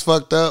think it's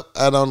fucked up.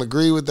 I don't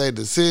agree with their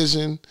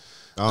decision.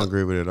 I don't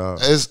agree with it at all.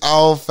 It's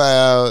all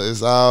foul.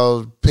 It's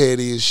all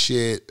petty as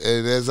shit.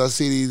 And as I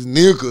see these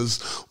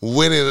niggas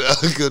winning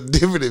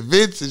different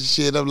events and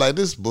shit, I'm like,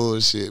 this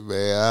bullshit,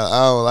 man. I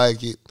don't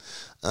like it.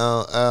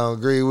 I don't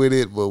agree with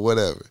it, but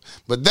whatever.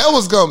 But that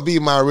was going to be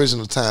my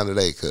original time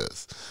today,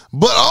 cuz.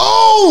 But,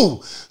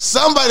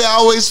 somebody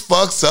always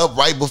fucks up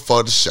right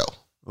before the show.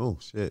 Oh,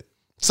 shit.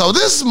 So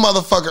this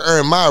motherfucker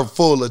earned my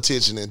full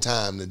attention and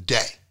time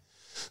today.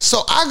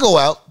 So I go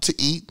out to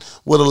eat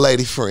with a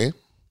lady friend.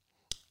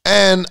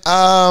 And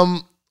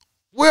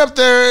we're up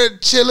there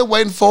chilling,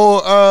 waiting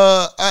for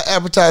our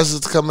appetizers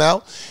to come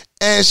out.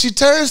 And she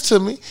turns to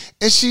me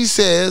and she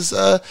says,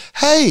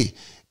 hey,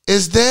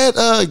 is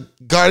that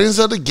Guardians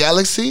of the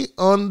Galaxy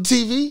on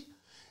TV?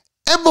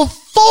 And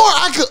before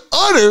I could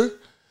utter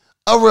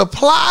a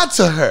reply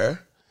to her,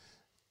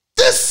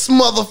 this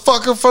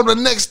motherfucker from the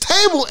next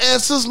table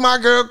answers my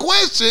girl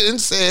question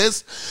and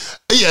says,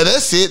 yeah,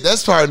 that's it.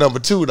 That's part number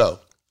 2, though.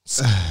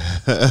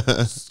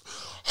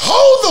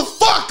 Hold the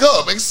fuck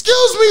up.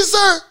 Excuse me,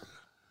 sir.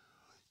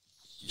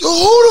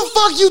 Who the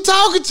fuck you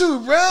talking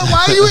to, bro?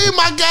 Why are you in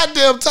my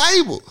goddamn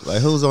table?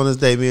 Like, who's on this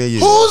date, me or you?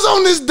 Who's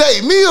on this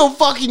date, me or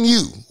fucking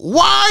you?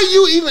 Why are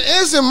you even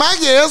answering my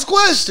girl's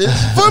questions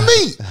for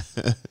me?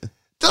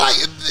 Like,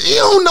 you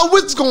don't know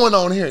what's going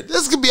on here.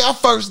 This could be our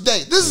first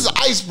date. This is an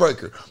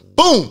icebreaker.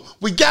 Boom.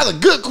 We got a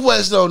good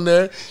question on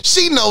there.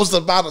 She knows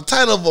about the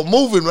title of a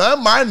movie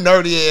my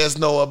nerdy ass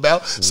know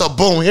about. So,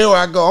 boom, here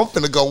I go. I'm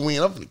finna go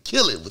win. I'm finna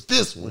kill it with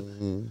this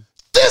one.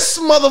 This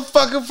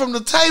motherfucker from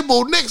the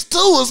table next to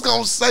us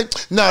gonna say,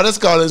 no, that's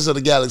Guardians of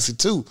the Galaxy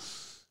 2.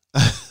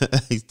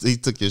 he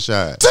took your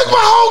shine. Took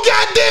my whole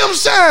goddamn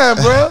shine,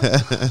 bro.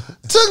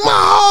 Took my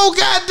whole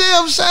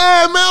goddamn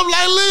shine, man. I'm like,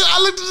 I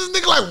looked at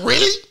this nigga like,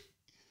 really?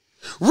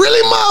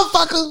 Really,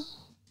 motherfucker?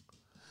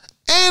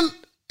 And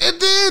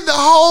then the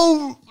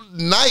whole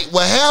night,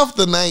 well, half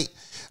the night,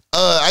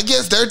 I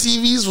guess their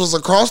TVs was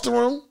across the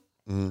room.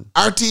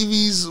 Our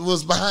TVs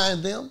was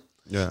behind them.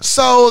 Yeah.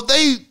 So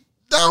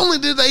not only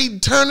did they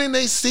turn in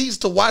their seats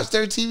to watch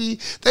their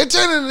TV, they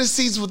turned in their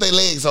seats with their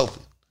legs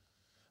open.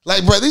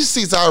 Like, bro, these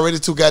seats are already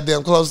too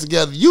goddamn close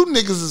together. You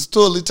niggas is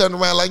totally turned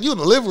around like you in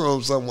the living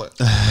room somewhere.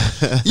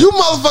 You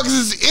motherfuckers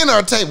is in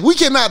our table. We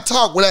cannot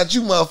talk without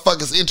you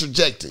motherfuckers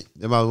interjecting.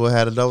 They might as well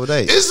have a double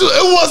date. It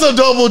was a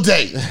double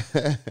date.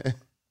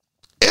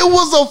 It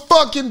was a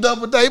fucking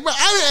double date. But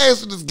I didn't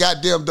ask for this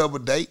goddamn double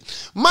date.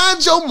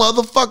 Mind your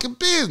motherfucking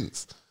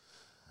business.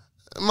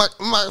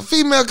 My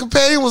female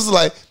companion was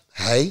like,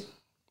 hey,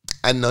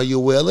 I know you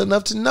well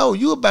enough to know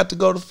you about to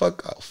go the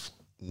fuck off.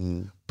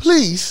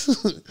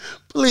 Please,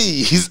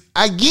 please.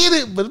 I get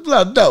it, but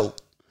no.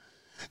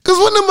 Because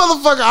when the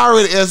motherfucker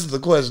already answered the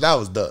question, I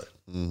was done.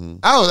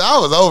 I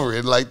was over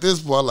it. Like this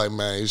point, like,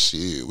 man,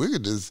 shit, we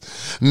could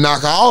just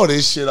knock all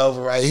this shit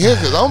over right here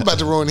because I'm about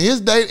to ruin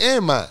his date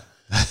and mine.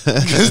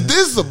 Because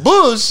this is a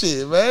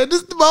bullshit, man.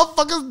 This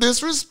motherfucker's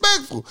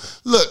disrespectful.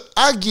 Look,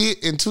 I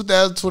get in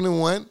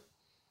 2021,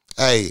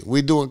 hey,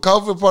 we doing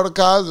COVID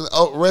protocols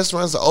and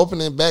restaurants are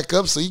opening back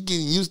up, so you're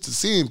getting used to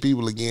seeing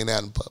people again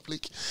out in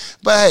public.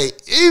 But hey,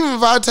 even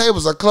if our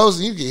tables are closed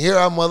and you can hear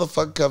our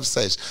motherfucking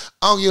conversation,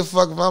 I don't give a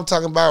fuck if I'm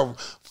talking about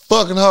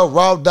fucking her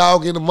raw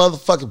dog in the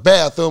motherfucking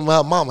bathroom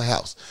of her mama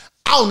house.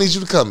 I don't need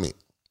you to come in.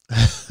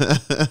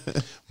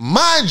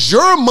 Mind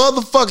your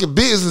motherfucking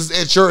business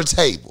at your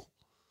table.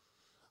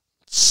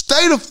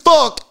 Stay the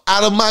fuck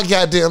out of my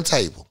goddamn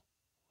table.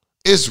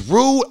 It's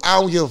rude.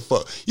 I don't give a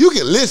fuck. You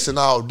can listen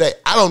all day.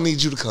 I don't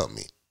need you to come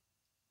in.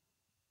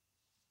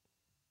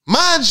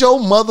 Mind your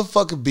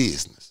motherfucking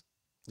business.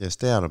 Yeah,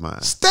 stay out of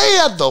mine. Stay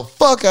out the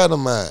fuck out of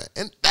mine.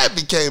 And that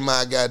became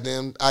my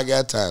goddamn, I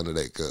got time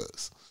today,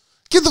 cuz.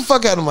 Get the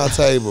fuck out of my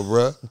table,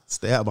 bro.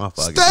 Stay out my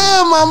fucking. Stay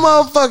out my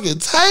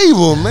motherfucking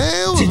table,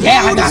 man. Today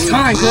I got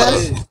time,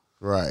 cuz.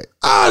 Right.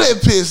 Oh,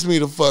 that pissed me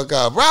the fuck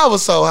off, bro. I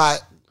was so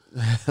hot.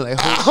 Like,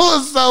 I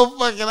was so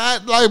fucking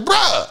hot. Like,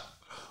 bro,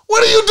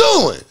 what are you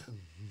doing?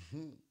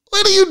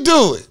 What are you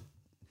doing?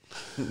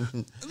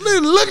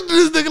 Look at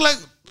this nigga like,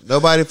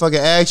 nobody fucking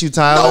asked you,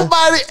 Tyler.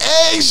 nobody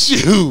asked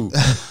you.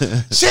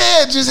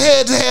 Chad just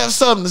had to have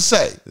something to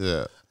say.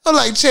 Yeah. I'm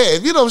like, Chad,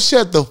 if you don't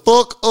shut the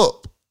fuck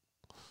up.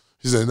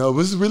 He said, no, but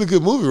it's a really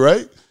good movie,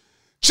 right?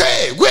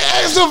 Chad, quit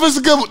asking if it's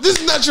a good movie. This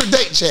is not your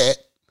date, Chad.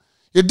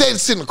 Your date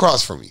is sitting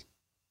across from you.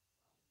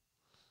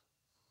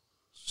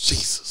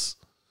 Jesus.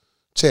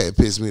 Chad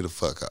pissed me the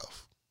fuck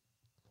off.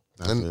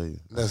 I feel you.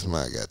 That's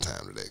my I got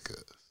time today,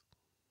 cuz.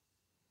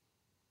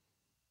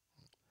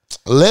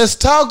 Let's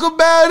talk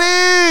about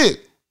it.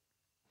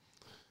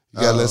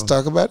 You got let's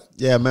talk about it?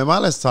 Yeah, man, my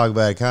let's talk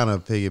about it kind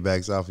of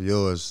piggybacks off of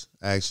yours,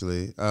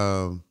 actually.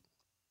 So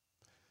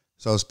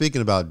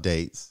speaking about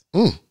dates,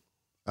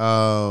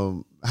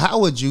 how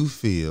would you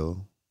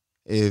feel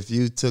if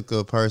you took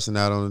a person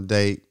out on a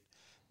date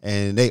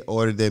and they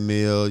ordered their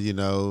meal, you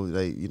know,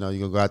 you're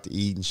gonna go out to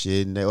eat and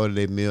shit, and they ordered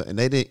their meal and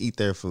they didn't eat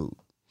their food.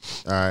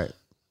 All right.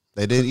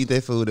 They didn't eat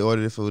their food, they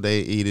ordered their food,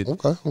 they didn't eat it.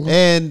 Okay.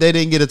 And they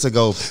didn't get it to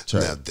go tray.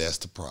 Now that's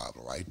the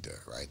problem right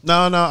there, right?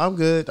 No, I'm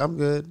good.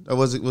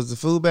 Was the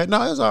food bad?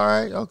 No, it was all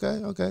right.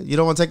 Okay. You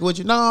don't want to take it with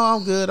you? No,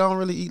 I'm good. I don't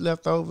really eat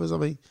leftovers. I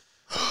mean,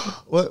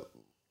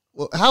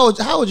 how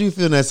would you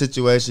feel in that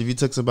situation if you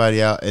took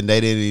somebody out and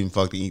they didn't even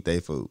fucking eat their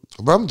food?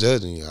 But I'm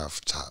judging you off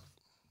the top.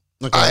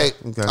 Okay.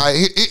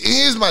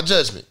 Here's my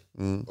judgment.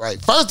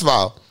 Right. First of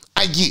all,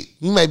 I get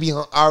you may be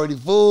already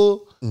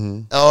full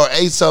or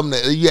ate something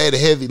that you ate a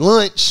heavy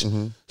lunch.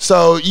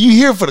 So you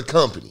here for the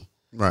company.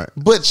 Right.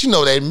 But you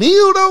know that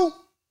meal though,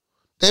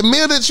 that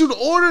meal that you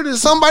ordered and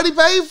somebody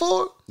paid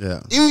for,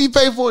 Yeah. even if you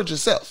pay for it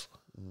yourself,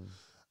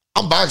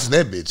 I'm boxing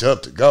that bitch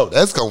up to go.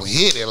 That's gonna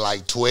hit at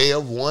like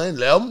 12, 1,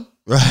 11.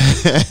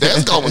 Right.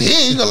 That's gonna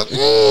hit. You're gonna like,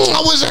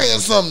 I wish I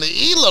had something to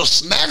eat, a little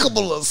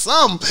snackable or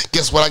something.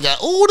 Guess what I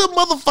got? Ooh, the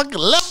motherfucking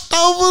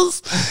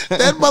leftovers.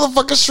 That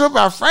motherfucking shrimp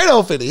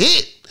Alfredo finna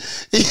hit.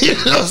 You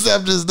know what I'm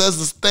saying? That's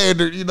a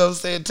standard, you know what I'm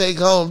saying, take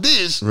home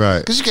dish. Right.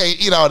 Because you can't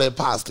eat all that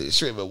pasta and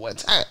shrimp at one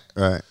time.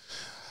 Right.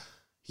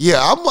 Yeah,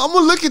 I'm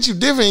gonna look at you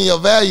different in your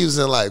values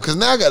in life. Because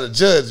now I gotta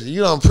judge you. You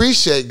don't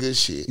appreciate good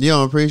shit. You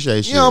don't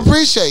appreciate shit. You don't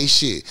appreciate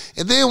shit.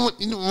 And then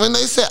when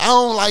they say I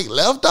don't like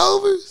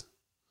leftovers,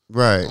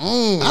 right.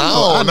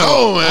 I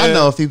know, man. I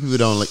know a few people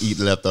don't eat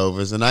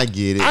leftovers, and I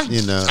get it. I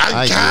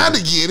kind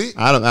of get it.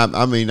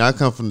 I mean, I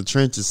come from the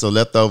trenches, so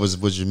leftovers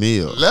was your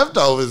meal.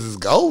 Leftovers is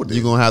golden.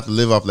 You're gonna have to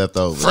live off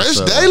leftovers. Fresh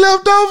so. day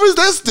leftovers.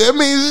 That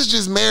means it's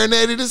just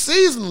marinated and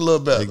seasoned a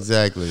little better.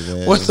 Exactly,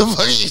 man. What the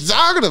fuck are you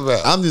talking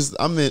about? I'm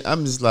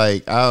just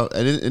like,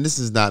 and this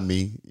is not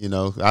me. You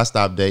know, I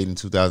stopped dating in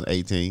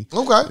 2018.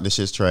 Okay, and this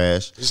shit's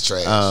trash. It's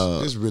trash.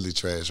 It's really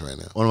trash right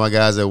now. One of my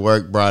guys at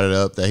work brought it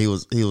up that he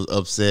was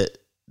upset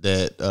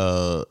that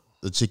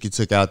the chick you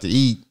took out to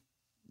eat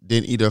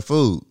didn't eat her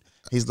food.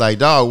 He's like,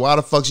 dog, why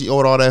the fuck she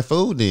ordered all that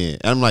food then?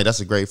 And I'm like, that's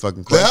a great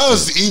fucking question. That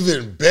was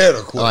even better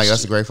question. I'm like,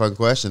 that's a great fucking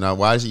question. Now,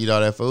 why did she eat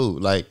all that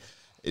food? Like,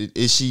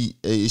 is she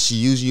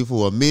using you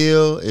for a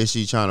meal? Is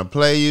she trying to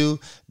play you?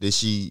 Did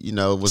she,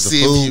 was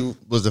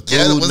the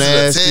food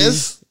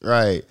nasty?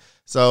 Right.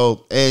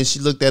 So, and she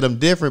looked at him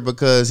different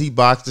because he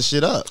boxed the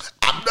shit up.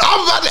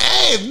 I'm about to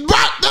ask, bro.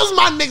 That's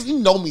my next. You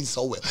know me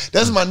so well.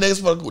 That's my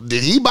next one.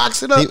 Did he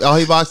box it up?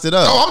 He boxed it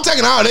up. Oh, I'm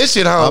taking all this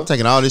shit home. I'm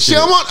taking all this shit.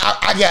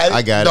 I got it.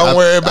 I got it. Don't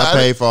worry about it.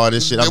 I paid for all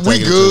this shit. We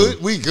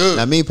good. We good.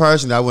 Now, me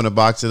personally, I wouldn't have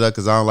boxed it up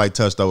because I don't like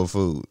touched over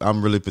food.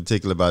 I'm really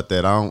particular about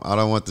that. I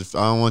don't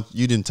want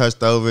you didn't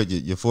touch over it.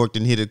 Your fork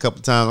didn't hit it a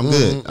couple times. I'm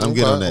good. I'm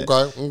good on that.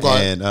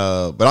 Okay. And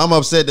but I'm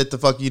upset that the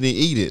fuck you didn't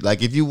eat it.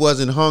 Like if you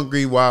wasn't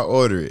hungry, why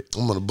order it?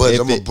 I'm gonna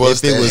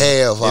bust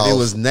that half off. If it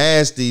was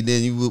nasty,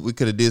 then we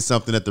could have did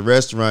something at the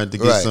restaurant to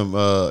get some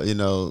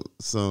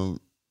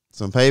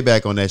some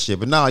payback on that shit.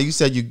 But no, you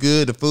said you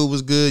good. The food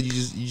was good. You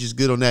just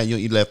good on that. You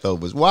don't eat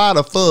leftovers. Why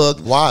the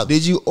fuck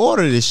did you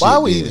order this shit? Why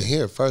are we even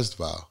here? First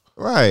of all,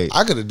 right?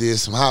 I could have did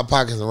some Hot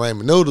Pockets and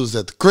ramen noodles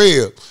at the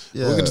crib.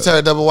 Yeah. We could have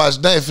turned up and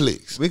watched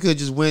Netflix. We could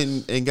just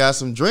went and got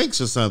some drinks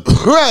or something.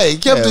 Right,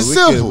 kept it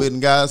simple. We went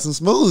and got some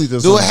smoothies or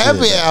something. Do a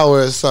happy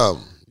hour or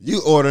something. You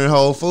ordering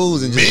Whole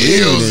Foods and just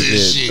meals and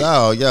shit.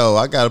 Dog, yo,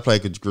 I gotta play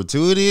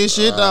gratuity and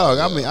shit, dog.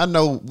 I mean, I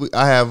know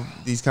I have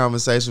these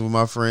conversations with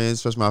my friends,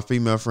 especially my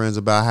female friends,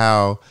 about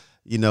how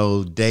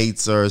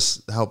dates are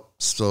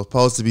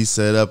supposed to be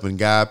set up and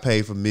guy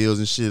pay for meals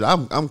and shit.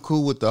 I'm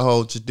cool with the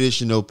whole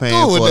traditional paying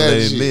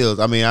for meals.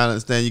 I mean, I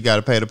understand you got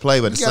to pay to play,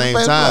 but at the same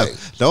time,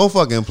 don't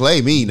fucking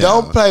play me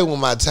now. Don't play with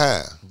my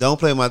time. Don't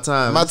play my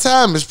time. My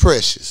time is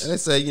precious. And they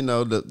say, you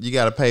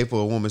got to pay for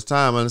a woman's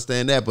time. I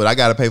understand that, but I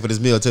got to pay for this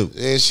meal too.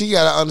 And she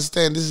got to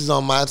understand this is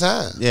on my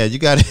time. Yeah, you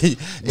got to.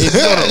 If you're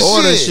going to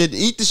order shit,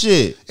 eat the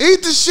shit.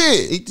 Eat the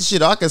shit. Eat the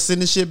shit. I can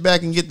send the shit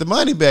back and get the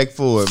money back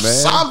for it, man.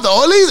 Something.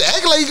 Or at least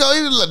act like you gonna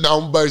eat it.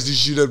 Don't burst this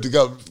shit up to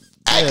go.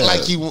 Act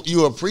like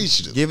you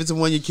appreciative. Give it to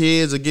one of your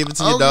kids or give it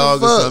to your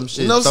dog or some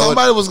shit.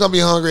 Somebody was gonna be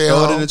hungry at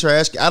home. Throw it in the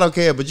trash. I don't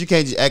care, but you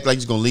can't just act like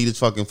you're gonna leave this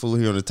fucking food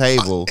here on the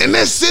table. And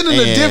that's sending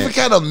a different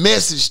kind of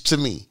message to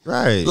me.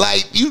 Right.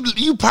 Like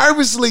you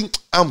purposely,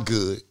 I'm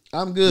good.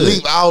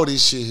 Leave all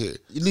this shit here.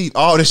 You leave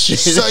all this shit.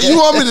 So you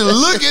want me to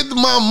look at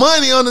my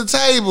money on the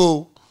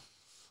table?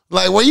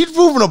 Like, were you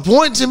proving a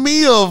point to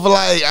me of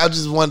like, I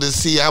just wanted to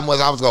see how much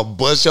I was going to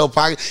bust your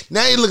pocket?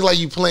 Now you look like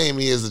you playing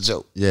me as a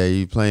joke. Yeah,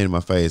 you playing in my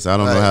face. I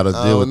don't know how to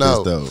deal with this,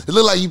 though. It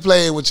look like you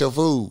playing with your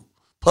food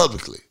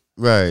publicly.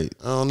 Right.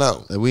 I don't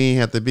know. We ain't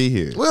have to be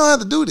here. We don't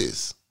have to do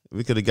this.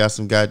 We could have got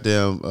some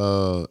goddamn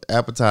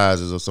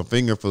appetizers or some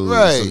finger food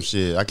right. or some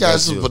shit. I got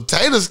some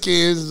potato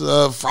skins,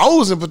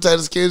 frozen potato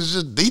skins,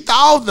 just deep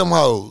off them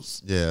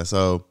hoes. Yeah,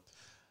 so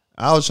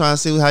I was trying to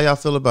see how y'all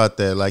feel about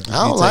that. Like, if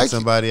you take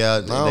somebody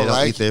out and they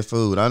don't eat their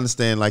food. I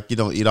understand, like, you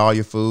don't eat all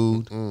your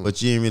food,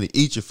 but you didn't really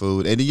eat your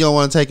food, and you don't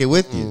want to take it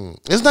with you.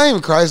 It's not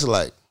even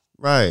Christ-like.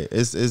 Right.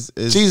 It's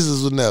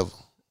Jesus would never.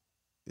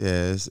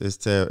 Yeah, it's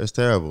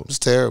terrible. It's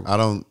terrible.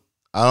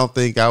 I don't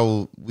think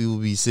we will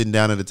be sitting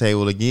down at the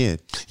table again.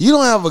 You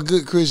don't have a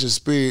good Christian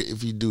spirit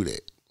if you do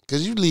that,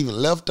 because you leaving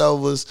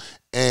leftovers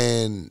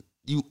and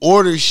you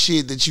order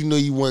shit that you knew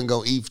you weren't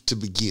gonna eat to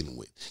begin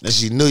with,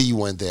 because you knew you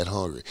weren't that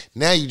hungry.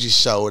 Now you just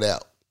showed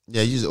out.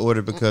 Yeah, you just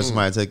ordered because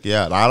somebody took you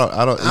out. I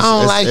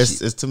don't like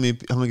it. It's too many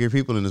hungry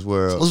people in this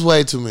world. It's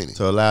way too many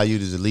to allow you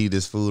to just leave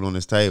this food on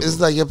this table. It's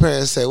like your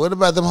parents say, "What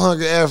about them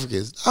hungry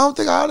Africans?" I don't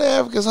think all the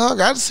Africans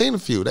hungry. I've seen a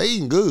few. They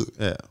eating good.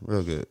 Yeah,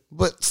 real good.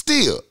 But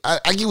still, I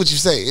get what you're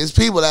saying. It's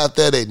people out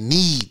there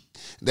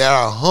that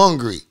are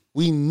hungry.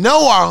 We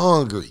know are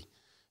hungry,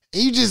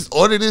 and you just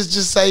order this.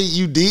 Just say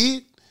you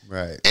did.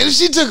 Right. And if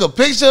she took a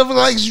picture of it,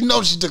 like, she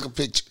took a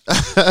picture.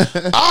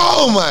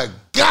 Oh my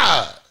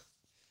God.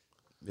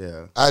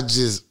 Yeah. I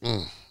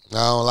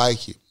don't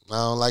like you. I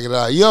don't like it at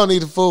all. You don't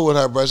need to fool with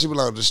her, bro. She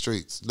belongs to the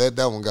streets. Let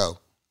that one go.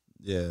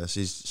 Yeah,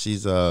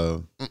 she's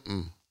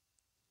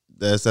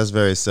that's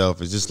very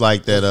selfish. Just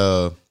like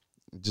that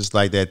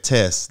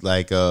test.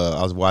 Like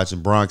I was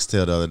watching Bronx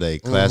Tale the other day,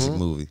 classic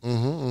movie.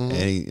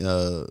 And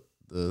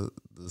the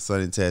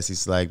Sonny test,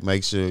 he's like,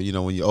 make sure,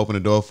 when you open the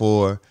door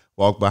for her,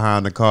 walk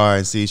behind the car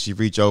and see if she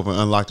reach over and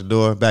unlock the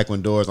door. Back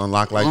when doors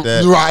unlock like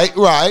that.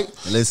 Right.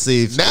 And let's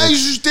see if now you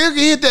still can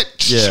hit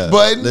that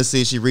button. Let's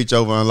see if she reach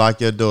over and unlock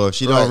your door. If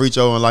she don't reach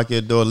over and unlock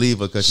your door, leave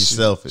her, because she's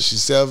selfish.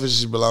 She's selfish.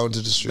 She belongs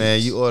to the streets.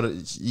 Man,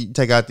 you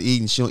take out to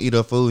eat and she don't eat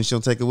her food and she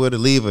don't take it with her.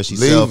 Leave her.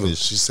 She's selfish.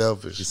 She's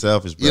selfish. She's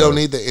selfish, bro. You don't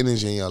need the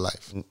energy in your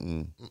life.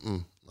 I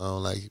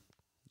don't like it.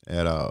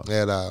 At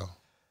all.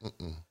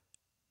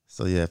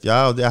 So yeah, if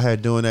y'all out here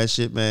doing that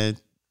shit, man,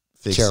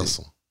 fix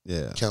Cancel. it.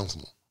 Yeah.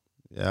 Cancel.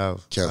 Yeah,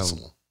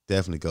 Cancel.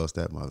 Definitely ghost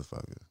that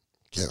motherfucker.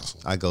 Cancel.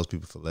 I ghost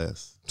people for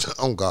less.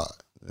 Oh God.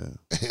 Yeah.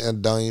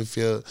 And don't even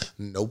feel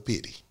no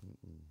pity.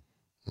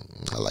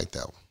 I like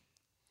that one.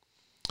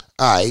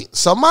 All right.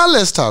 So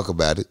let's talk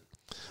about it.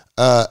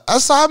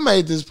 I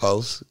made this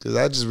post because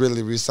I just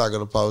really recycle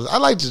the post. I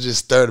like to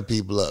just stir the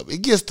people up.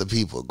 It gets the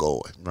people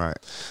going. Right.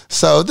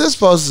 So this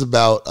post is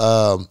about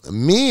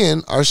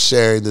men are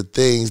sharing the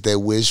things they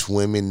wish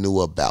women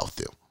knew about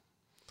them.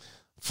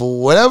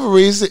 For whatever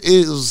reason,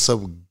 it was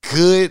some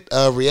good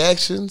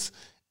reactions,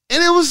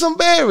 and it was some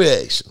bad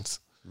reactions.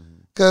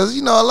 Because,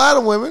 a lot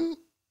of women,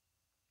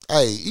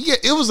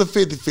 it was a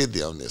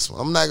 50-50 on this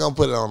one. I'm not going to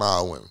put it on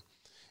all women.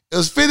 It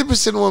was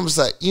 50% of women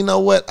say, you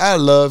know what, I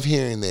love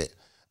hearing that.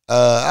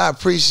 I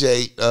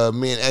appreciate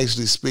men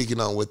actually speaking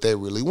on what they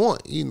really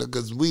want,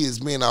 because we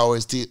as men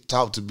always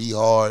talk to be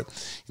hard,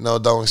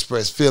 don't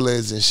express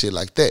feelings and shit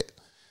like that.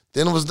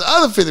 Then it was the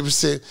other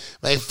 50%,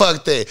 man,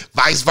 fuck that.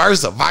 Vice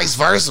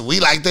versa. We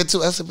like that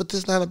too. I said, but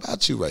this not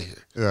about you right here.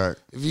 Right.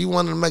 If you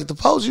wanted to make the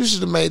post, you should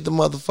have made the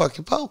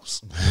motherfucking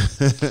post.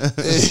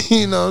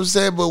 You know what I'm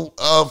saying? But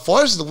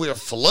unfortunately, we're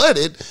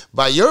flooded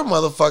by your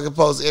motherfucking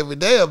posts every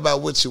day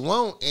about what you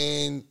want.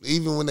 And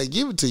even when they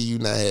give it to you, you're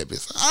not happy.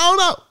 So I don't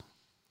know.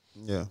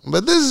 Yeah.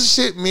 But this is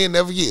shit men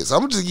never get. So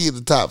I'm going to just give you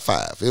the top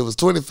 5. It was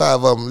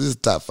 25 of them. This is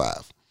the top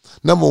 5.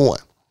 Number 1,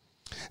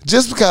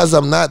 just because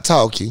I'm not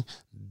talking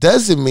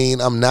doesn't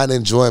mean I'm not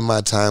enjoying my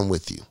time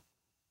with you.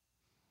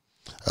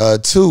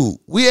 2,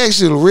 we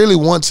actually really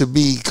want to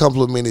be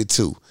complimented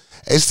too.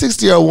 A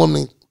 60-year-old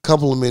woman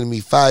complimented me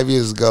 5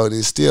 years ago, and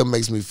it still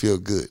makes me feel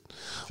good.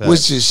 Facts.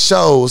 Which just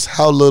shows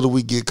how little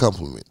we get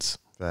compliments.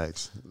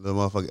 Facts. The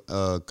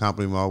motherfucker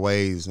compliment my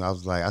ways, and I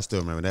was like, I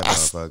still remember that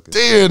motherfucker.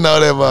 Still know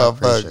that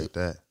motherfucker. I appreciate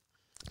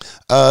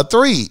that.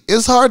 3,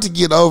 it's hard to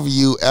get over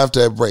you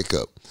after a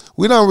breakup.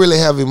 We don't really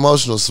have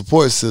emotional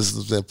support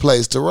systems in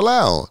place to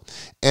rely on.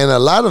 And a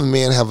lot of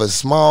men have a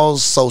small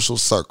social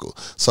circle.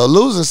 So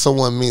losing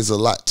someone means a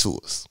lot to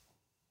us.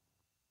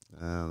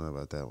 I don't know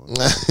about that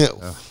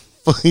one.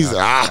 He's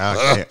like,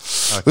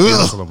 I'll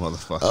cancel a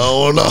motherfucker.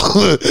 oh no.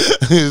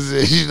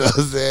 You know what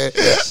I'm saying?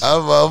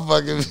 I'm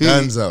motherfucking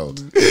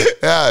Dunzo.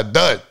 Yeah,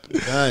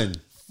 done.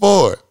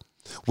 4,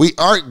 we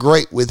aren't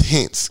great with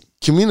hints.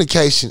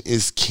 Communication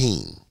is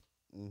king.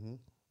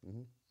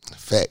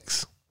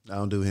 Facts. I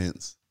don't do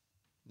hints.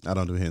 I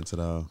don't do hints at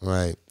all.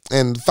 Right.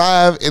 And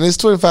 5, and it's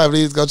 25 of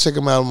these. Go check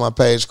them out on my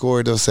page,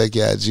 Corey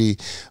Doseki IG.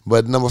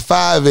 But number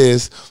 5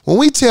 is when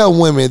we tell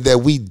women that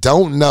we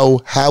don't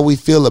know how we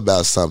feel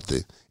about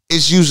something,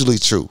 it's usually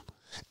true.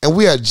 And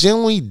we are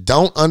genuinely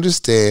don't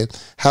understand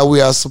how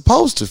we are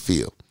supposed to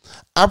feel.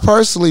 I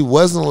personally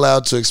wasn't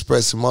allowed to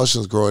express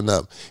emotions growing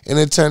up, and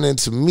it turned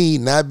into me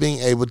not being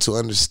able to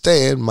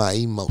understand my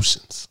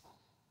emotions.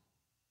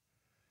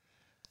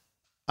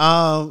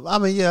 I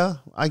mean, yeah,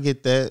 I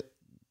get that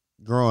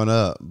growing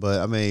up, but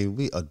I mean,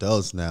 we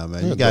adults now,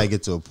 man. You gotta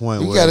get to a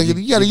point where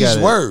you gotta use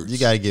words. You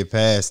gotta get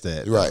past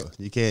that, right? Bro.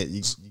 You can't.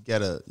 You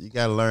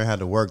gotta learn how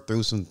to work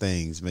through some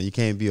things, man. You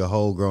can't be a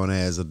whole grown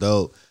ass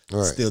adult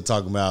still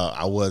talking about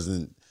I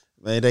wasn't.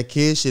 Man, that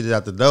kid shit is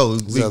out the door.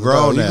 We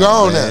grown now. You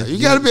grown now. You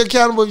got to be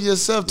accountable for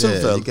yourself too,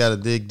 fella. You got to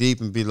dig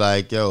deep and be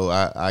like, yo,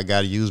 I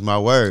got to use my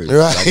words.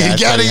 Right. You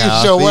got to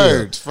use your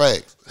words.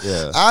 Facts.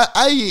 Yeah.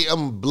 I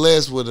am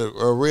blessed with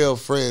a real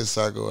friend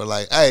circle.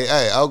 Like,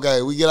 hey,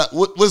 okay, we get out.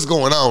 What's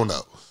going on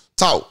though?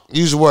 Talk.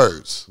 Use your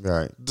words.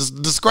 Right.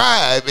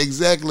 Describe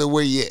exactly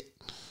where you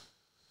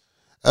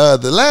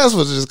at. The last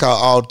one is just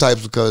called All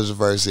Types of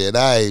Controversy, and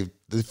I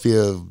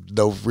feel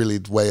no really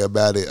way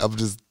about it. I'm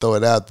just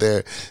throwing it out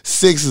there.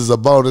 6 is a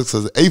bonus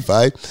because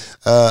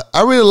A5.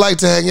 I really like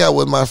to hang out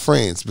with my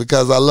friends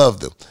because I love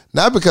them,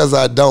 not because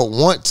I don't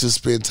want to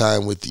spend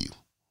time with you.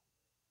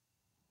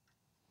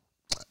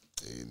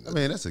 I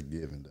mean, that's a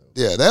given, though.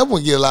 Yeah, that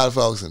one get a lot of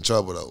folks in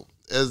trouble, though.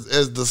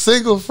 As the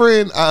single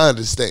friend, I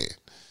understand.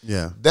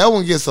 Yeah. That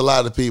one gets a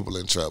lot of people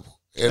in trouble.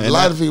 And a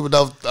lot of people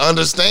don't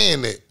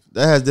understand it.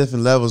 That has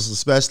different levels,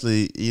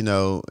 especially, you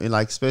know, and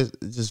like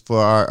just for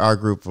our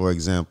group, for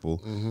example.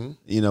 Mm-hmm.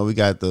 You know, we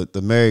got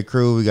the married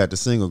crew, we got the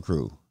single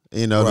crew.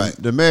 You know, right.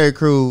 the married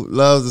crew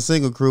loves the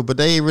single crew, but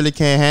they really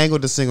can't hang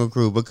with the single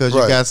crew because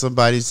you got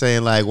somebody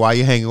saying like, "Why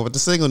you hanging with the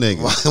single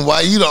niggas?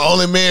 Why you the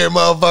only married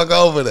motherfucker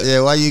over there?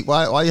 Yeah, why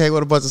you hang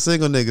with a bunch of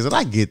single niggas?" And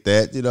I get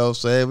that, you know what I'm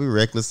saying? We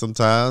reckless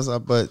sometimes,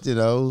 but you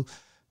know,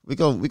 we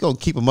gonna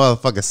keep a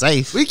motherfucker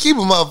safe. We keep a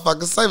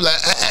motherfucker safe,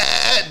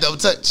 like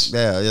don't touch.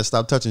 Yeah,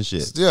 stop touching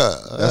shit. Yeah,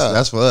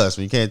 that's for us.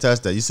 When you can't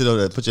touch that, you sit over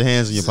there, put your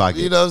hands in your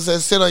pocket. You know what I'm saying?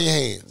 Sit on your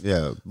hands.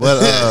 Yeah,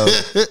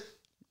 but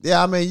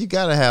yeah, I mean, you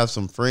gotta have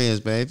some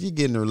friends, man. If you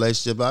get in a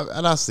relationship,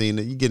 and I've seen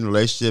it, you get in a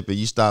relationship and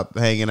you stop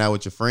hanging out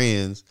with your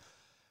friends,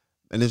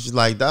 and it's just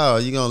like,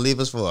 dog, you gonna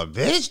leave us for a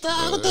bitch,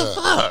 dog? What the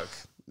fuck?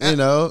 You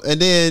know, and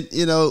then,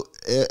 you know,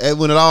 and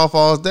when it all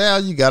falls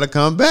down, you gotta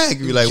come back.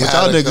 You be like, what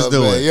y'all niggas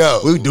doing? Back. Yo,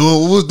 we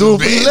doing what we was doing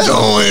for you.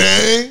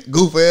 Doing,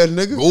 goofy ass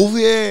nigga.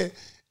 Goofy ass.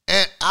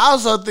 And I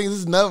also think this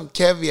is another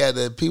caveat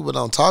that people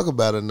don't talk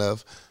about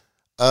enough.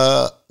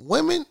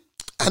 Women,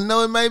 I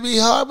know it may be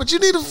hard, but you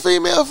need a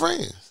female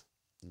friend.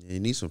 You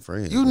need some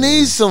friends. You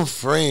need some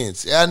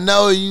friends. I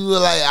know you were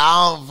like,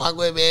 I don't fuck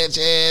with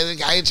bitches. I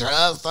can't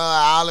trust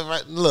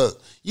her.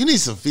 Look, you need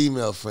some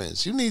female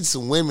friends. You need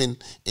some women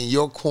in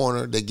your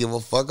corner that give a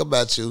fuck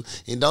about you.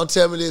 And don't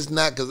tell me this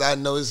not, because I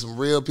know there's some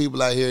real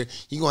people out here.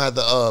 You're going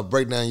to have to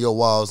break down your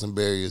walls and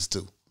barriers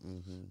too.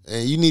 Mm-hmm.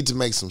 And you need to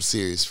make some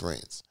serious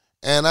friends.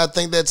 And I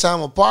think that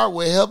time apart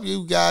will help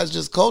you guys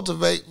just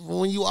cultivate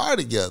when you are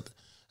together.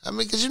 I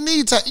mean, because you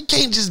need time. You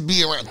can't just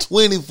be around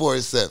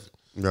 24/7.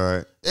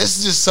 Right.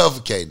 It's just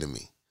suffocating to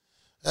me.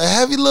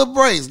 Have your little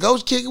breaks. Go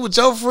kick it with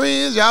your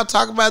friends. Y'all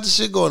talk about the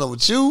shit going on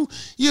with you.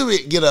 You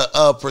get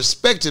a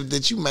perspective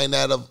that you may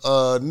not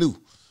have knew.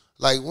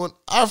 Like when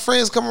our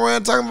friends come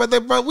around talking about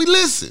their problem, we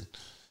listen.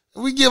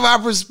 We give our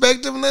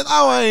perspective and then,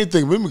 I ain't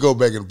thinking. Let me go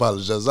back and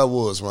apologize. I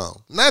was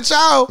wrong. Not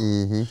y'all.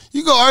 Mm-hmm.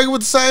 You go argue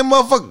with the same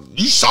motherfucker.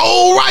 You so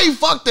right.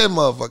 Fuck that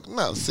motherfucker.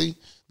 No, see,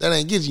 that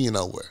ain't getting you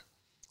nowhere.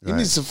 You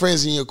need some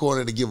friends in your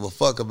corner to give a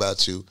fuck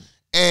about you.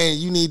 And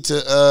you need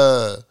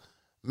to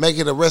make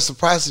it a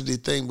reciprocity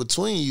thing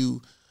between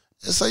you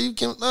so you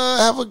can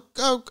have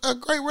a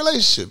great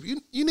relationship.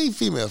 You need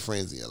female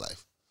friends in your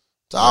life.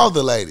 To all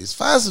the ladies,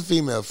 find some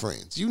female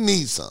friends. You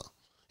need some.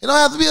 It don't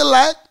have to be a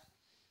lot.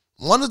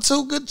 1 or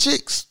 2 good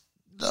chicks.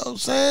 You know what I'm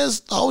saying?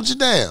 Hold you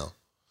down.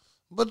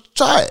 But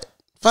try it.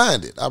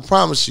 Find it. I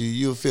promise you,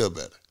 you'll feel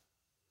better.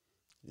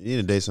 You need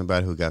to date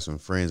somebody who got some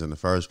friends in the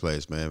first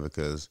place, man,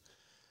 because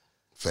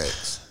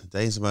facts.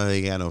 Dating somebody who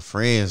ain't got no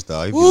friends,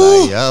 though. You be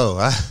like,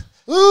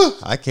 yo,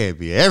 I can't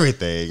be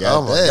everything.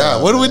 Oh, my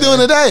God. What are we doing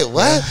today?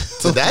 What?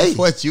 Today?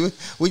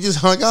 We just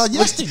hung out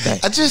yesterday.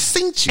 I just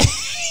seen you.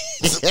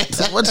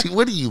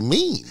 What do you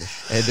mean?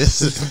 And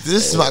this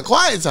is my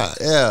quiet time.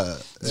 Yeah.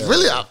 It's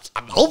really, I'm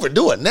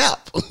overdue a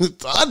nap,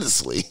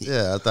 honestly.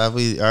 Yeah, I thought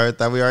we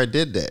already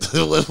did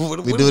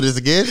that. We do this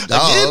again?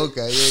 Oh,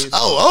 okay. Yeah,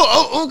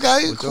 oh,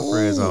 okay. Put your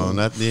friends on.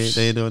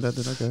 They ain't doing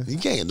nothing? Okay. You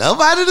can't get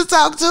nobody to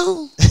talk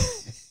to.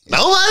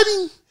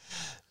 Nobody.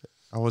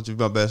 I want you to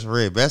be my best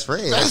friend. Best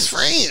friend. Best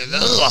friend.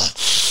 Ugh.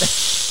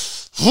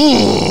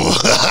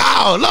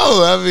 I don't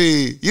know. I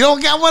mean, you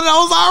don't got one of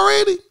those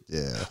already?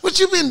 Yeah. What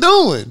you been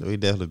doing? We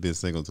definitely been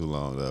single too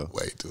long though.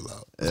 Way too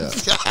long. Yeah.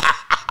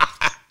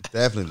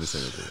 Definitely been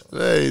single too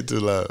long. Way too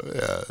long.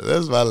 Yeah,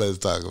 that's why let's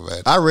talk about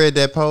it. I read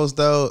that post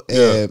though,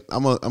 and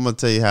I'm gonna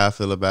tell you how I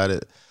feel about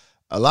it.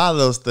 A lot of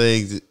those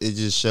things, it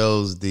just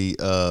shows the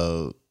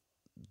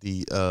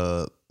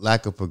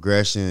lack of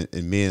progression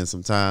in men.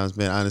 Sometimes,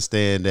 man, I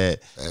understand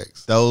that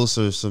those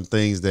are some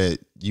things that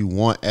you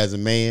want as a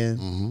man.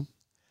 Mm-hmm.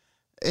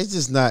 It's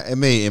just not. I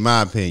mean, in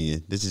my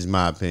opinion, this is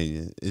my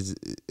opinion.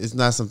 It's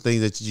not some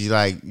things that you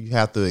like. You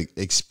have to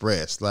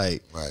express.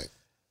 Like, right.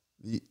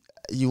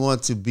 You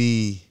want to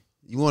be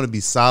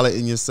solid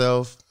in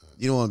yourself.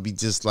 You don't want to be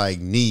just like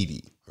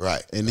needy.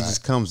 Right. And it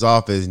just comes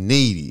off as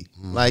needy.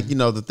 Mm-hmm. Like,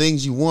 the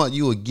things you want,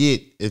 you will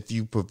get if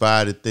you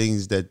provided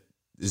things that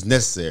is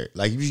necessary.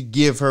 Like, if you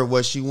give her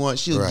what she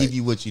wants, she'll give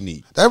you what you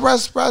need. That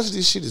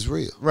reciprocity shit is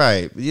real.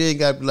 Right. But you ain't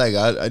got to be like,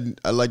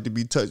 I like to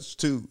be touched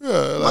too. Yeah,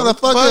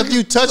 motherfucker, if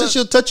you touch her,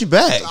 she'll touch you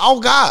back. Oh,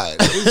 God.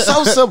 It's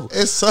so simple.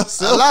 It's so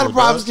simple. A lot of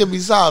problems can be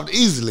solved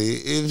easily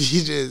if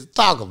you just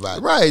talk about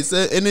it. Right. So,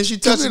 and then she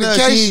touching her,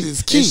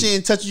 is key. And she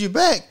ain't touching you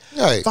back.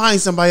 Right.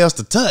 Find somebody else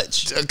to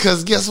touch.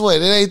 Because guess what?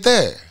 It ain't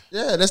there.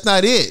 Yeah, that's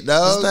not it,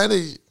 dog. That's not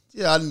it.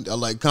 Yeah, I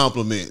like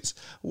compliments.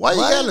 Why you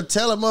gotta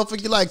tell a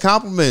motherfucker you like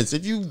compliments?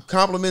 If you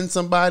compliment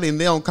somebody and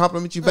they don't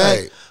compliment you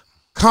back,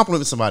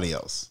 compliment somebody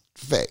else.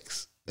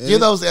 Facts. Give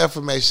those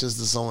affirmations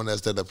to someone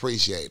else that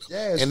appreciate them.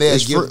 Yeah, and they'll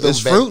give them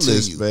back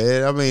fruitless, to you.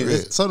 Man. I mean,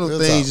 some of the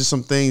things are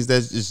some things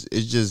that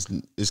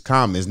it's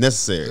common, it's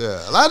necessary.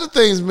 Yeah, a lot of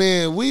things,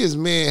 man. We as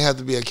men have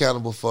to be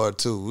accountable for it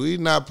too. We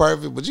not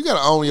perfect, but you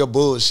gotta own your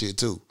bullshit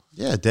too.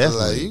 Yeah,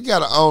 definitely. Like, you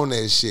gotta own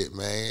that shit,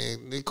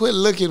 man. Quit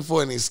looking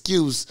for an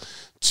excuse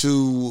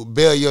to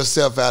bail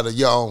yourself out of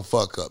your own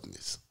fuck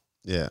upness.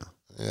 Yeah.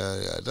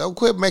 Yeah. Don't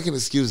quit making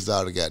excuses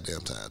all the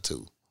goddamn time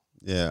too.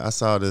 Yeah, I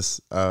saw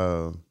this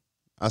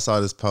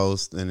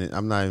post, and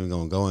I'm not even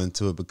gonna go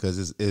into it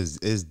because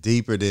it's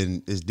deeper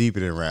than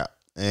rap.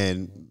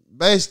 And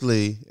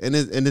basically,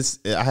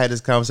 I had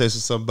this conversation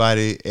with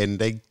somebody, and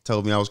they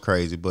told me I was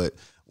crazy, but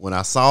when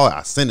I saw it,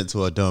 I sent it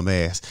to a dumb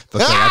ass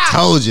because I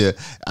told you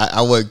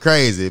I wasn't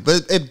crazy.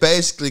 But it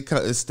basically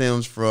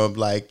stems from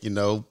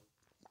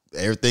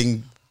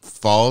everything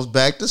falls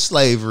back to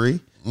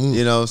slavery.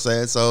 You know what I'm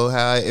saying? So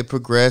how it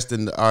progressed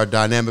and our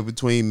dynamic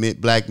between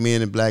black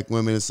men and black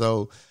women is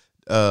so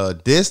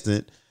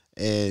distant,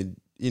 and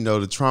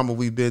the trauma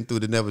we've been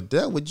through that never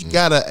dealt with. You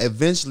gotta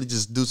eventually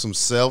just do some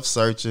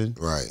self-searching.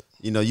 Right.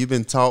 You've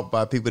been taught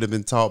by people that have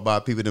been taught by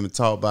people that have been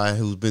taught by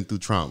who's been through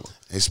trauma.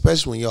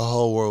 Especially when your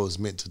whole world is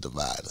meant to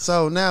divide us.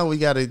 So now we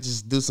got to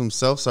just do some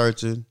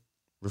self-searching,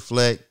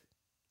 reflect,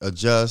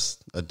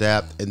 adjust,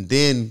 adapt, and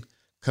then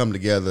come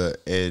together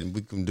and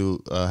we can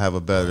have a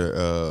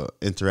better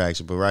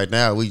interaction. But right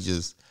now we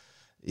just,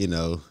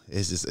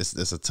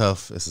 it's a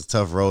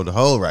tough road to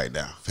hold right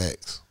now.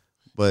 Facts.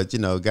 But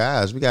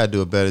guys, we gotta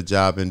do a better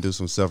job and do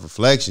some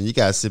self-reflection. You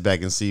gotta sit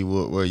back and see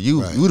where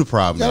you the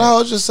problem. You gotta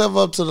hold yourself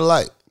up to the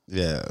light.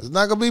 Yeah. It's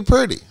not gonna be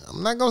pretty.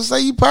 I'm not gonna say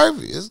you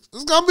perfect.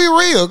 It's gonna be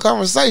real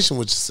conversation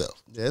with yourself.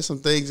 Yeah, there's some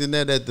things in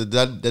there that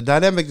the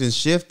dynamic has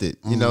shifted.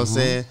 You know what I'm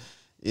saying?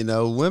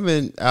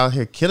 Women out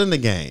here killing the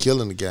game.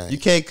 You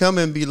can't come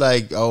and be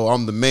like, oh,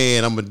 I'm the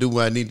man, I'm gonna do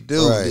what I need to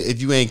do. Right.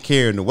 If you ain't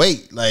carrying the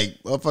weight. Like,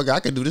 motherfucker, I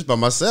can do this by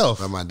myself.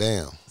 By my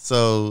damn.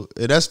 So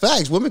that's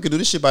facts. Women can do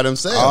this shit by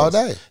themselves all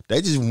day.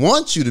 They just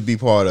want you to be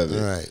part of it.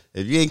 Right.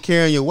 If you ain't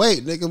carrying your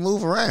weight, they can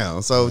move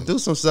around. So do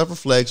some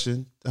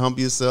self-reflection,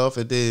 humble yourself,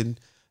 and then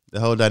the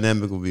whole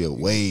dynamic will be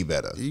way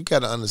better. You got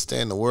to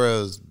understand the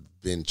world's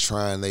been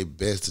trying their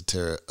best to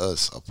tear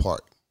us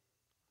apart.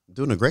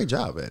 Doing a great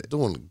job at it.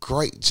 Doing a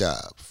great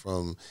job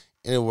from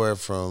anywhere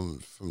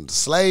from the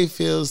slave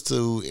fields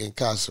to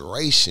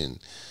incarceration.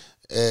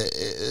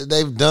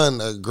 They've done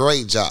a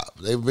great job.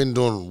 They've been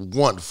doing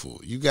wonderful.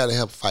 You got to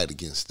help fight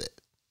against that.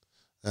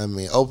 I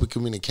mean, open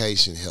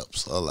communication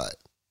helps a lot.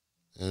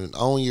 And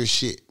own your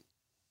shit.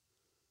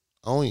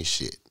 Own your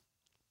shit.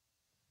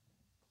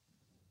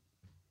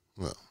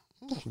 Well,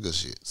 good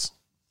shits.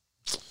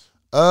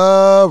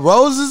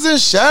 Roses and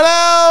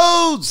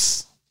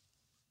shoutouts.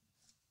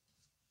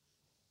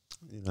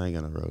 I ain't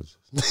got no roses.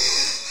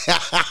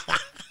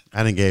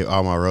 I done gave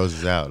all my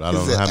roses out. I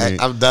don't know how many.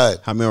 I'm done.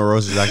 How many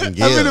roses I can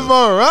give? How many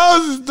more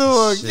roses do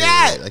I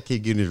got? I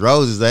keep getting these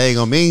roses. They ain't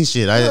gonna mean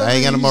shit. I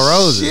ain't got no more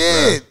roses.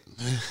 Shit.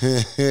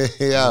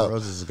 My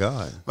roses are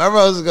gone. My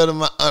roses go to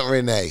my Aunt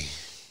Renee.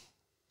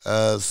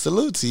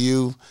 Salute to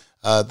you.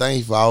 Thank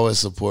you for always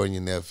supporting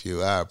your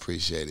nephew. I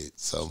appreciate it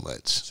so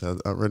much.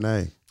 Shout out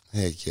Renee.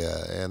 Heck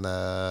yeah. And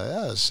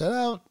shout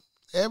out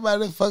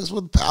everybody that fucks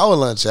with Power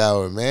Lunch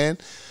Hour, man.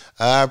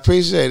 I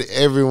appreciate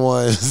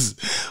everyone's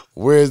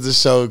where's the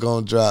show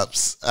gonna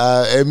drops.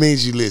 It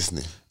means you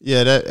listening.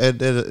 Yeah, that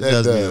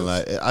does mean a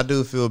lot. I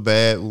do feel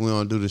bad when we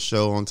don't do the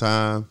show on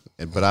time,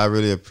 but I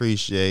really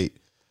appreciate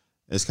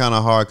it's kind of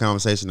a hard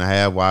conversation to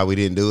have why we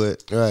didn't do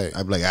it. Right.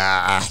 I'd be like,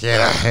 hey,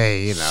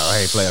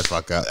 hey, players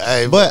fuck up.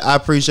 Hey, but I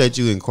appreciate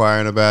you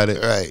inquiring about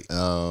it. Right.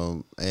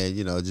 And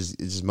it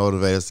just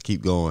motivates us to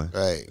keep going.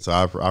 Right. So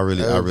I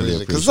really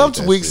appreciate it. Because some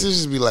weeks it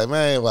just be like,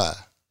 man, why?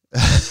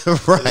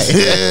 Right.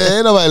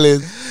 Ain't nobody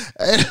listening.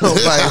 Ain't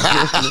nobody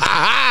listening.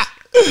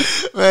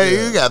 Man,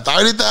 you got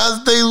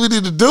 30,000 things we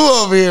need to do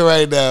over here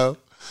right now.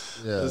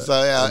 Yeah.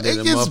 So yeah, And then it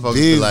the gets motherfuckers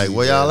busy. be like,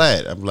 where y'all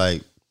at? I'm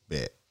like,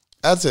 bet.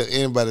 I tell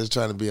anybody that's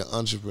trying to be an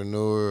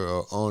entrepreneur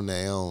or own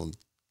their own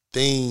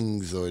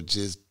things or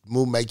just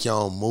make your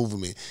own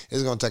movement,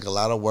 it's gonna take a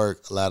lot of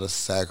work, a lot of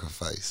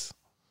sacrifice.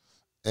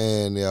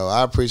 And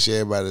I appreciate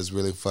everybody that's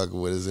really fucking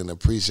with us and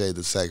appreciate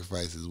the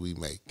sacrifices we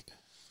make.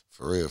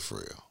 For real, for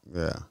real.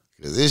 Yeah.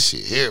 Cause this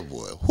shit here,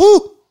 boy,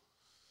 whoo!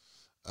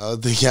 I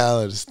don't think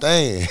y'all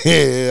understand.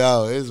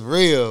 It's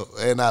real,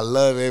 and I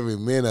love every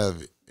minute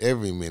of it.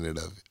 Every minute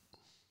of it.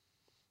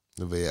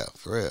 But yeah,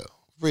 for real.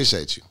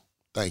 Appreciate you.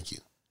 Thank you.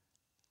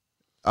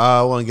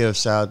 I want to give a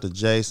shout out to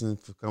Jason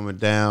for coming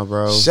down,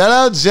 bro. Shout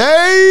out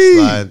Jay.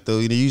 Sliding through.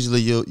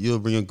 Usually you'll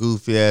bring your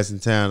goofy ass in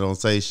town, don't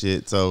say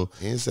shit. So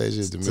He didn't say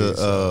shit to me.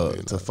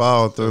 to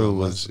follow through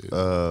was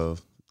I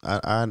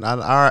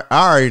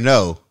already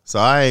know, so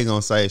I ain't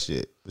gonna say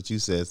shit. But you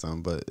said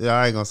something, but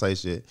I ain't gonna say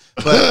shit.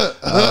 But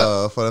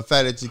for the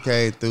fact that you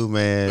came through,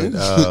 man,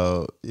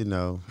 I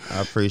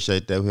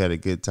appreciate that. We had a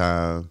good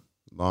time,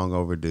 long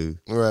overdue.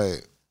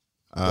 Right.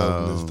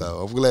 I'm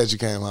glad you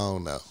came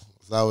home though.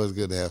 It's always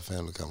good to have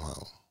family come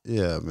home.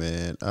 Yeah,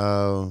 man.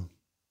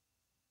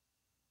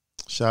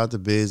 Shout out to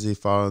Busy,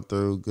 following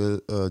through,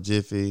 good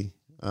Jiffy.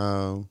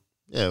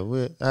 Yeah,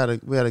 we had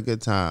a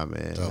good time,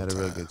 man. Had a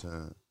real good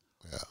time.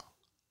 Yeah.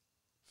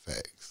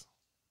 Facts.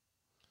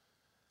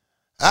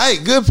 All right,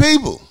 good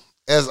people.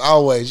 As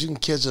always, you can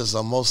catch us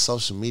on most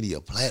social media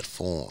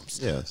platforms.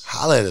 Yes.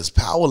 Holla at us,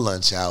 Power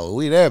Lunch Hour.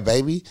 We there,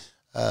 baby.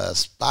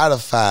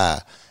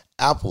 Spotify,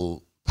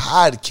 Apple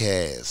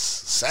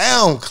Podcasts,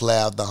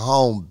 SoundCloud, the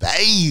home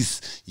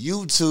base,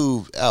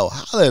 YouTube. Oh,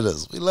 holla at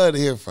us. We love to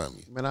hear from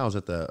you. Man, I was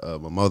at my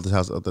mother's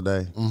house the other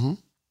day. Mm-hmm.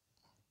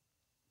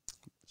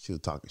 She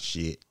was talking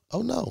shit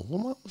Oh, no. What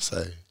am I going to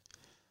say?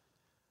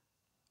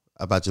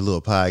 about your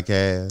little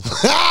podcast.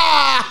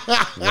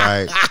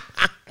 Right.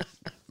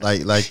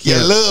 Like Kim,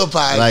 Your little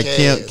podcast.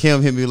 like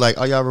Kim hit me like,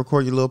 "Oh, y'all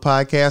record your little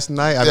podcast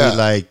tonight?" I'd be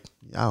like,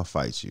 "I'll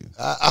fight you."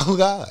 Oh,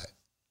 God.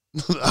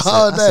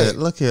 I said,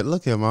 look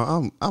here,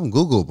 mom. I'm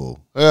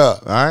Googleable. Yeah.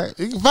 All right.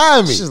 You can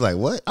find me. She's like,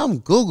 "What? I'm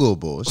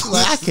Googleable." She's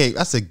like, "I can't."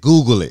 I said,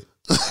 "Google it."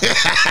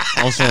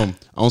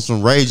 on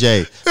some Ray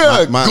J.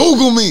 Yeah,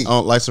 Google me.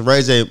 Like some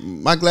Ray J.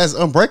 My glass is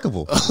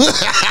unbreakable.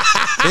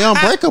 They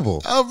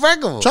unbreakable.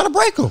 Unbreakable. Try to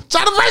break them.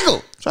 Try to break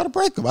them. Try to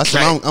break them. I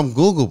said, I'm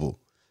Googleable.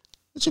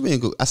 What you mean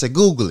Google? I said,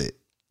 Google it.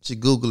 She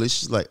Googled it.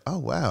 She's like, "Oh,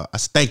 wow." I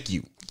said, "Thank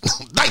you."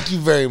 Thank you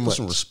very Put much.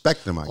 some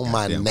respect in my On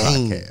my goddamn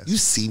name. podcast. You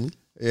see me.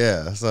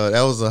 Yeah, so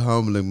that was a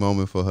humbling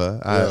moment for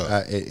her.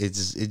 I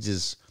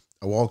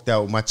walked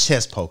out with my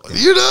chest poking.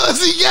 You know,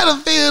 so you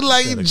gotta feel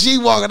like you G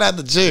walking out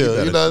the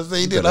jail. You know what I'm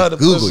saying? He did 100%.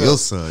 Google your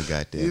son,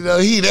 goddamn. You know,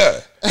 he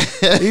there.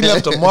 He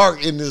left a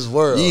mark in this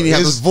world.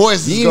 His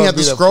voice You is didn't gonna have to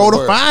be there scroll to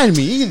forever. find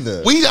me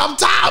either. We up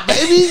top,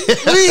 baby.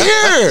 We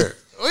here.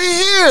 We You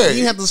here.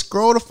 didn't have to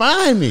scroll to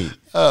find me.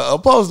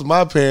 Opposed to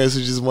my parents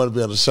who just want to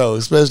be on the show,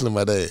 especially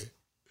my dad.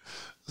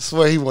 I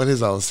swear he want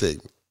his own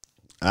segment.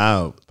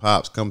 Oh,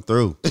 Pops, come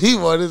through. He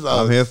want his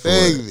own I'm here for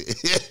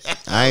segment.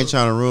 I ain't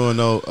trying to ruin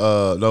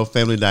no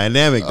family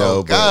dynamic though.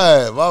 Oh,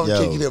 God. Mama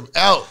yo. kicking him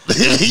out.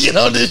 Get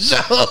on this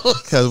show.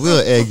 Because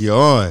we'll egg you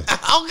on.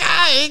 Oh,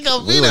 God. He ain't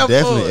going to be We there will for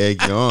definitely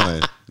it. egg you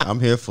on. I'm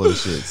here for the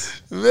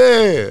shits.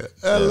 Man,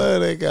 I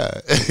love that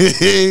guy.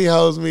 He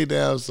holds me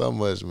down so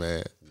much,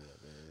 man.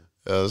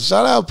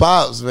 Shout out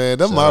Pops, man.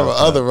 Them are my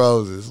other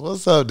roses.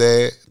 What's up,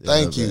 Dad?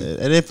 Thank you. Man.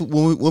 And if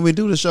when we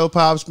do the show,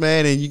 Pops,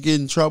 man, and you get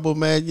in trouble,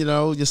 man,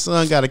 your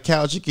son got a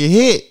couch you can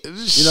hit.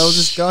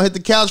 Just go hit the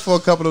couch for a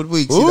couple of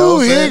weeks. You know Ooh,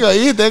 what I'm he ain't saying? gonna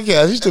hit that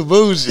couch. He's too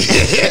bougie.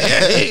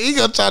 He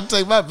gonna try to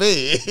take my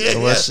bed.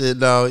 Well, shit,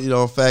 no.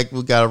 In fact,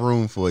 we got a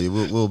room for you.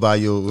 We'll buy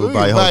you. We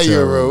buy can a buy hotel you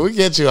a room. room. We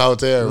get you a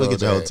hotel room. We'll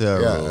get you a Dad.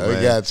 hotel Yeah, room. we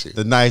man. got you.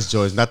 The nice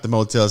joints, not the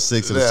Motel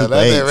 6 or the Yeah, Super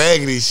not 8. that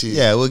raggedy shit.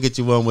 Yeah, we'll get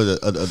you one with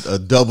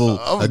a double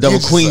I'ma a double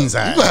get you queen something.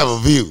 size. You gonna have a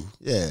view.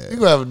 Yeah, You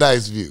gonna have a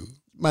nice view.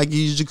 might give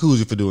you a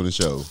jacuzzi for doing the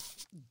show.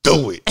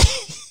 Do it.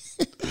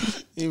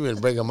 You been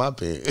breaking my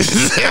pants.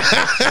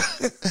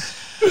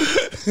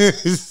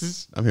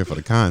 I'm here for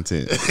the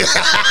content.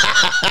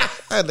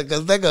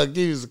 Because they gonna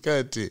give you some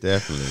content.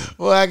 Definitely.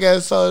 Boy, I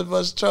got so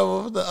much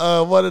trouble with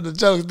one of the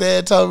jokes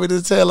Dad told me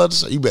to tell on the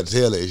show. You better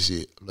tell that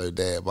shit. I'm like,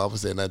 Dad, Mama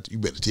said, you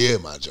better tell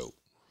my joke.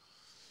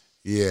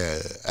 Yeah,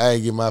 I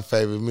ain't get my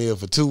favorite meal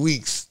for 2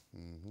 weeks.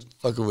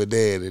 Fucking with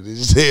Dad and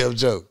his damn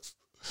jokes.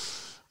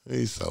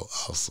 He's so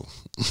awesome.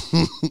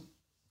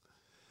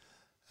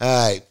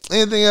 All right.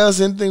 Anything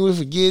else? Anything we're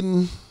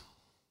forgetting?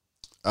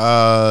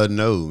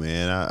 No,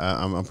 man.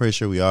 I'm pretty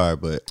sure we are,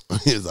 but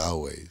As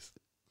always.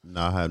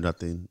 No, I have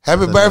nothing.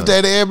 Happy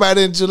birthday to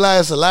everybody in July.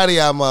 It's a lot of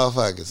y'all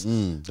motherfuckers.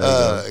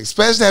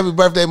 Especially happy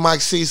birthday,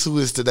 Mike Cease, who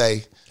is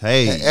today.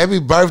 Hey. Happy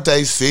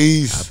birthday,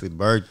 Cease. Happy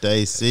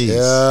birthday, Cease.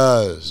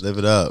 Yes. Live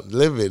it up.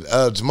 Live it.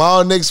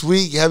 Jamal next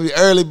week. Happy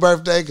early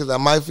birthday, because I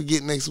might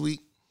forget next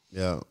week.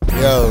 Yo,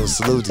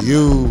 salute to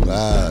you.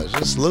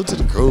 Just salute to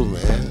the crew,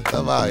 man.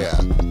 Love all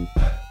y'all.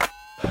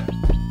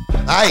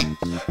 All right.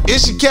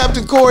 It's your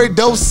Captain Corey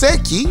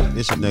Dosecki.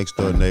 It's your next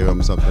door neighbor.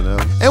 I'm something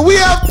else. And we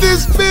out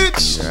this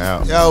bitch. You're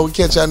out. Yo, we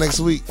catch y'all next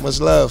week. Much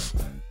love.